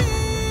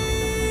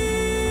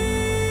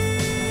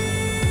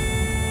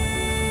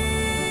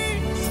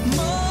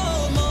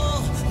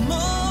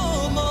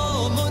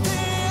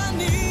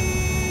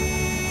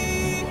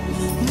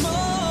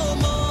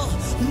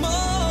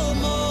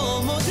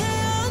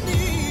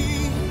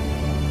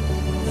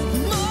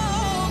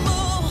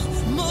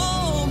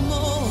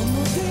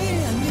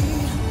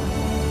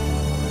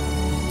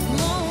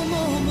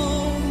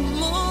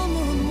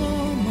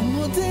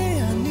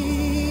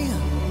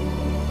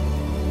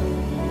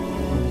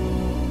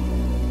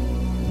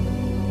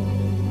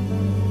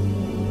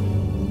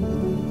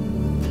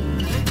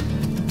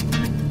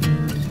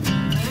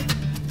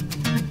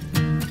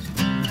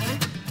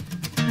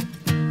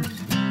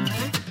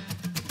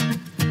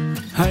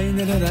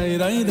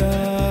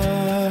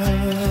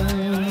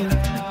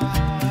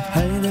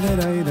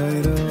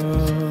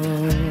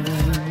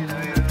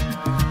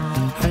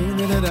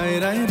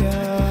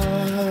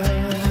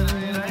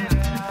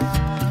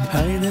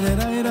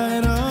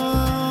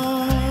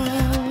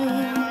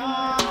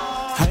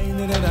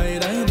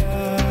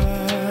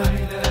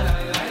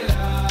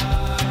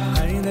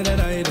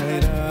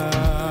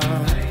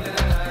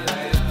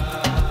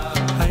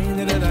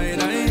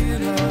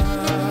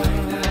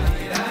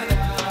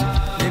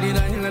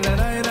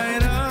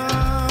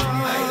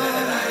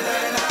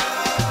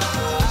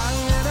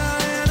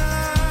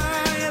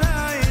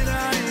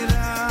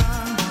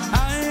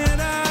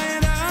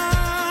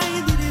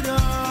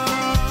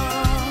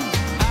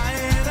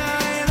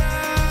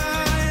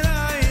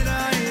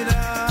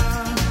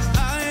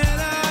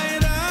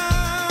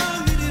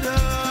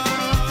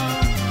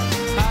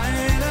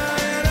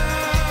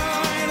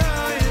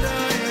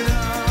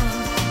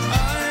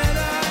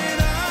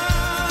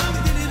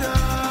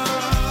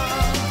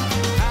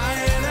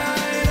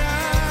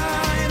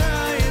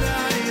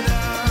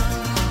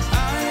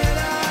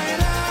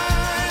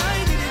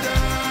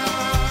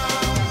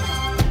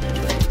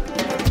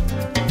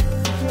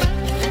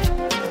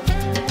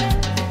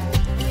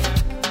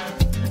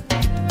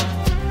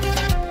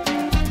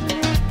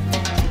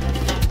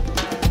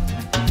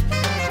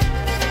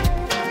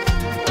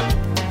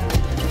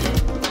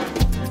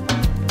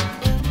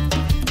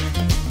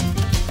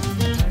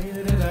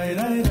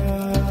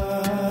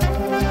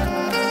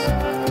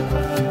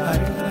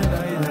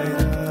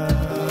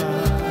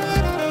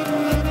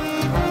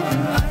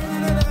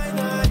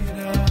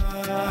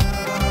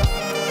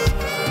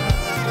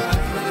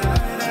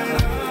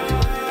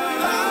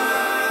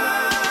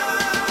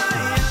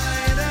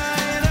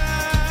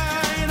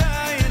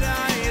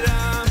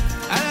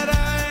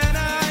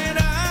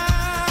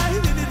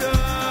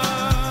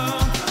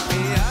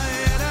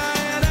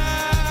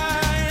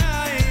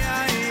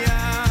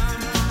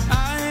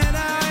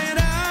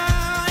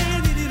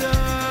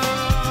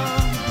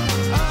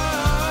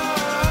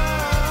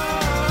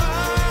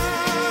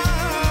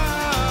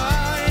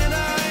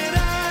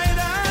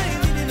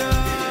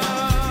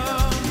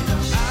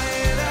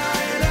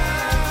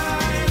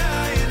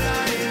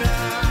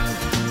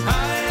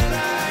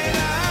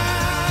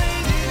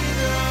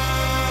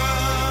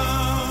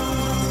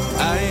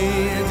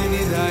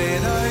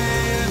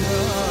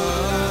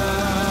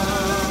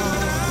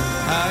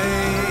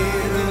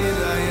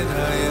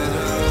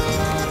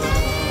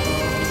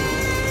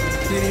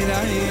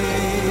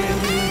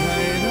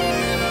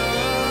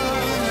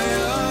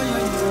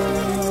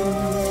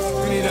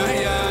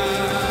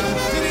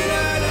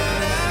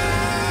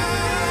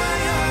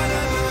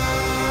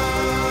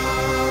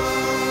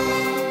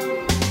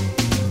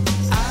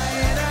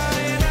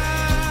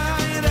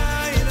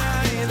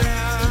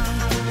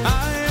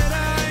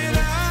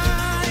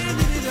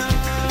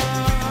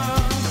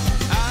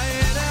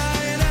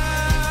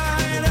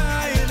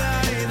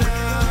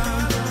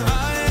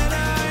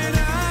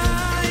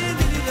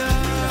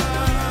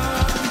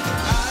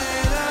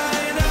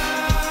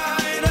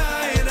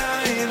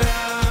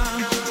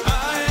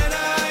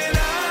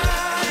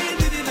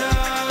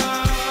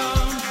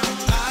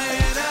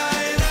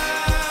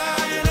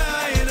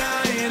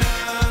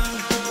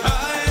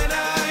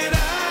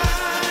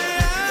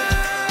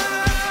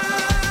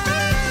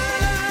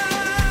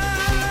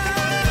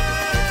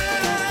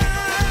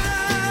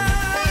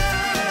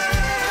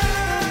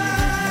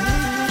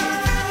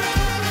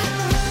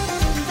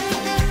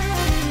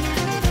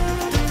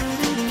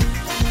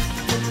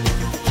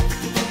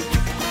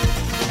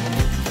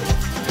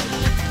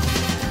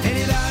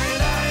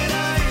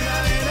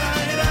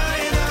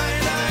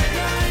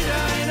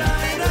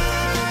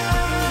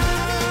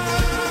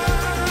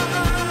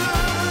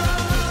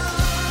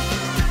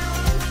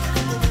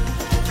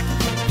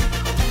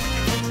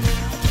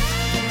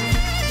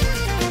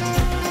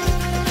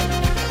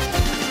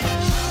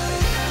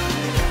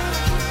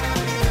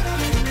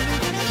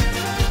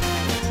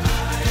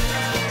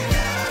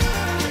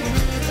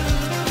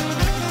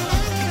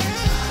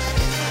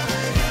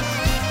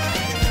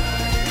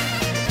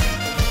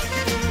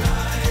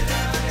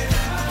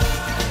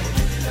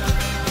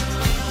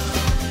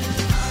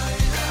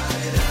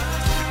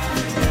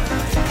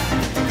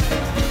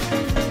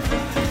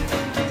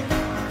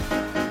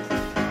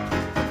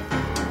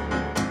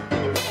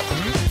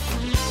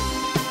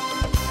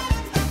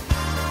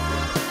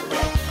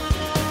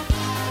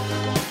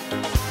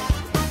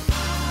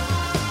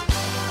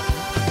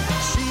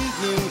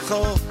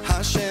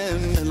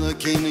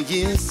Malkeinu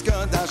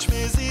Yiskadash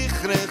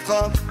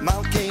v'zichrecha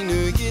Malkeinu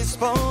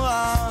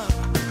Yispoah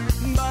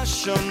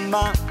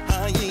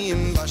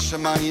Bashamayim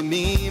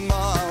Bashamayim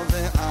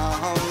Ve'al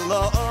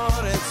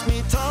ha'oretz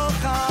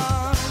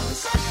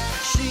mitochas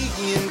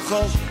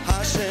Shiyimcho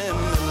Hashem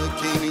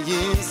Malkeinu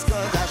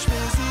Yiskadash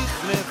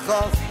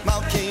v'zichrecha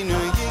Malkeinu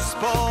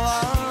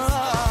Yispoah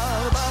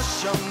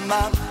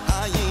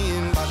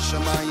Bashamayim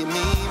Bashamayim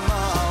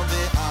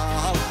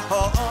Ve'al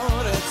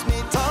ha'oretz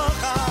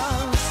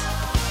mitochas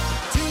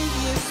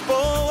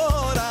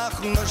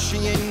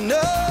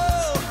Moshiino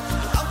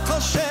Al kol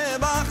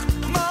shebach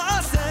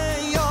ma'aseh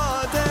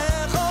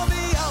yadecha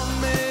v'al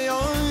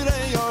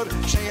me'oreyor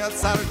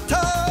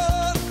sheyatzarta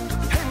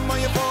hema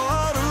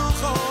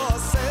yevoruch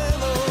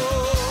oselo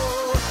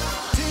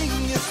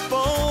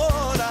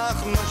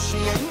Yisborach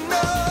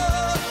Moshiino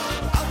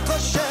Al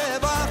kol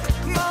shebach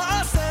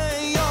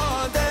ma'aseh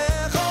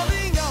yadecha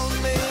v'al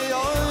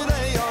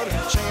me'oreyor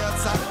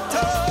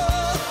sheyatzarta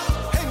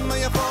hema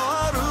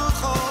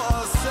yevoruch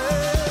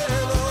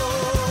oselo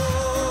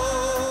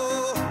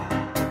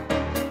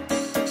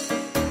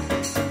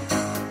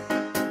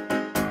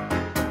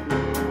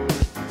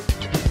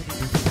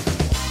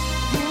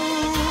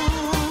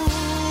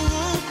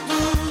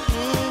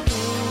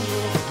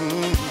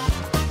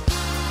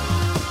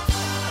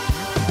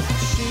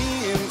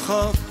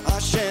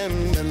Hashem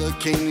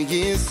Elokeinu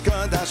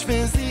Yiskadash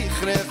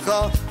v'zichrecha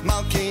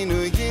Malkeinu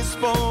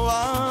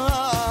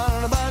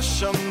Yispoah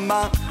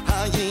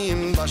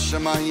Bashamayim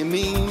Bashamayim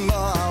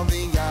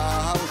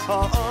V'al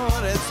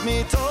ha'oretz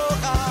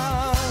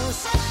mitochas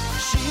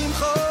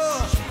Shimcho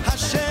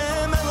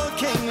Hashem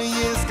Elokeinu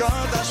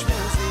Yiskadash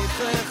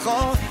v'zichrecha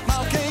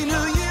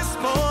Malkeinu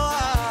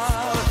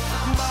Yispoah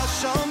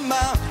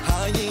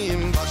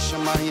Bashamayim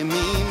Bashamayim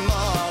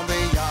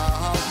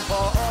V'al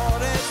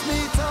ha'oretz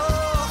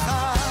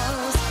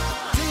mitochas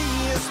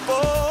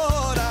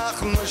Yisborach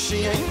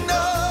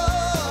Moshiino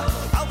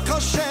Al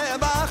kol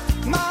shebach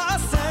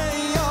ma'aseh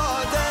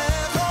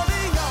yadecha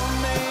v'al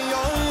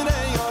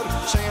me'oreyor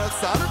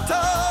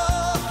sheyatzarta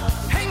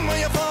hema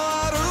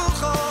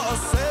yevoruch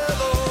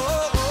oselo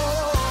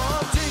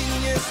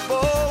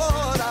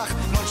Yisborach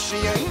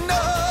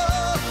Moshiino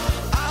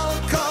Al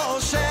kol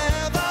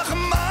shebach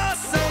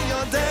ma'aseh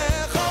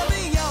yadecha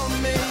v'al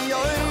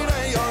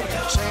me'oreyor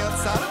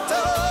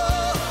sheyatzarta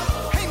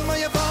hema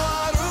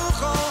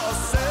yevoruch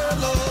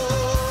oselo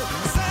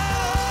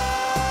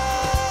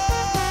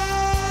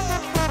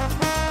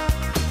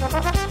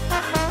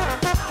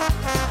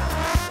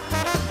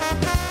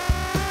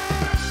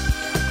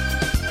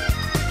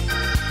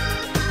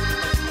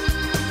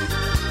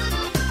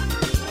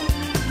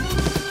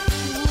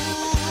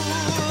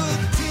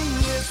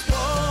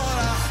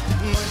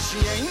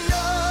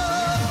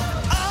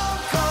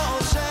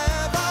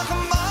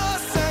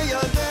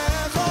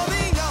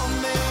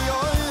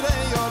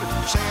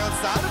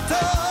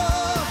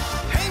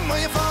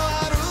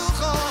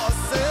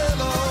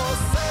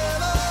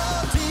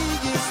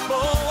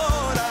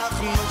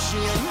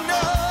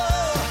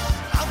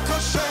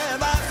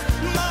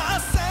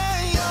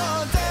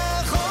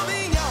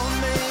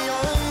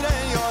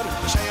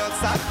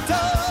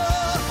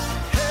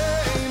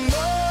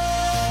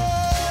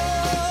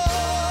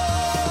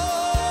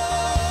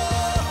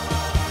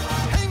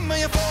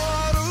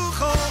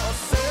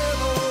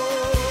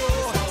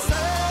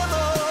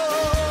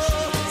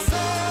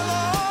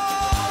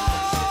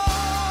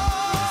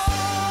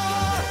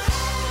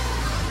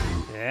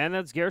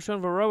that's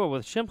Gershon Varroa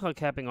with Shimcha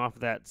capping off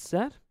that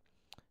set.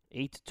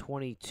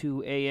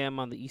 8:22 a.m.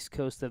 on the east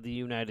coast of the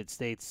United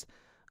States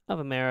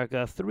of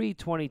America.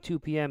 3:22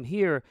 p.m.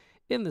 here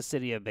in the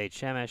city of Beit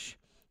Shemesh.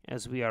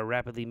 As we are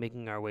rapidly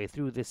making our way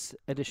through this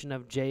edition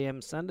of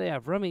JM Sunday,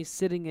 Avrumi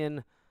sitting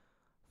in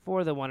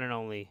for the one and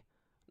only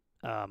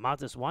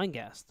Matis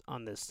Weingast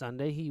on this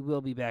Sunday. He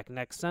will be back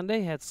next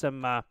Sunday. Had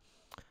some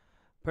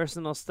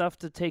personal stuff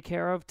to take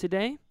care of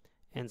today,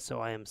 and so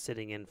I am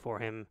sitting in for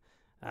him.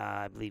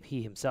 I believe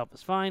he himself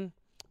is fine,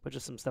 but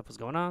just some stuff was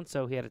going on,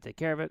 so he had to take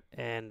care of it,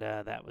 and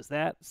that was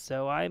that.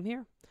 So I am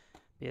here,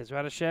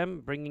 Be'ezrat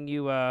Hashem, bringing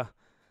you a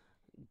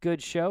good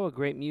show, a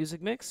great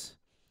music mix.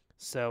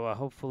 So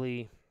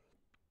hopefully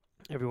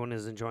everyone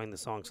is enjoying the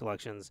song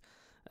selections,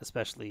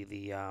 especially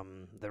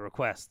the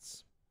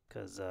requests,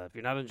 because if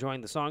you're not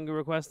enjoying the song you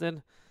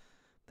requested,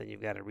 then you've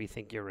got to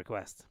rethink your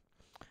request.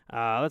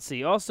 Let's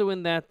see. Also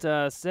in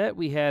that set,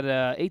 we had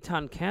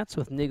Eitan Katz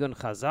with Nigun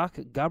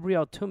Chazak,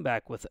 Gabriel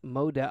Tumbak with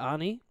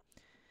Moda'ani,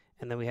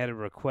 and then we had a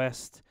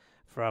request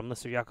from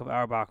Mr. Yaakov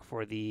Auerbach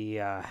for the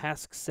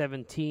Hask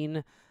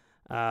 17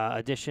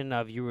 edition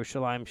of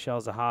Yerushalayim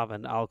Shel Zahav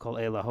and Al Kol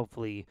Ela.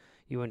 Hopefully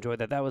you enjoyed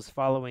that. That was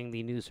following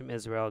the news from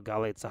Israel,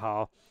 Galei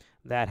Tzahal.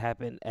 That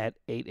happened at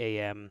 8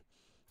 a.m.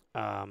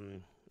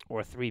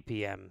 Or 3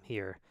 p.m.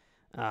 here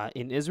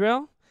in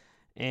Israel.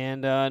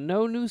 And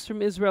no news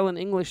from Israel in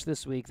English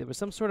this week. There was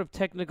some sort of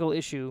technical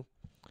issue,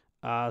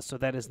 so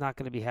that is not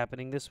going to be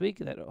happening this week.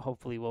 That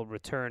hopefully will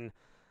return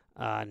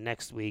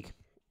next week.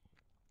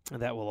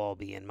 And that will all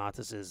be in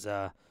Matis's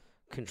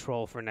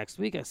control for next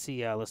week. I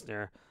see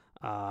listener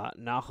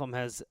Nahum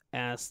has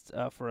asked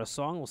for a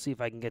song. We'll see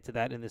if I can get to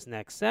that in this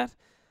next set.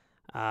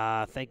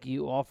 Thank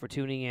you all for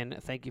tuning in.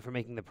 Thank you for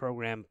making the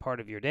program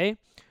part of your day.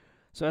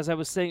 So as I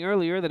was saying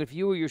earlier, that if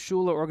you or your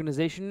shul or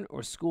organization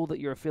or school that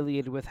you're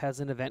affiliated with has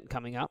an event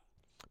coming up,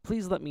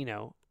 please let me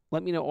know.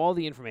 Let me know all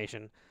the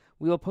information.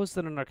 We will post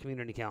it on our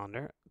community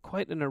calendar.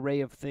 Quite an array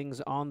of things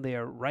on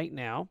there right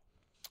now.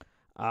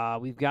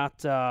 We've got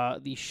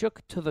the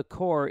Shook to the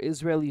Core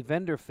Israeli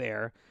Vendor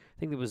Fair. I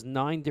think there was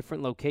 9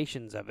 different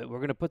locations of it. We're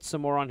going to put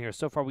some more on here.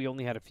 So far we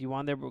only had a few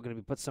on there, but we're going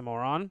to put some more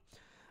on.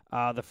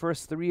 The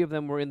first 3 of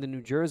them were in the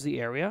New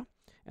Jersey area,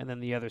 and then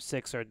the other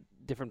 6 are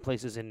different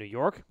places in New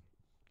York.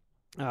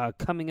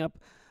 Coming up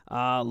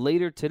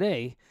later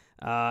today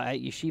at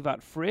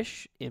Yeshivat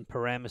Frisch in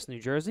Paramus, New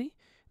Jersey,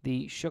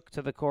 the Shook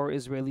to the Core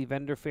Israeli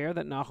Vendor Fair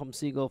that Nahum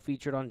Siegel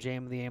featured on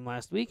JM the AM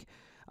last week.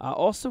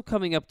 Also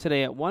coming up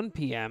today at 1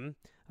 p.m.,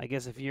 I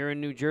guess if you're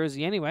in New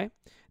Jersey anyway,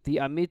 the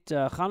Amit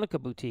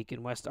Chanukah Boutique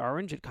in West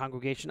Orange at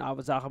Congregation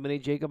Avaz B'nai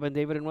Jacob and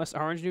David in West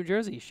Orange, New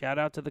Jersey. Shout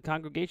out to the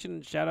congregation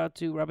and shout out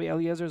to Rabbi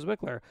Eliezer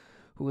Zwickler,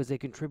 who is a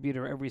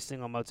contributor every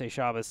single Motzei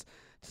Shabbos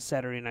to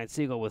Saturday Night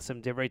Siegel with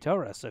some Divrei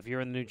Torah. So if you're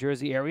in the New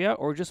Jersey area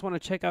or just want to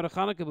check out a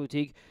Hanukkah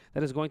boutique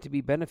that is going to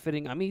be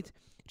benefiting Amit,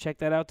 check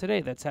that out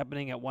today. That's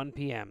happening at 1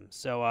 p.m.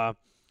 So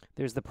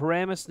there's the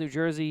Paramus, New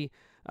Jersey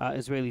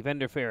Israeli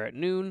Vendor Fair at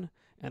noon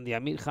and the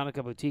Amit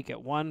Hanukkah boutique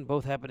at 1,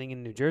 both happening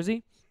in New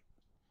Jersey.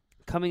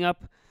 Coming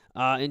up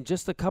in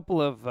just a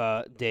couple of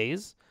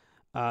days,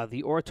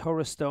 the Or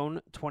Torah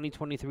Stone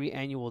 2023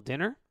 annual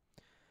dinner.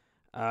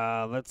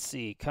 Let's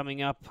see,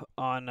 coming up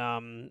on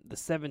the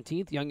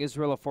 17th, Young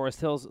Israel of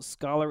Forest Hills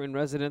Scholar in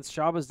Residence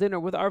Shabbos dinner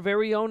with our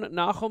very own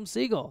Nahum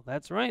Siegel.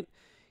 That's right.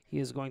 He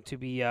is going to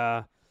be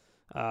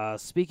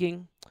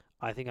speaking,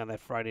 I think, on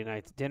that Friday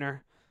night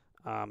dinner.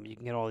 You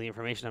can get all the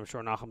information. I'm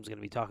sure Nahum's going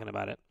to be talking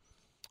about it.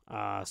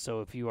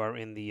 So if you are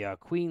in the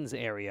Queens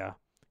area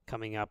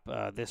coming up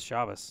this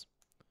Shabbos,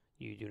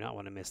 you do not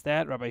want to miss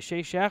that. Rabbi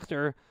Shea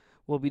Schachter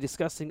will be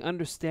discussing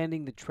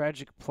understanding the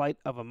tragic plight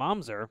of a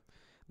mamzer.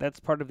 That's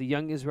part of the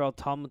Young Israel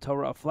Talmud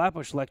Torah of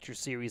Flatbush lecture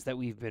series that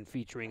we've been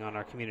featuring on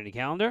our community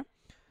calendar.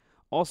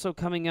 Also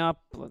coming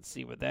up, let's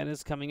see what that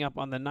is, coming up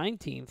on the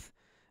 19th,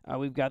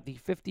 we've got the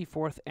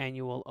 54th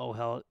annual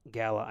Ohel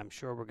Gala. I'm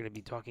sure we're going to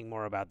be talking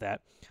more about that.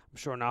 I'm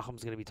sure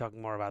Nahum's going to be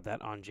talking more about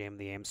that on JM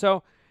the AM.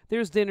 So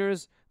there's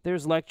dinners,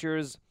 there's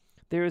lectures,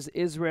 there's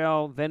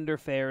Israel vendor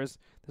fairs,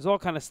 there's all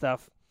kind of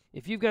stuff.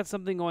 If you've got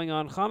something going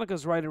on,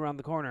 Hanukkah's right around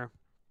the corner.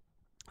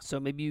 So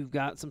maybe you've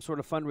got some sort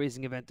of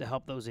fundraising event to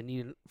help those in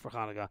need for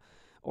Hanukkah.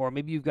 Or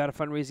maybe you've got a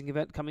fundraising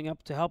event coming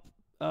up to help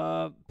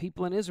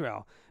people in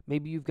Israel.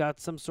 Maybe you've got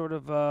some sort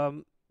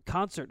of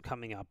concert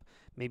coming up.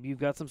 Maybe you've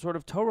got some sort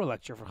of Torah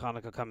lecture for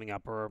Hanukkah coming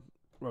up or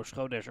Rosh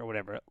Chodesh or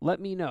whatever.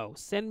 Let me know.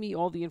 Send me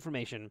all the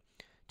information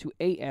to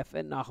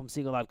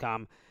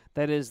af@nahumsiegel.com.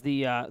 That is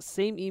the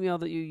same email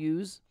that you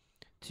use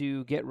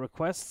to get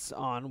requests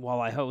on while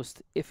I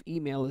host, if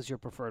email is your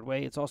preferred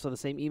way. It's also the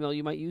same email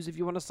you might use if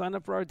you want to sign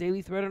up for our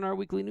daily thread and our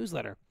weekly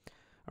newsletter.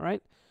 All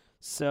right?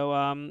 So,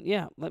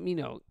 yeah, let me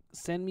know.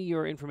 Send me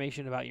your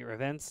information about your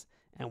events,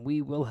 and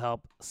we will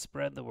help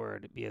spread the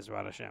word,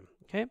 Be'ezrat Hashem.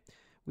 Okay?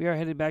 We are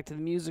headed back to the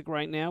music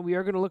right now. We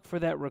are going to look for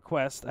that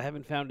request. I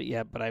haven't found it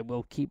yet, but I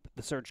will keep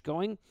the search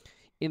going.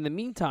 In the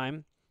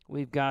meantime,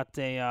 we've got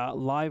a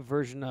live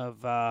version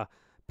of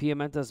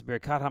Piamenta's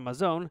Birkat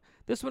Hamazon.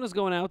 This one is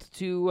going out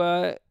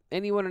to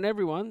anyone and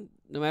everyone,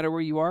 no matter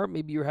where you are.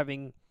 Maybe you're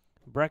having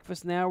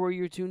breakfast now where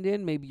you're tuned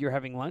in. Maybe you're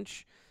having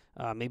lunch.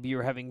 Maybe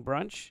you're having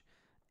brunch.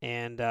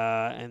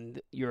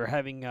 And you're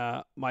having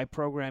my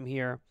program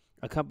here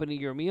accompany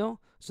your meal.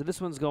 So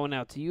this one's going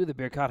out to you, the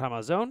Birkat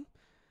Hamazon.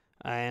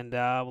 And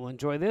we'll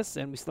enjoy this.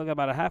 And we still got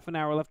about a half an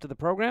hour left of the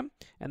program.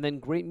 And then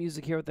great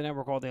music here at the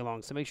network all day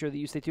long. So make sure that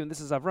you stay tuned. This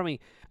is Avrumi,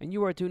 and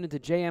you are tuned into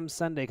JM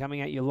Sunday,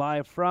 coming at you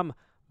live from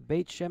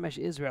Beit Shemesh,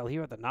 Israel,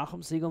 here at the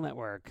Nachum Siegel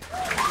Network. You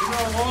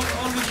know,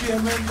 all the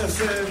Piamentas,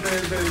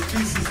 the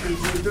pieces that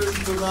we're doing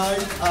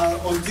tonight are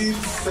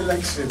Odin's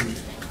selection.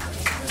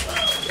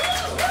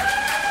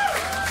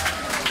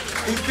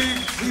 He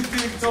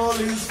picked all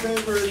his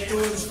favorite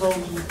tunes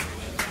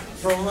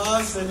from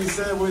us, and he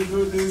said, we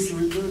do this.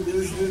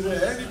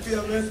 Any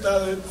Piamenta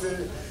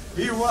that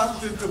he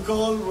wanted to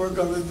call, we're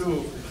going to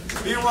do.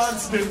 He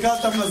wants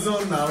Birkat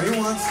Hamazon now. He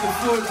wants the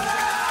food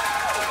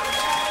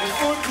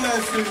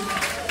lesson.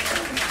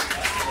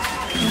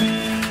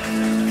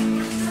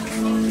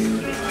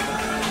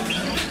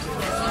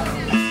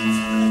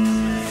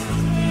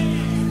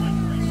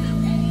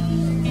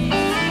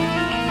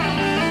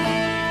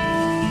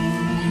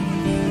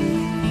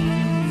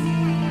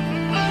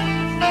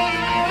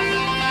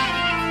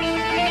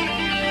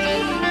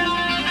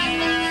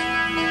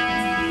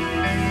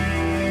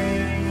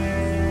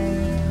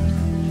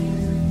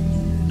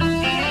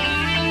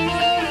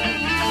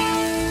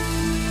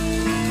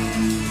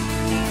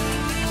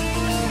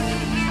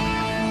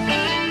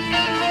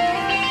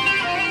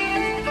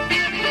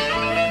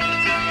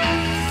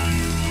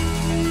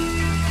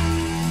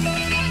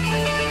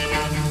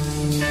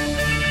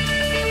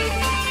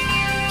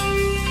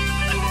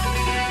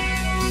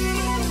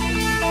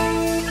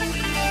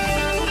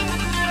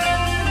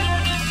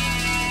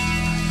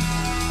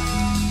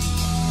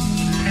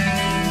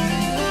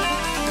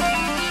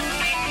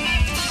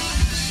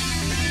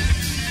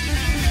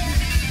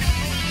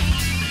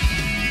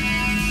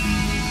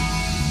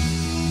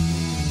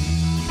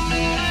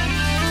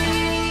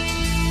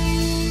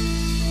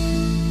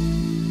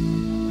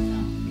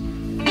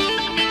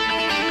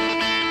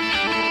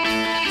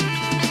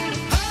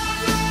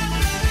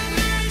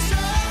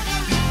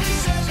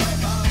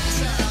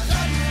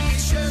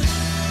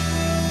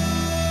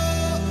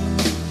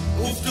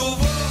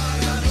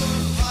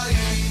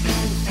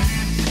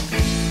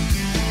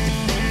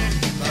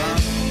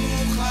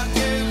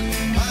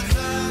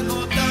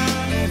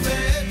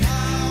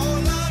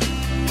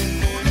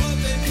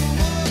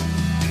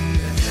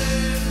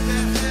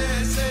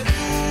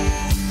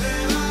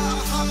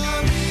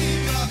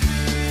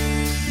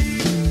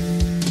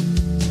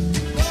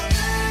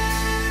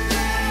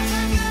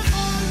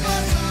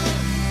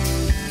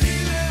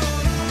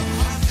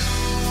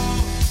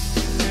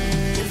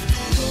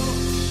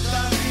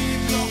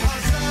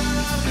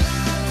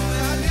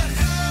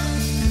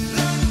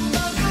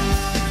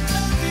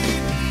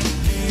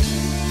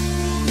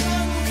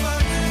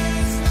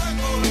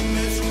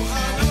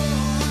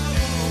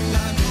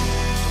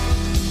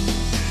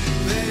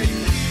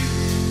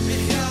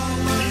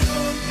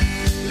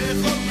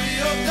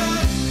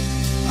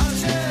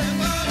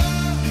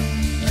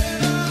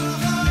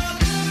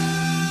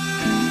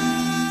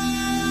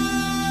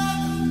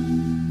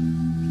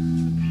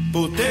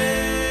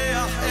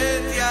 פותח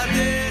את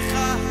ידיך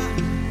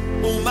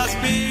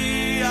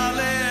ומשביע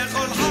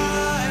לכל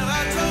חי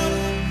רצון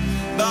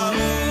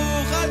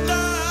ברוך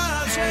אתה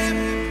השם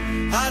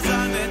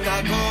הזן את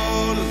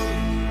הכל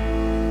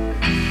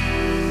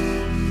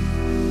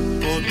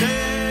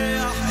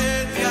פותח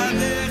את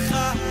ידיך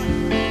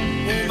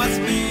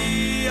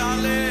ומשביע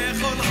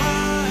לכל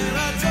חי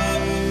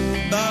רצון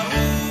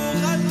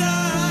ברוך אתה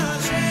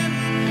השם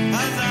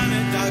הזן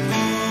את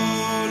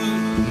הכל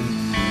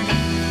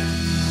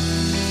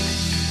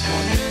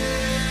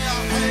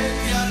פותח את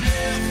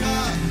ידיך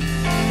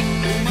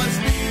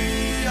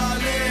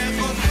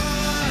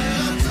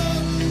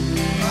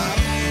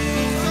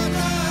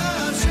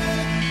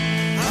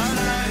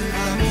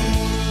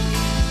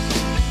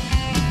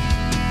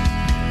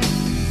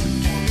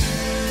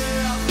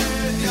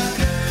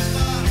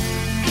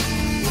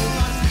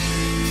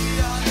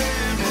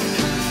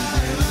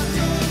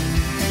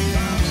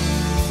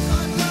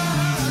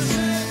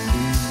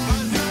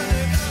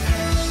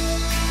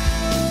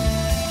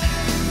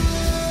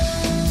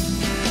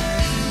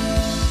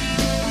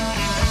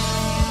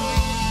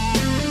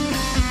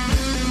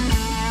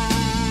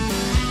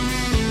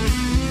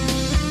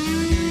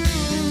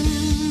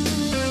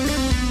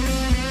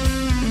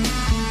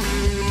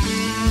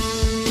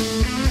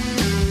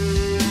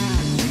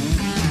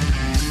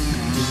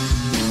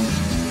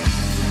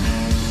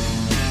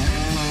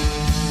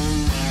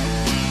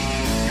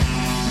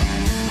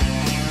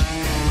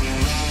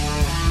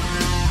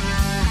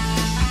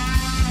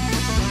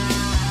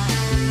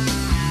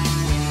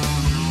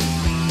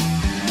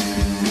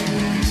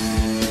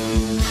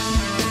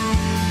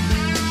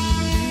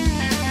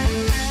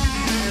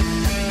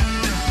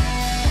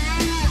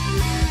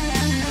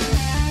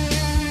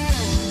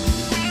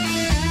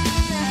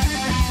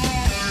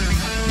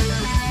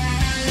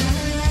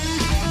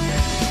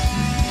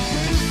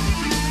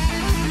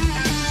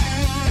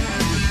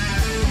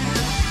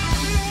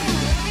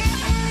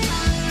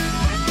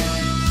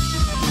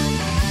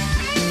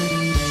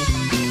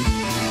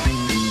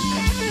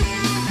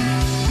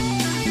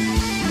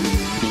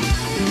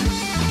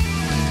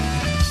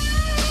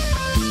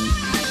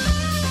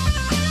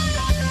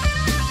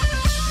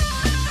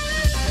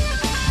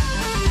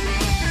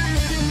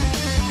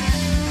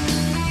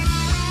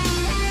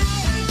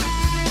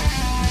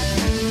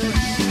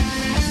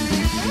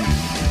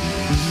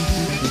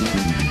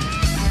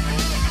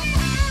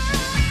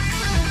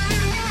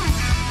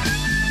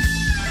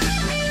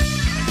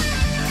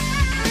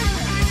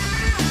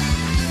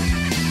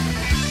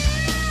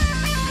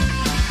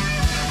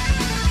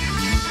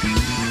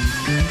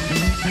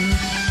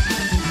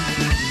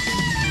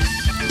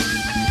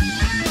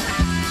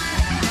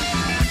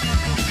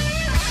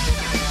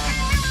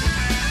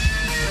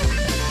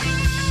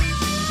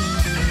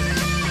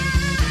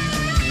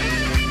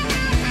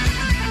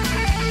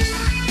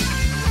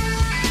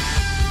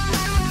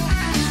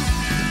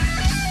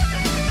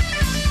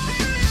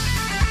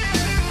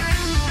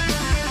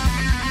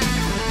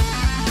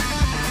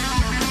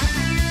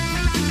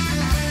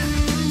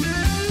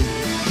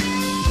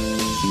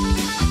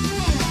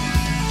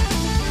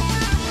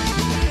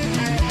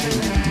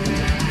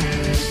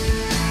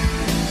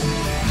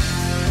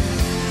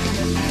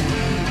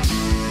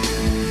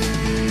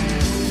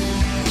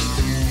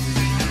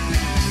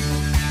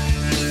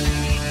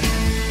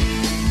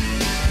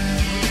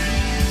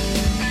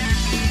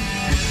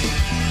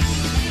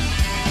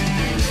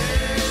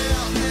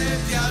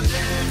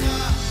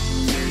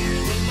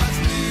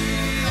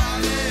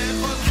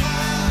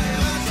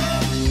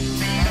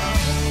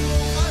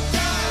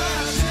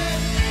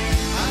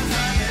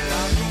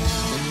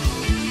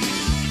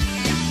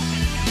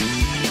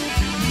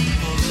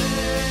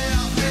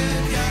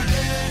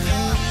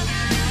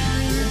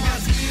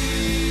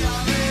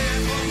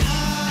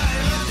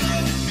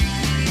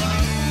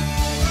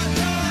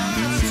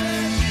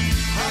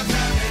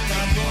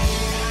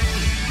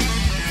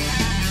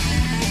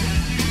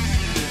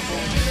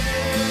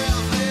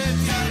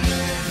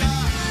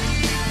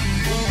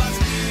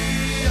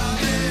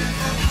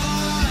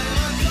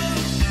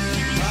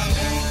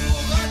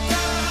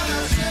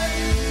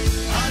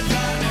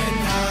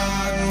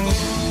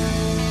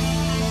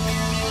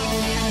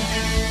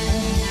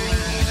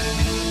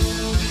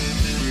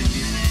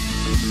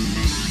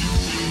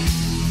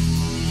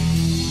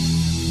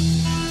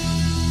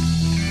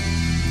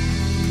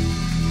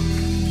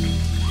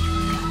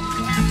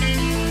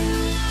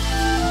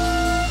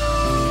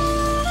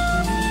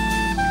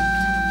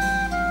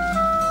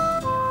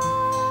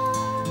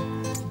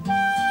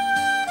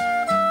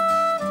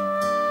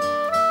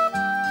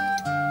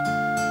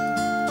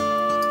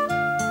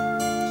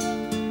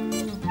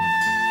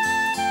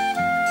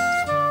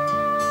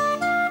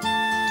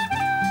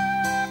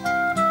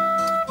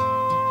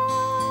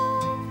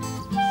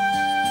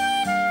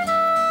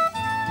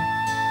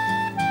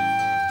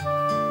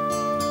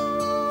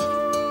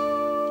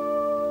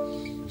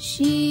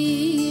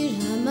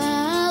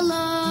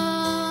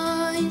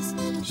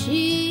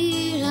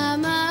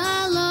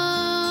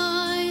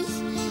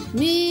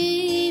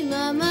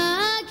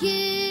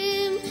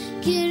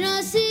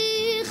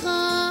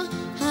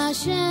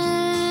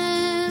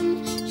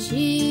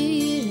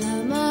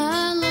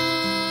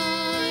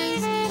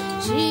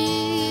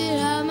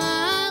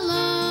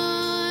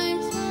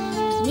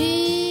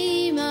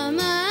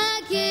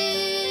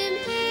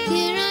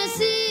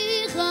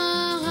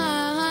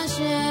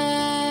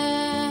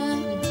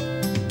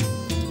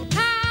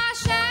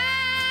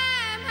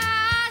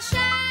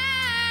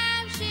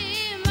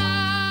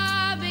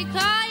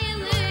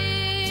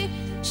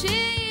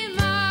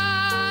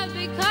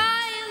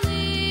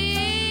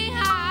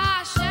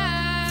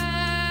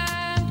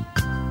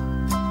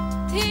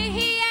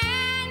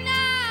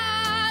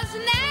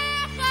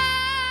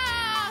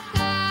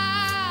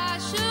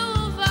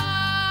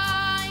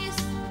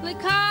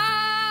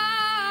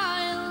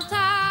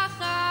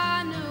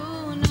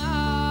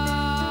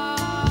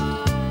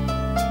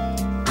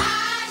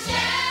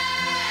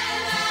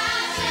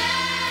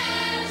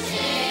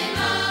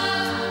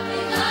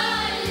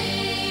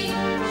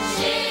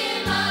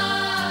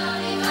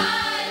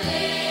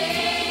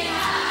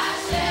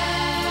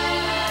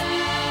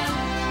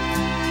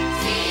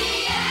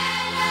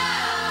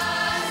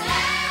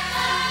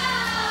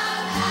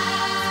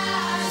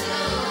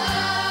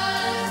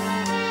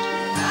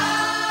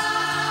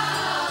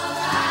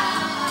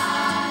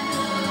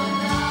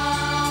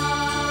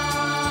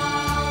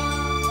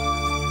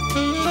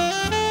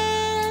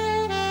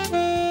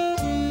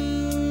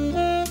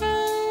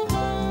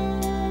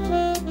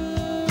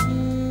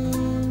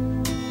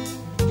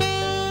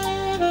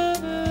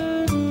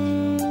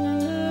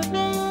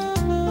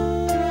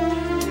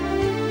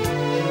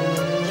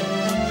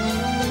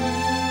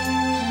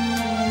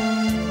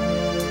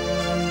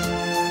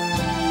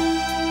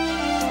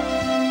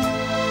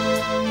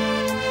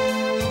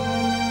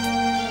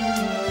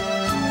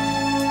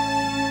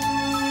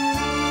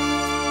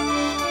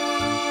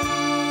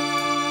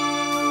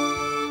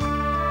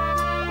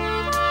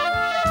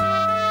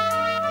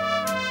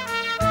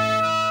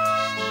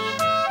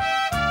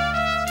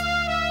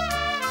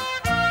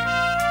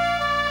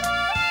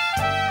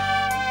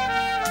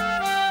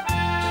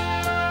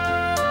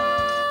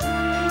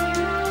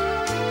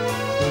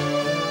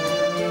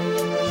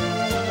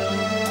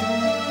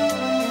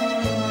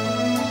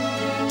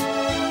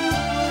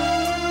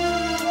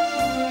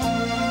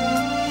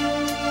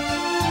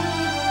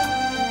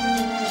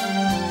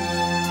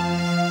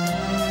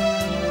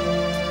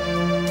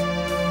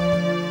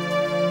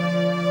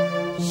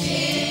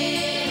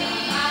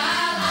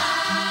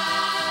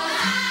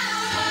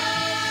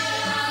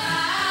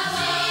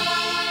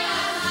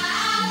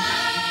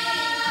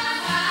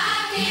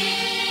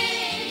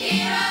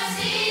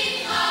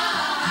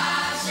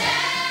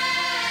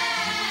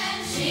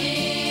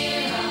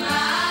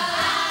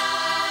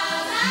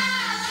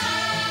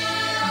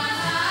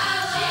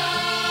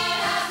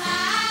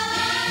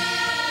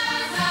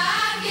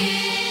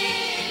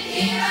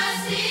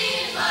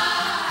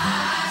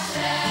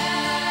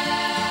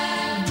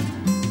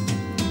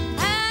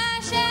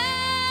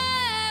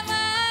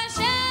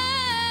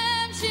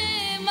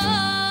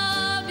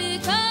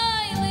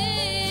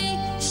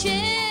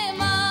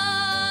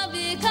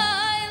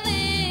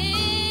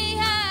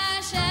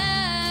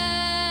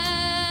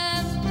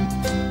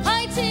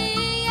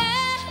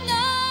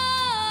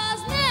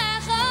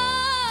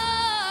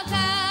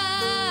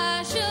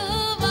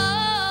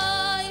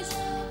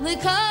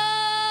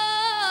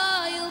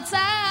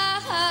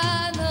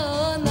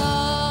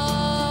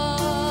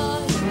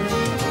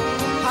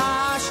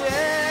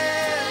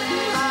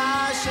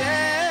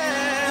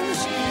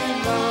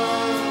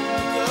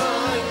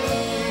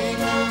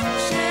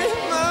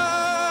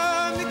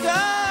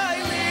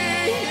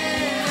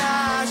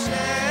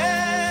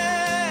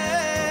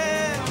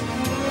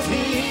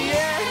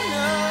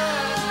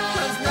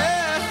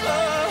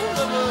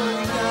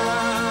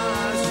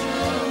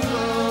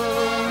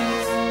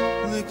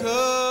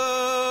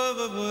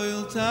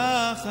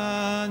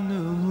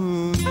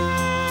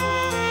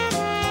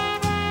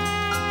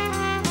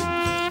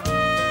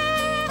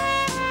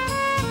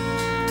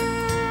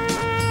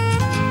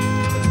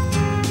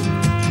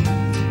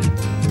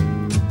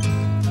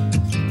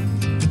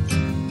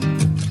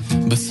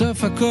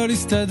בסוף הכל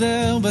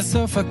יסתדר,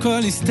 בסוף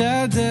הכל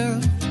יסתדר,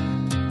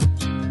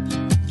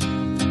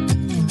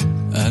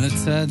 על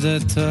הצד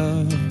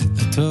הטוב,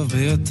 הטוב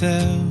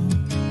ביותר.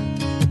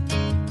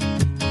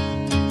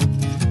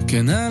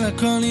 כן על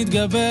הכל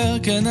יתגבר,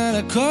 כן על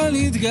הכל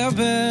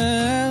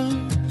יתגבר.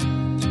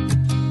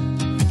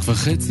 כבר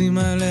חצי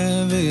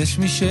מלא ויש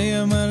מי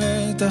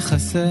שימלא את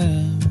החסר.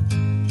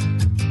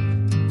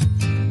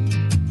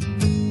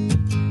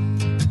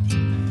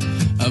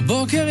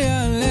 הבוקר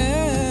יעלה,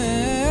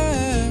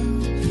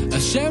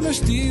 השמש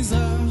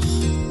תזרח,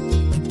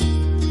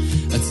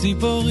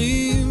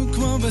 הציפורים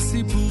כמו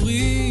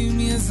בסיפורים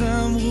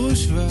יזמרו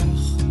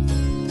שבח.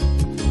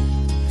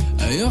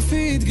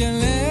 היופי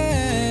יתגלה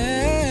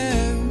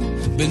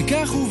בין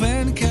כך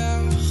ובין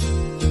כך,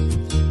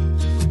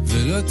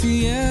 ולא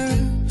תהיה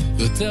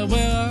יותר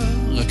ברירה,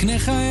 רק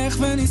נחייך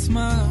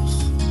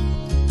ונשמח.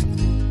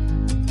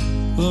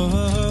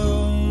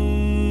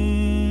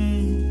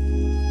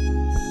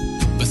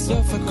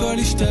 בסוף הכל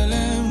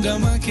ישתלם,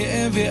 גם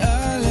הכאב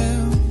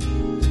ייעלם.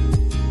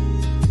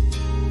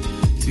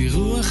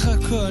 תראו איך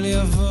הכל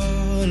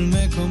יבוא אל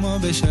מקומו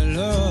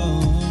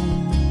בשלום.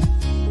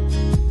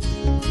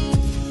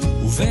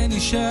 ובן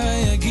אישה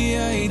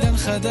יגיע עידן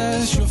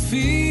חדש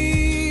יופיע.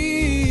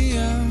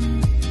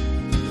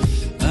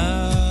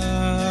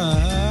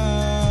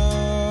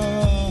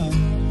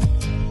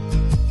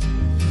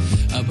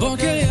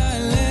 הבוקר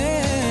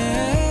יעלה,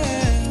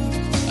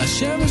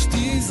 השמש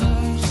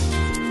תזרח,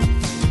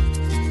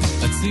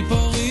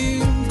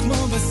 הציפורים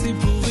כמו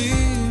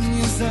בסיפורים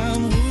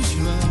יזמרו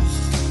שבח.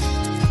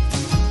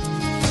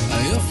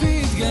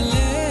 היופי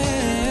יתגלה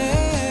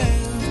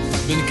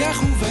בין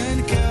כך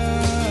ובין כך,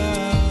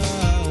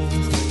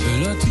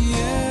 ולא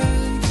תהיה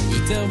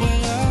יותר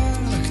ברירה,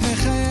 רק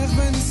נחייך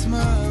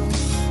ונשמח,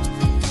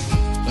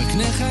 רק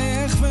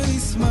נחייך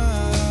ונשמח.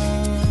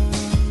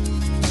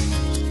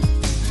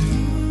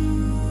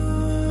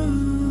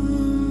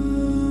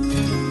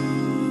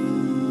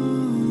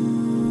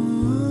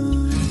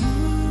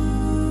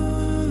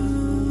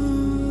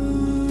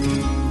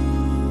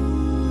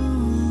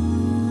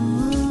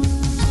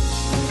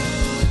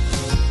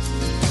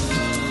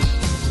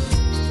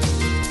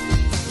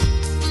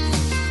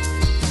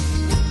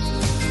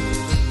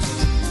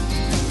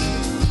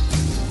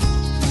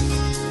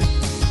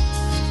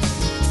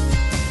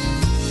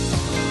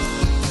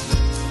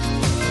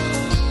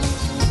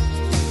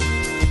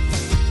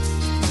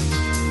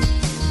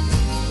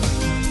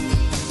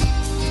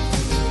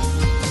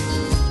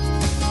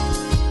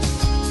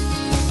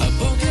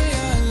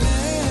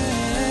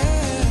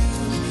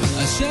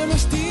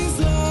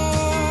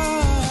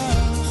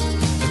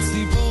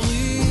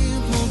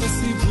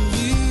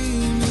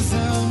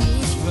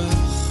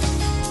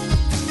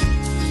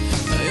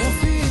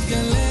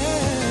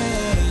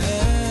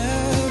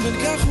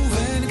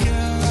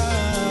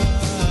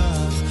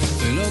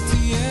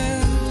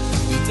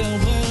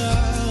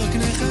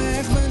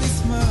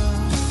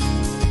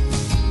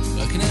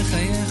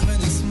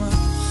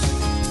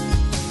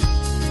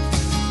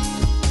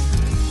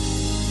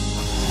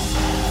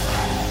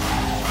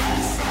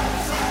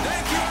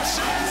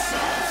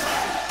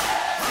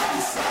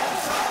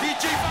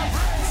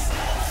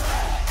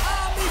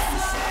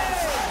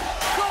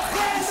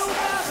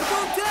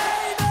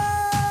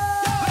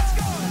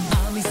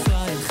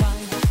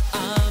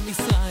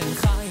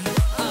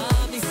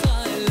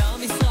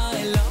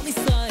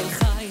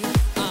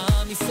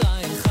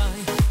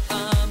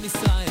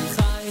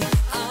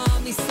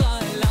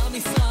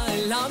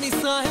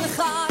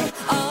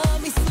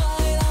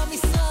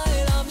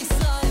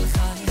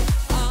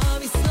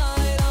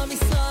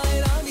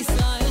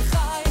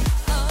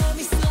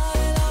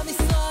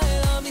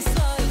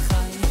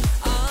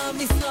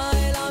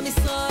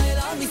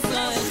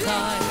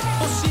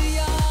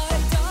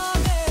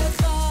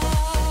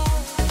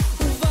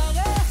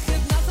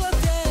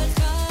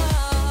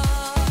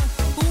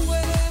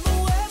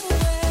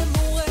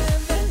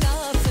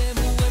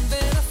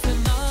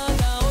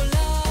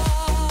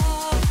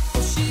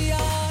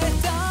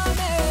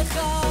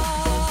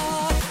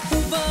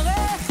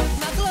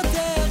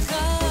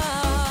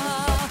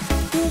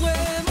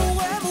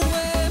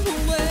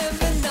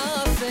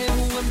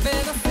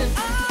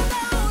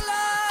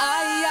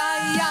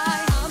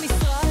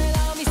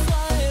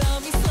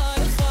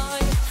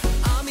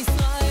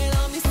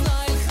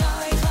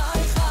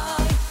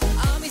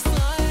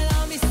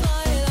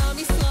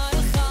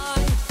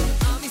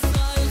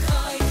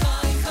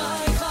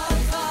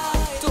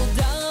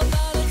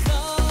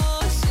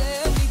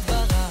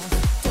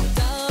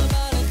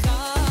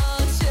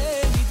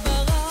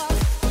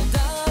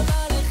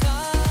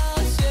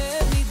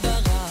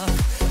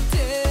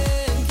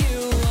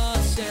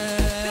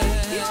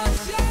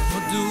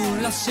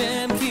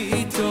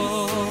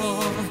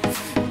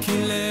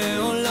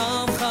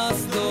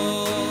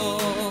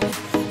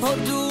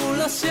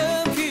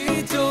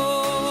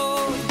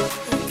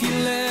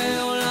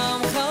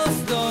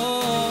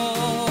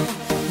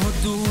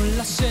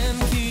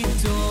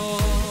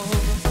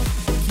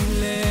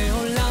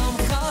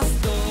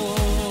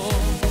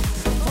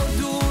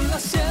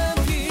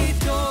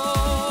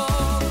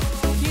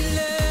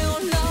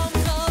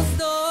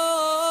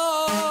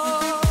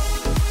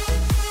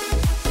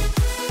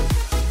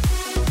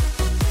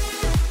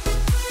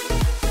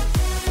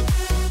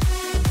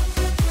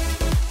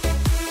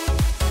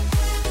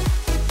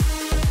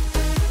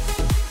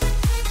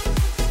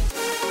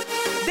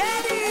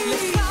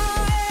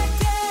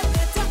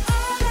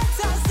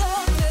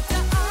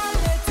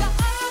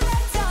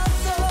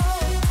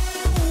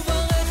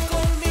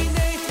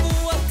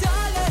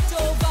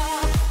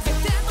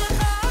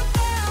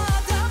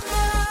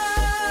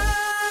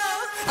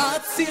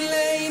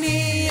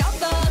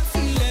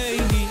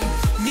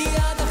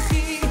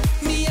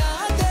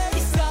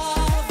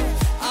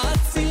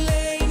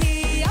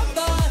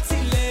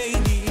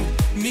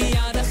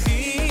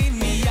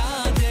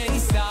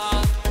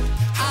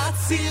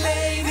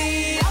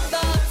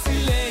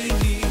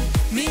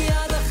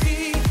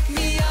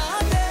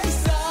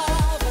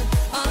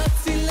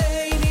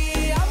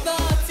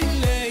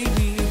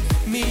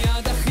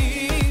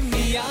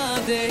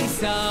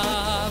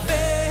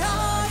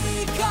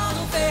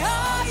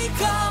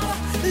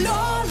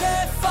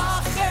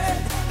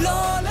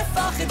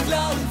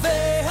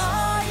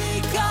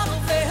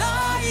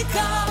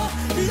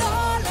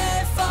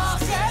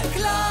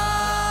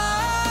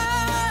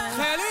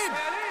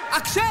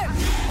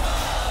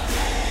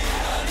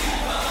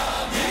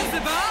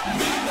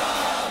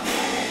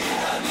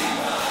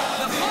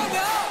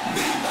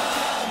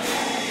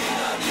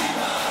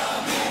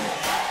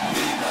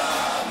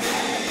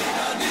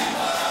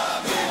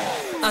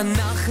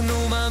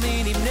 אנחנו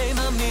מאמינים, בני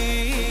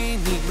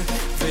מאמינים,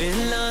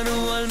 ואין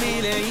לנו על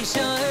מי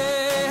להישען,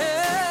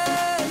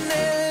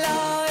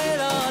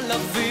 אלא על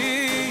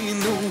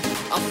אבינו,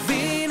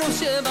 אבינו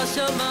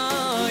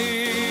שבשמיים.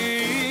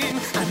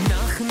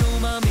 אנחנו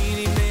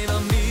מאמינים, בני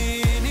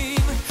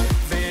מאמינים,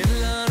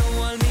 ואין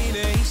לנו על מי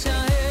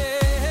להישען,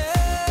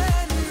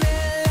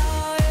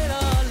 אלא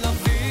על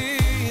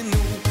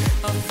אבינו,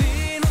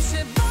 אבינו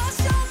שבשמיים.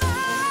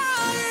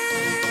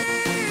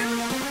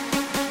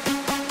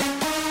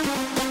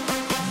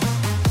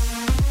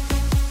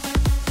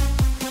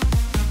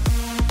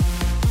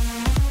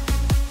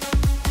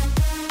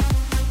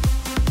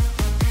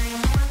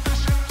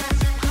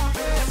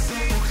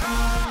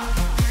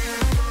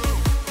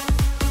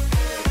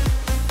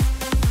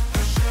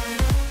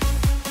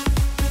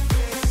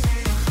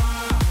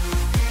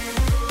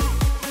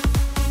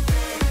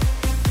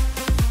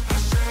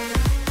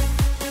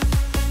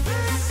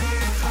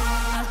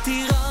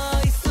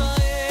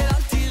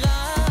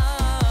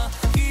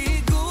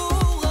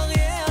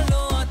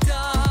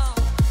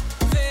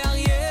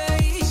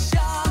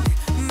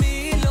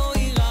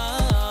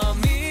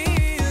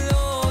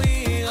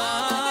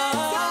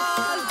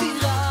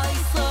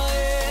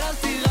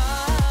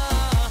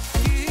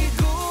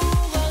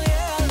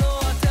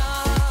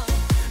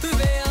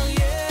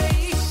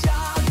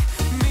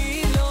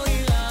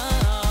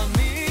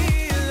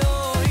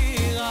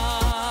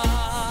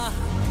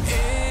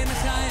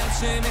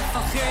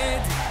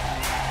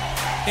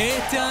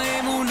 את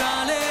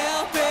האמונה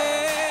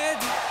לאבד,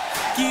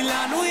 כי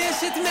לנו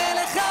יש את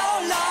מלך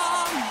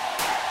העולם,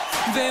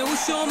 והוא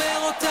שומר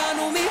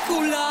אותנו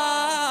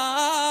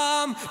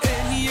מכולם.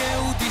 אין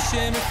יהודי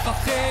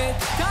שמפחד,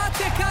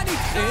 תעתקה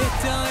נדחה.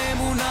 את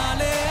האמונה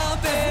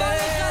לאבד, מה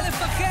לך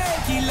לפחד?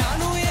 כי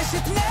לנו יש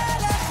את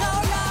מלך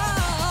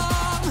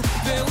העולם,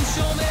 והוא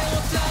שומר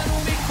אותנו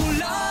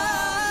מכולם.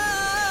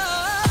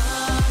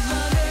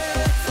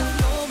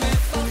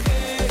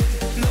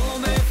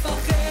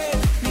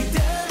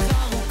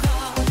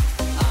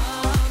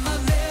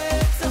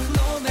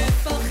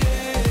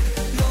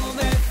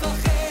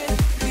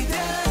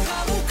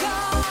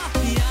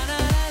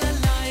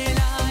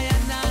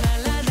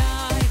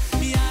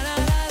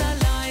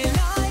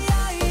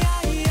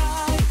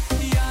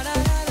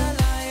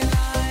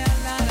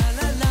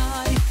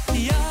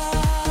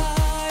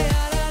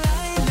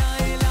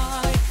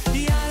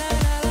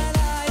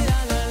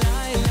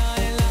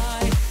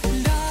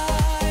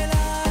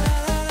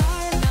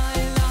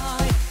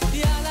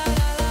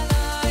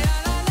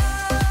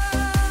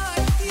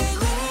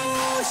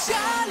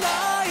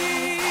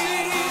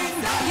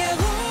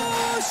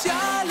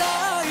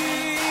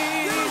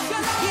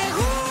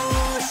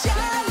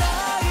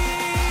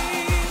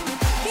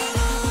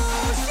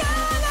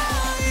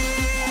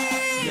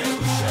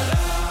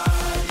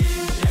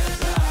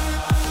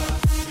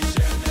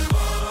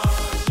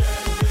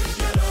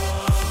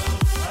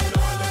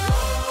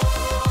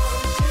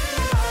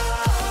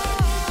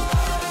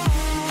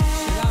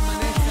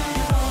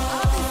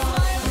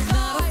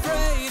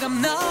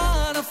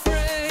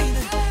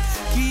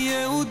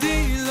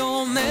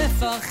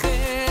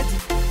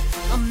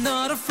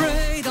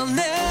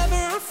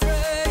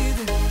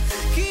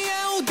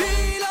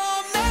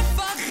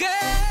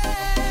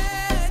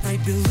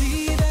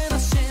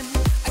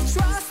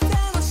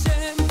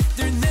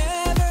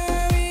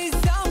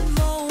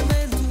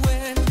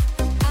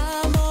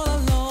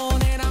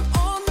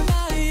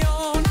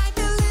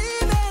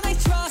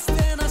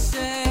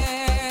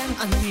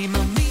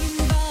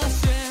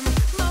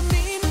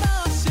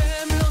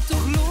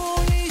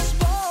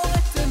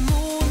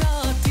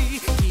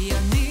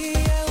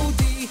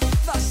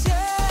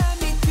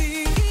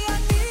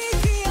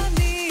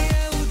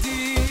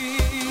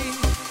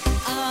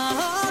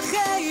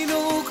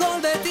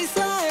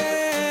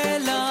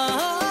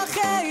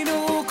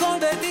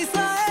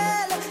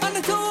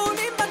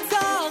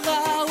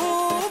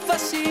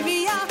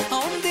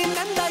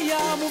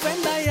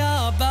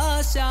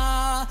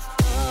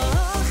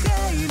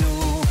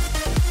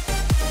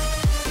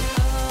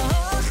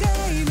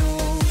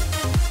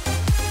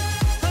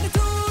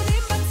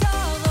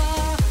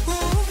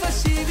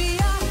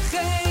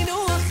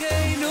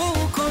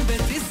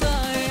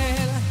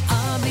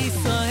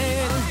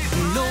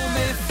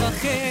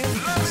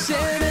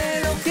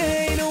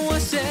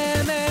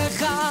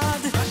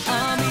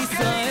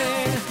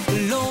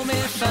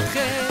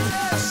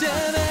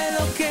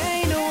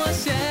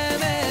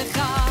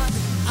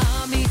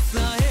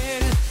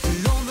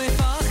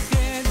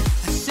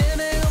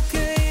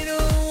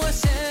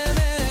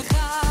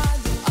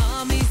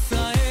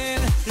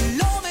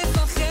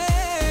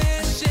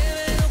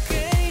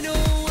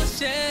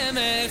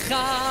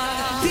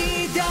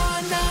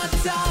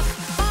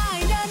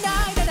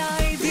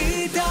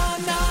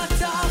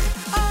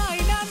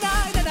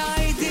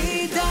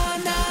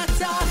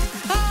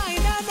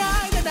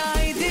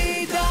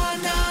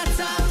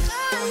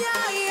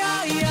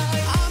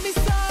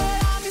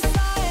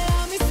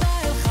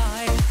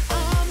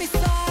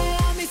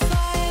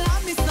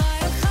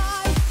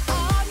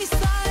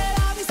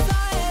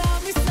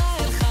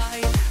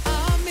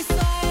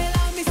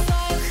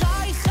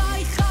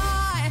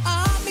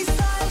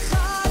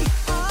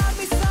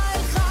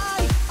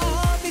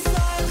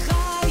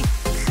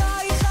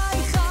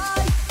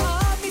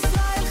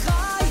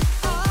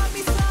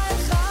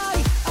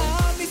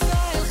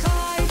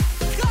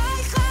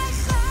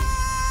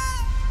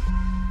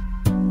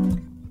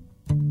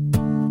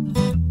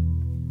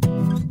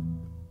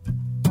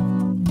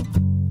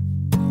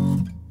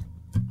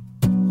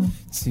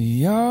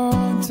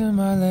 ציון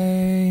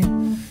תמלא,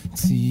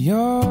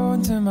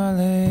 ציון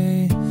תמלא,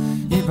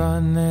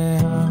 ייבנה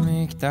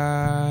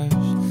המקדש,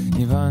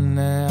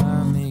 ייבנה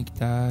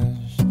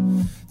המקדש.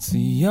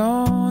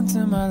 ציון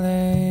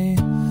תמלא,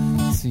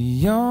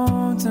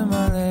 ציון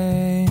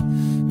תמלא,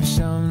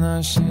 ושם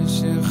נשיר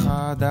שיר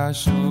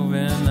חדש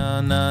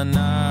ונעלה.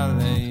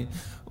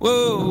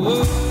 וואו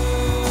וואו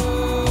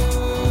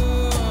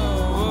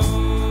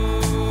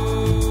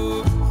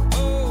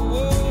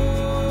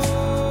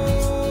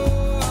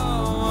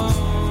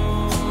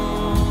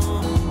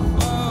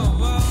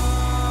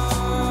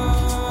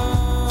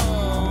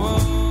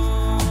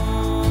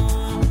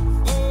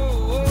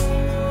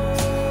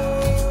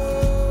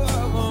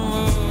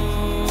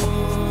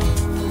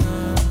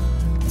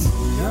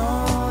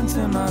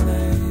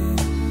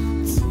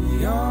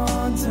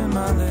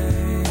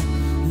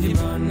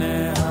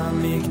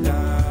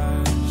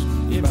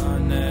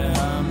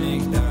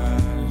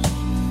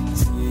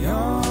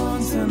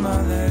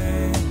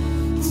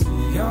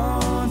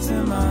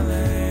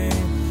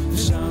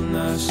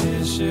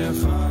שיר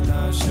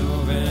חדש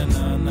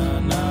ונעלה.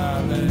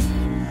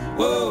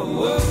 וואו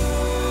וואו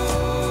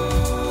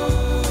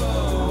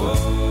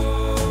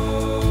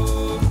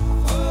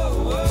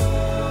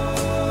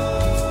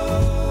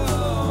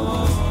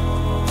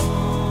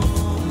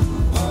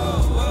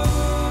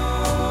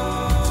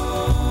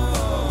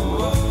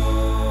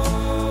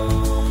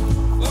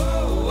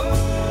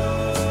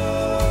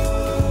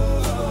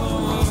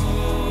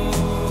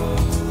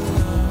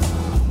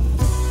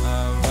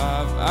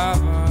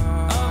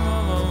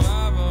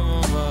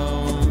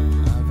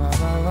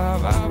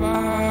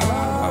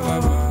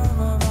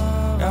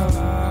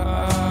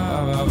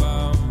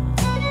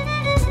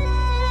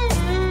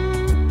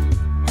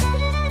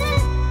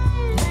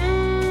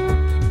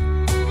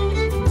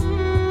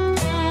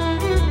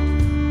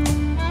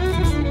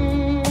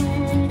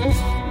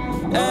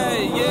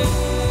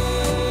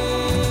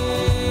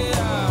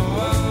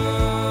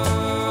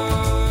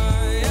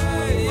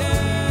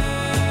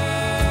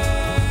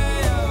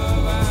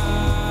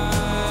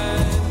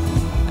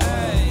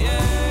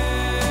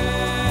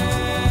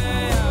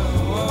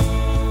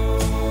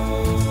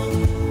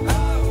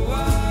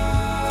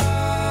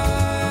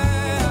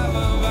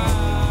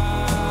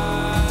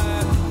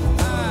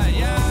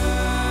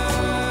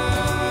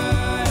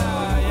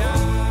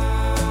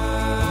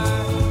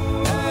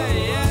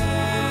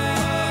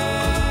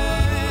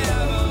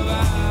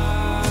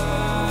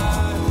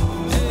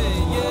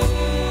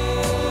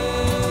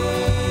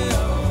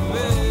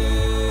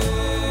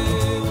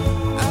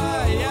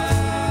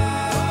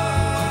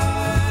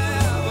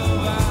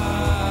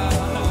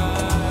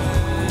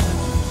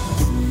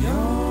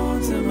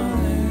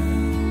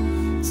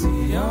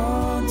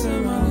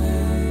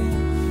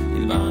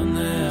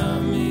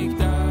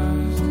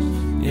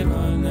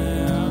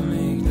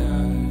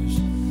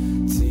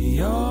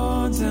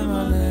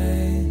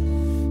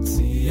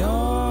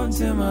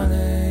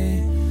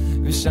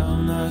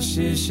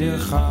שיר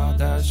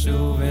חדש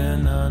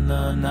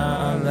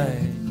ונעלה.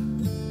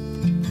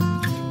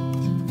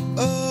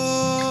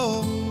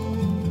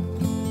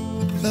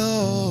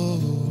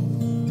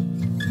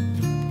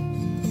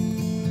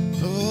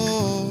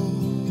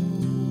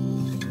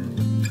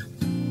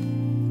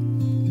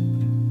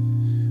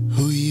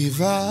 הוא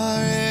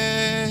יברך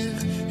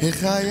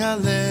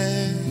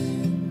חיילי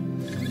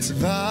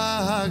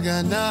צבא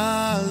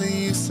הגנה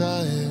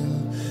לישראל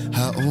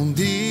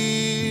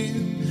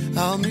העומדים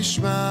על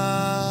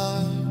משמר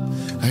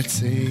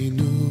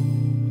ארצנו.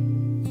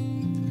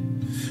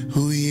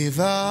 הוא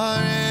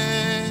יברך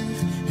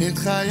את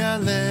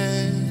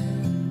חיילי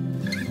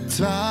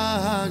צבא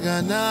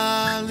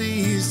הגנה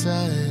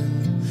לישראל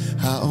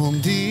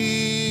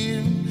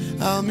העומדים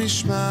על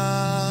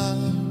משמר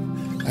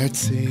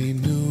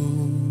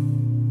ארצנו.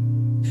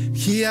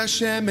 כי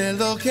השם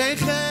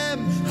אלוקיכם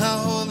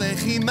ההולך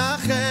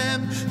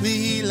עמכם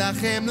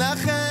להילחם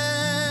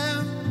לכם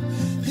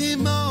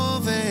עמו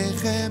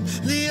וכם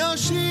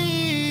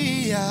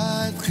להושיע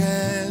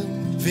אתכם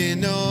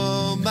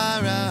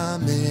ונאמר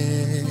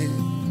אמן.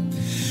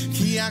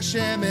 כי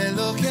השם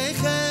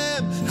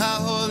אלוקיכם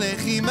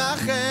ההולך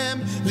עמכם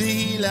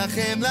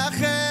להילחם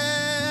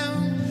לכם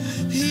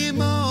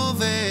עמו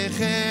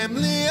וכם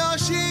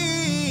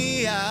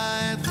להושיע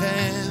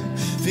אתכם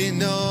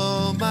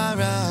ונאמר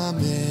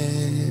אמן.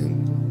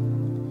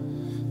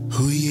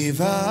 הוא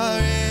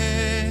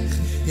יברך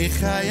את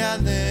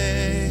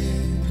חיילי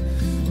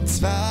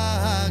צבא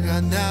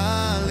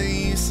הגנה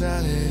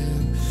לישראל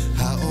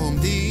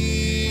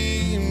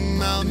העומדים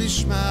על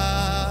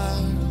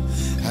משמר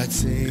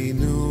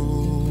ארצנו.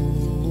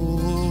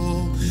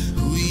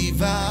 הוא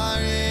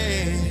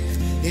יברך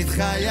את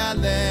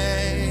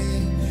חיילי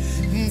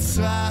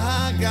צבא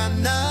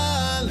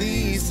הגנה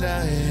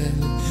לישראל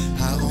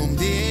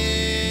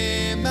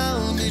העומדים על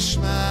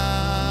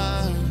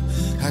משמר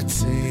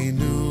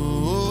ארצנו.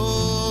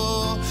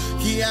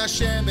 כי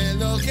השם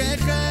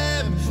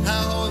אלוקיכם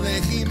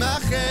ההולך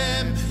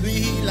עמכם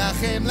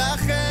להילחם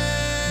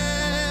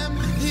לכם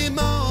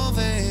עמו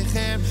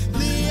וכם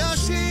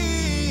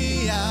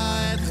להושיע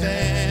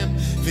אתכם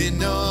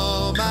ונאמר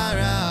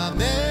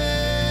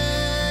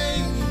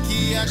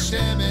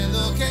השם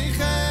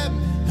אלוקיכם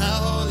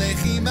ההולך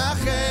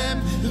עמכם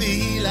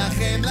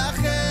להילחם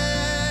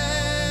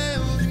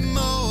לכם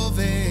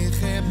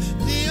מאוהביכם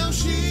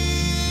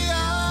להושיע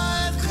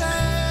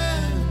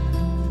אתכם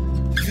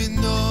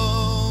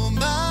ונאמר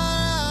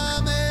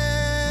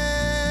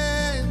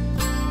אמן.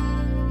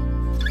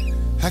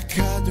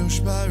 הקדוש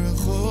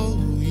ברוך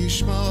הוא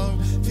ישמור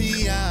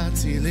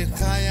ויציל את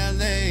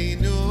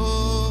חיילינו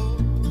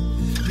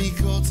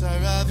מכל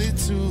צרה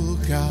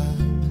וצוקה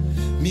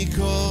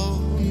מכל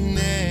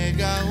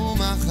נגע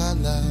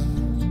ומחלה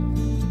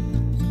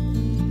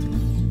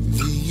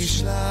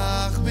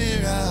וישלח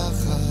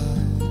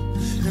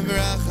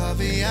ברכה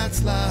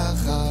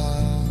ויצלחה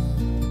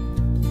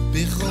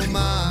בכל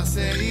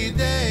מעשה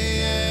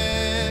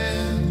ידיהם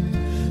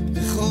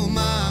בכל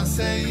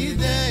מעשה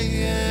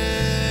ידיהם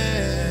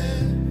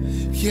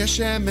כי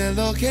השם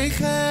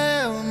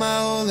אלוקיכם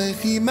ההולך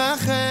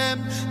עמכם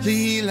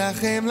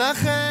להילחם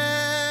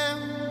לכם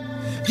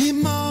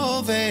עם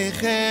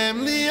אוהביכם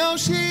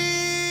להושיע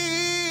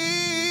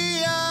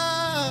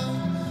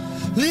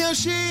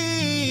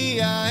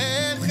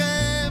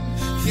אתכם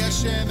כי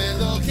השם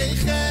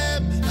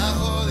אלוקיכם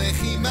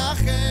ההולך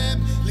עמכם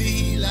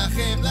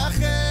להילחם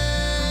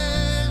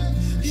לכם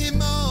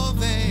עם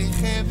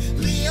אוהביכם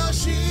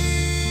להושיע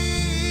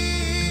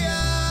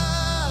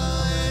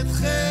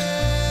אתכם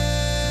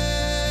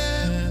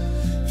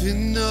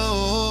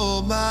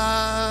ונאמר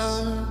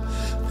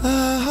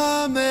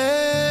amen.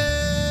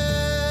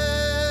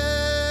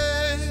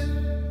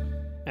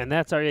 And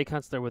that's Aryeh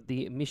Kunstler with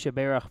the Misha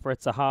Berach for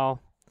Tzahal.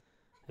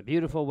 A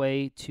beautiful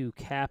way to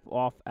cap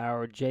off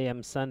our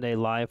JM Sunday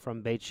live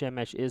from Beit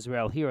Shemesh,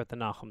 Israel, here at the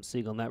Nachum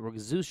Segal Network.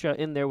 Zusha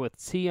in there with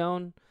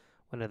Tzion,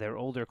 one of their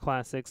older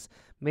classics.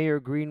 Mayor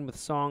Green with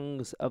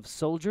Songs of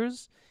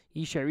Soldiers.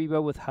 Yishai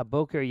Ribo with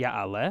Haboker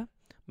Ya'aleh.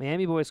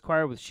 Miami Boys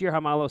Choir with Shir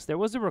Hamalos. There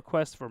was a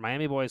request for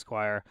Miami Boys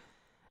Choir,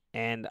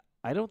 and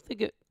I don't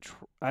think it...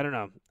 I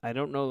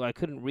don't know. I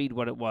couldn't read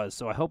what it was,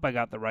 so I hope I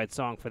got the right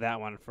song for that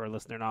one for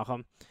listener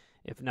Nachum.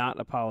 If not,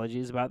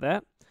 apologies about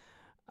that.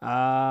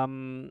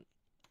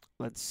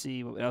 Let's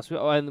see what else.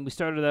 And we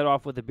started that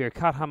off with the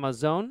Birkat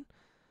Hamazon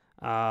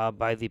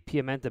by the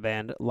Piamenta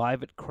Band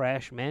live at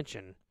Crash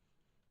Mansion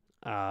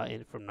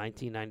from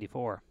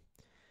 1994.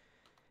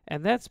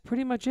 And that's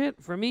pretty much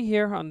it for me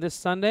here on this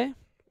Sunday.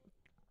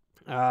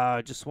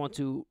 Just want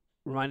to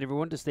remind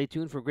everyone to stay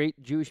tuned for great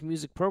Jewish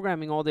music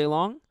programming all day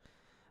long.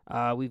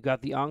 We've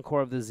got the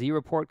encore of the Z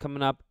Report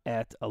coming up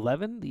at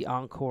 11, the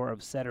encore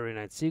of Saturday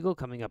Night Segal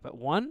coming up at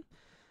 1.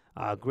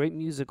 Great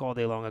music all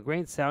day long, a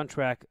great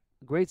soundtrack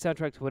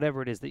to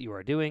whatever it is that you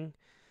are doing.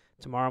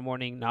 Tomorrow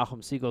morning,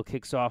 Nachum Segal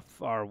kicks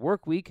off our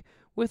work week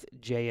with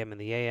JM in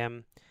the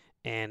AM,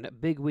 and a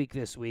big week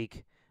this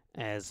week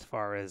as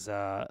far as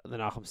the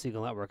Nachum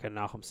Segal Network and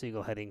Nachum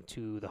Segal heading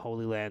to the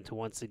Holy Land to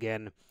once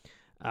again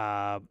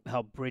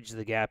help bridge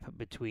the gap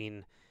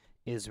between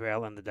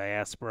Israel and the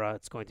diaspora.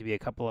 It's going to be a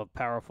couple of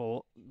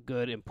powerful,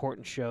 good,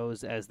 important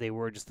shows as they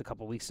were just a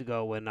couple weeks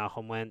ago when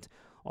Nachum went.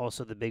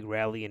 Also the big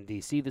rally in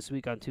D.C. this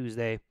week on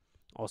Tuesday.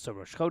 Also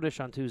Rosh Chodesh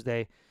on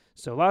Tuesday.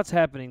 So lots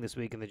happening this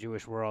week in the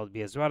Jewish world.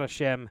 B'ezrat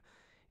Hashem,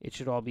 it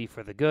should all be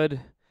for the good.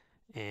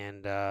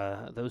 And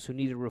those who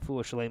need a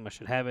refuah shalema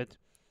should have it.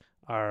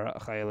 Our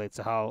Chayalei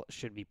Tzahal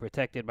should be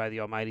protected by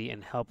the Almighty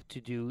and help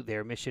to do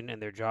their mission and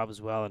their job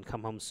as well and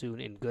come home soon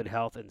in good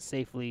health and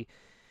safely.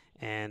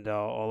 And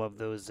all of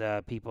those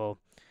people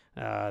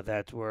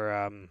that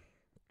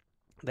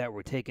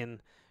were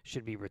taken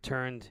should be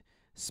returned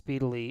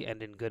speedily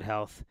and in good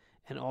health,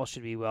 and all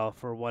should be well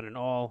for one and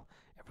all.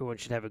 Everyone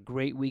should have a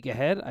great week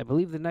ahead. I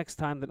believe the next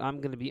time that I'm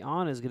going to be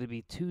on is going to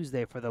be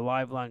Tuesday for the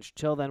live lunch.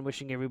 Till then,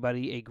 wishing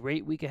everybody a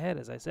great week ahead,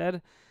 as I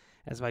said.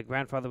 As my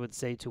grandfather would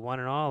say to one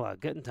and all,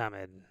 Guten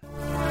Tamid.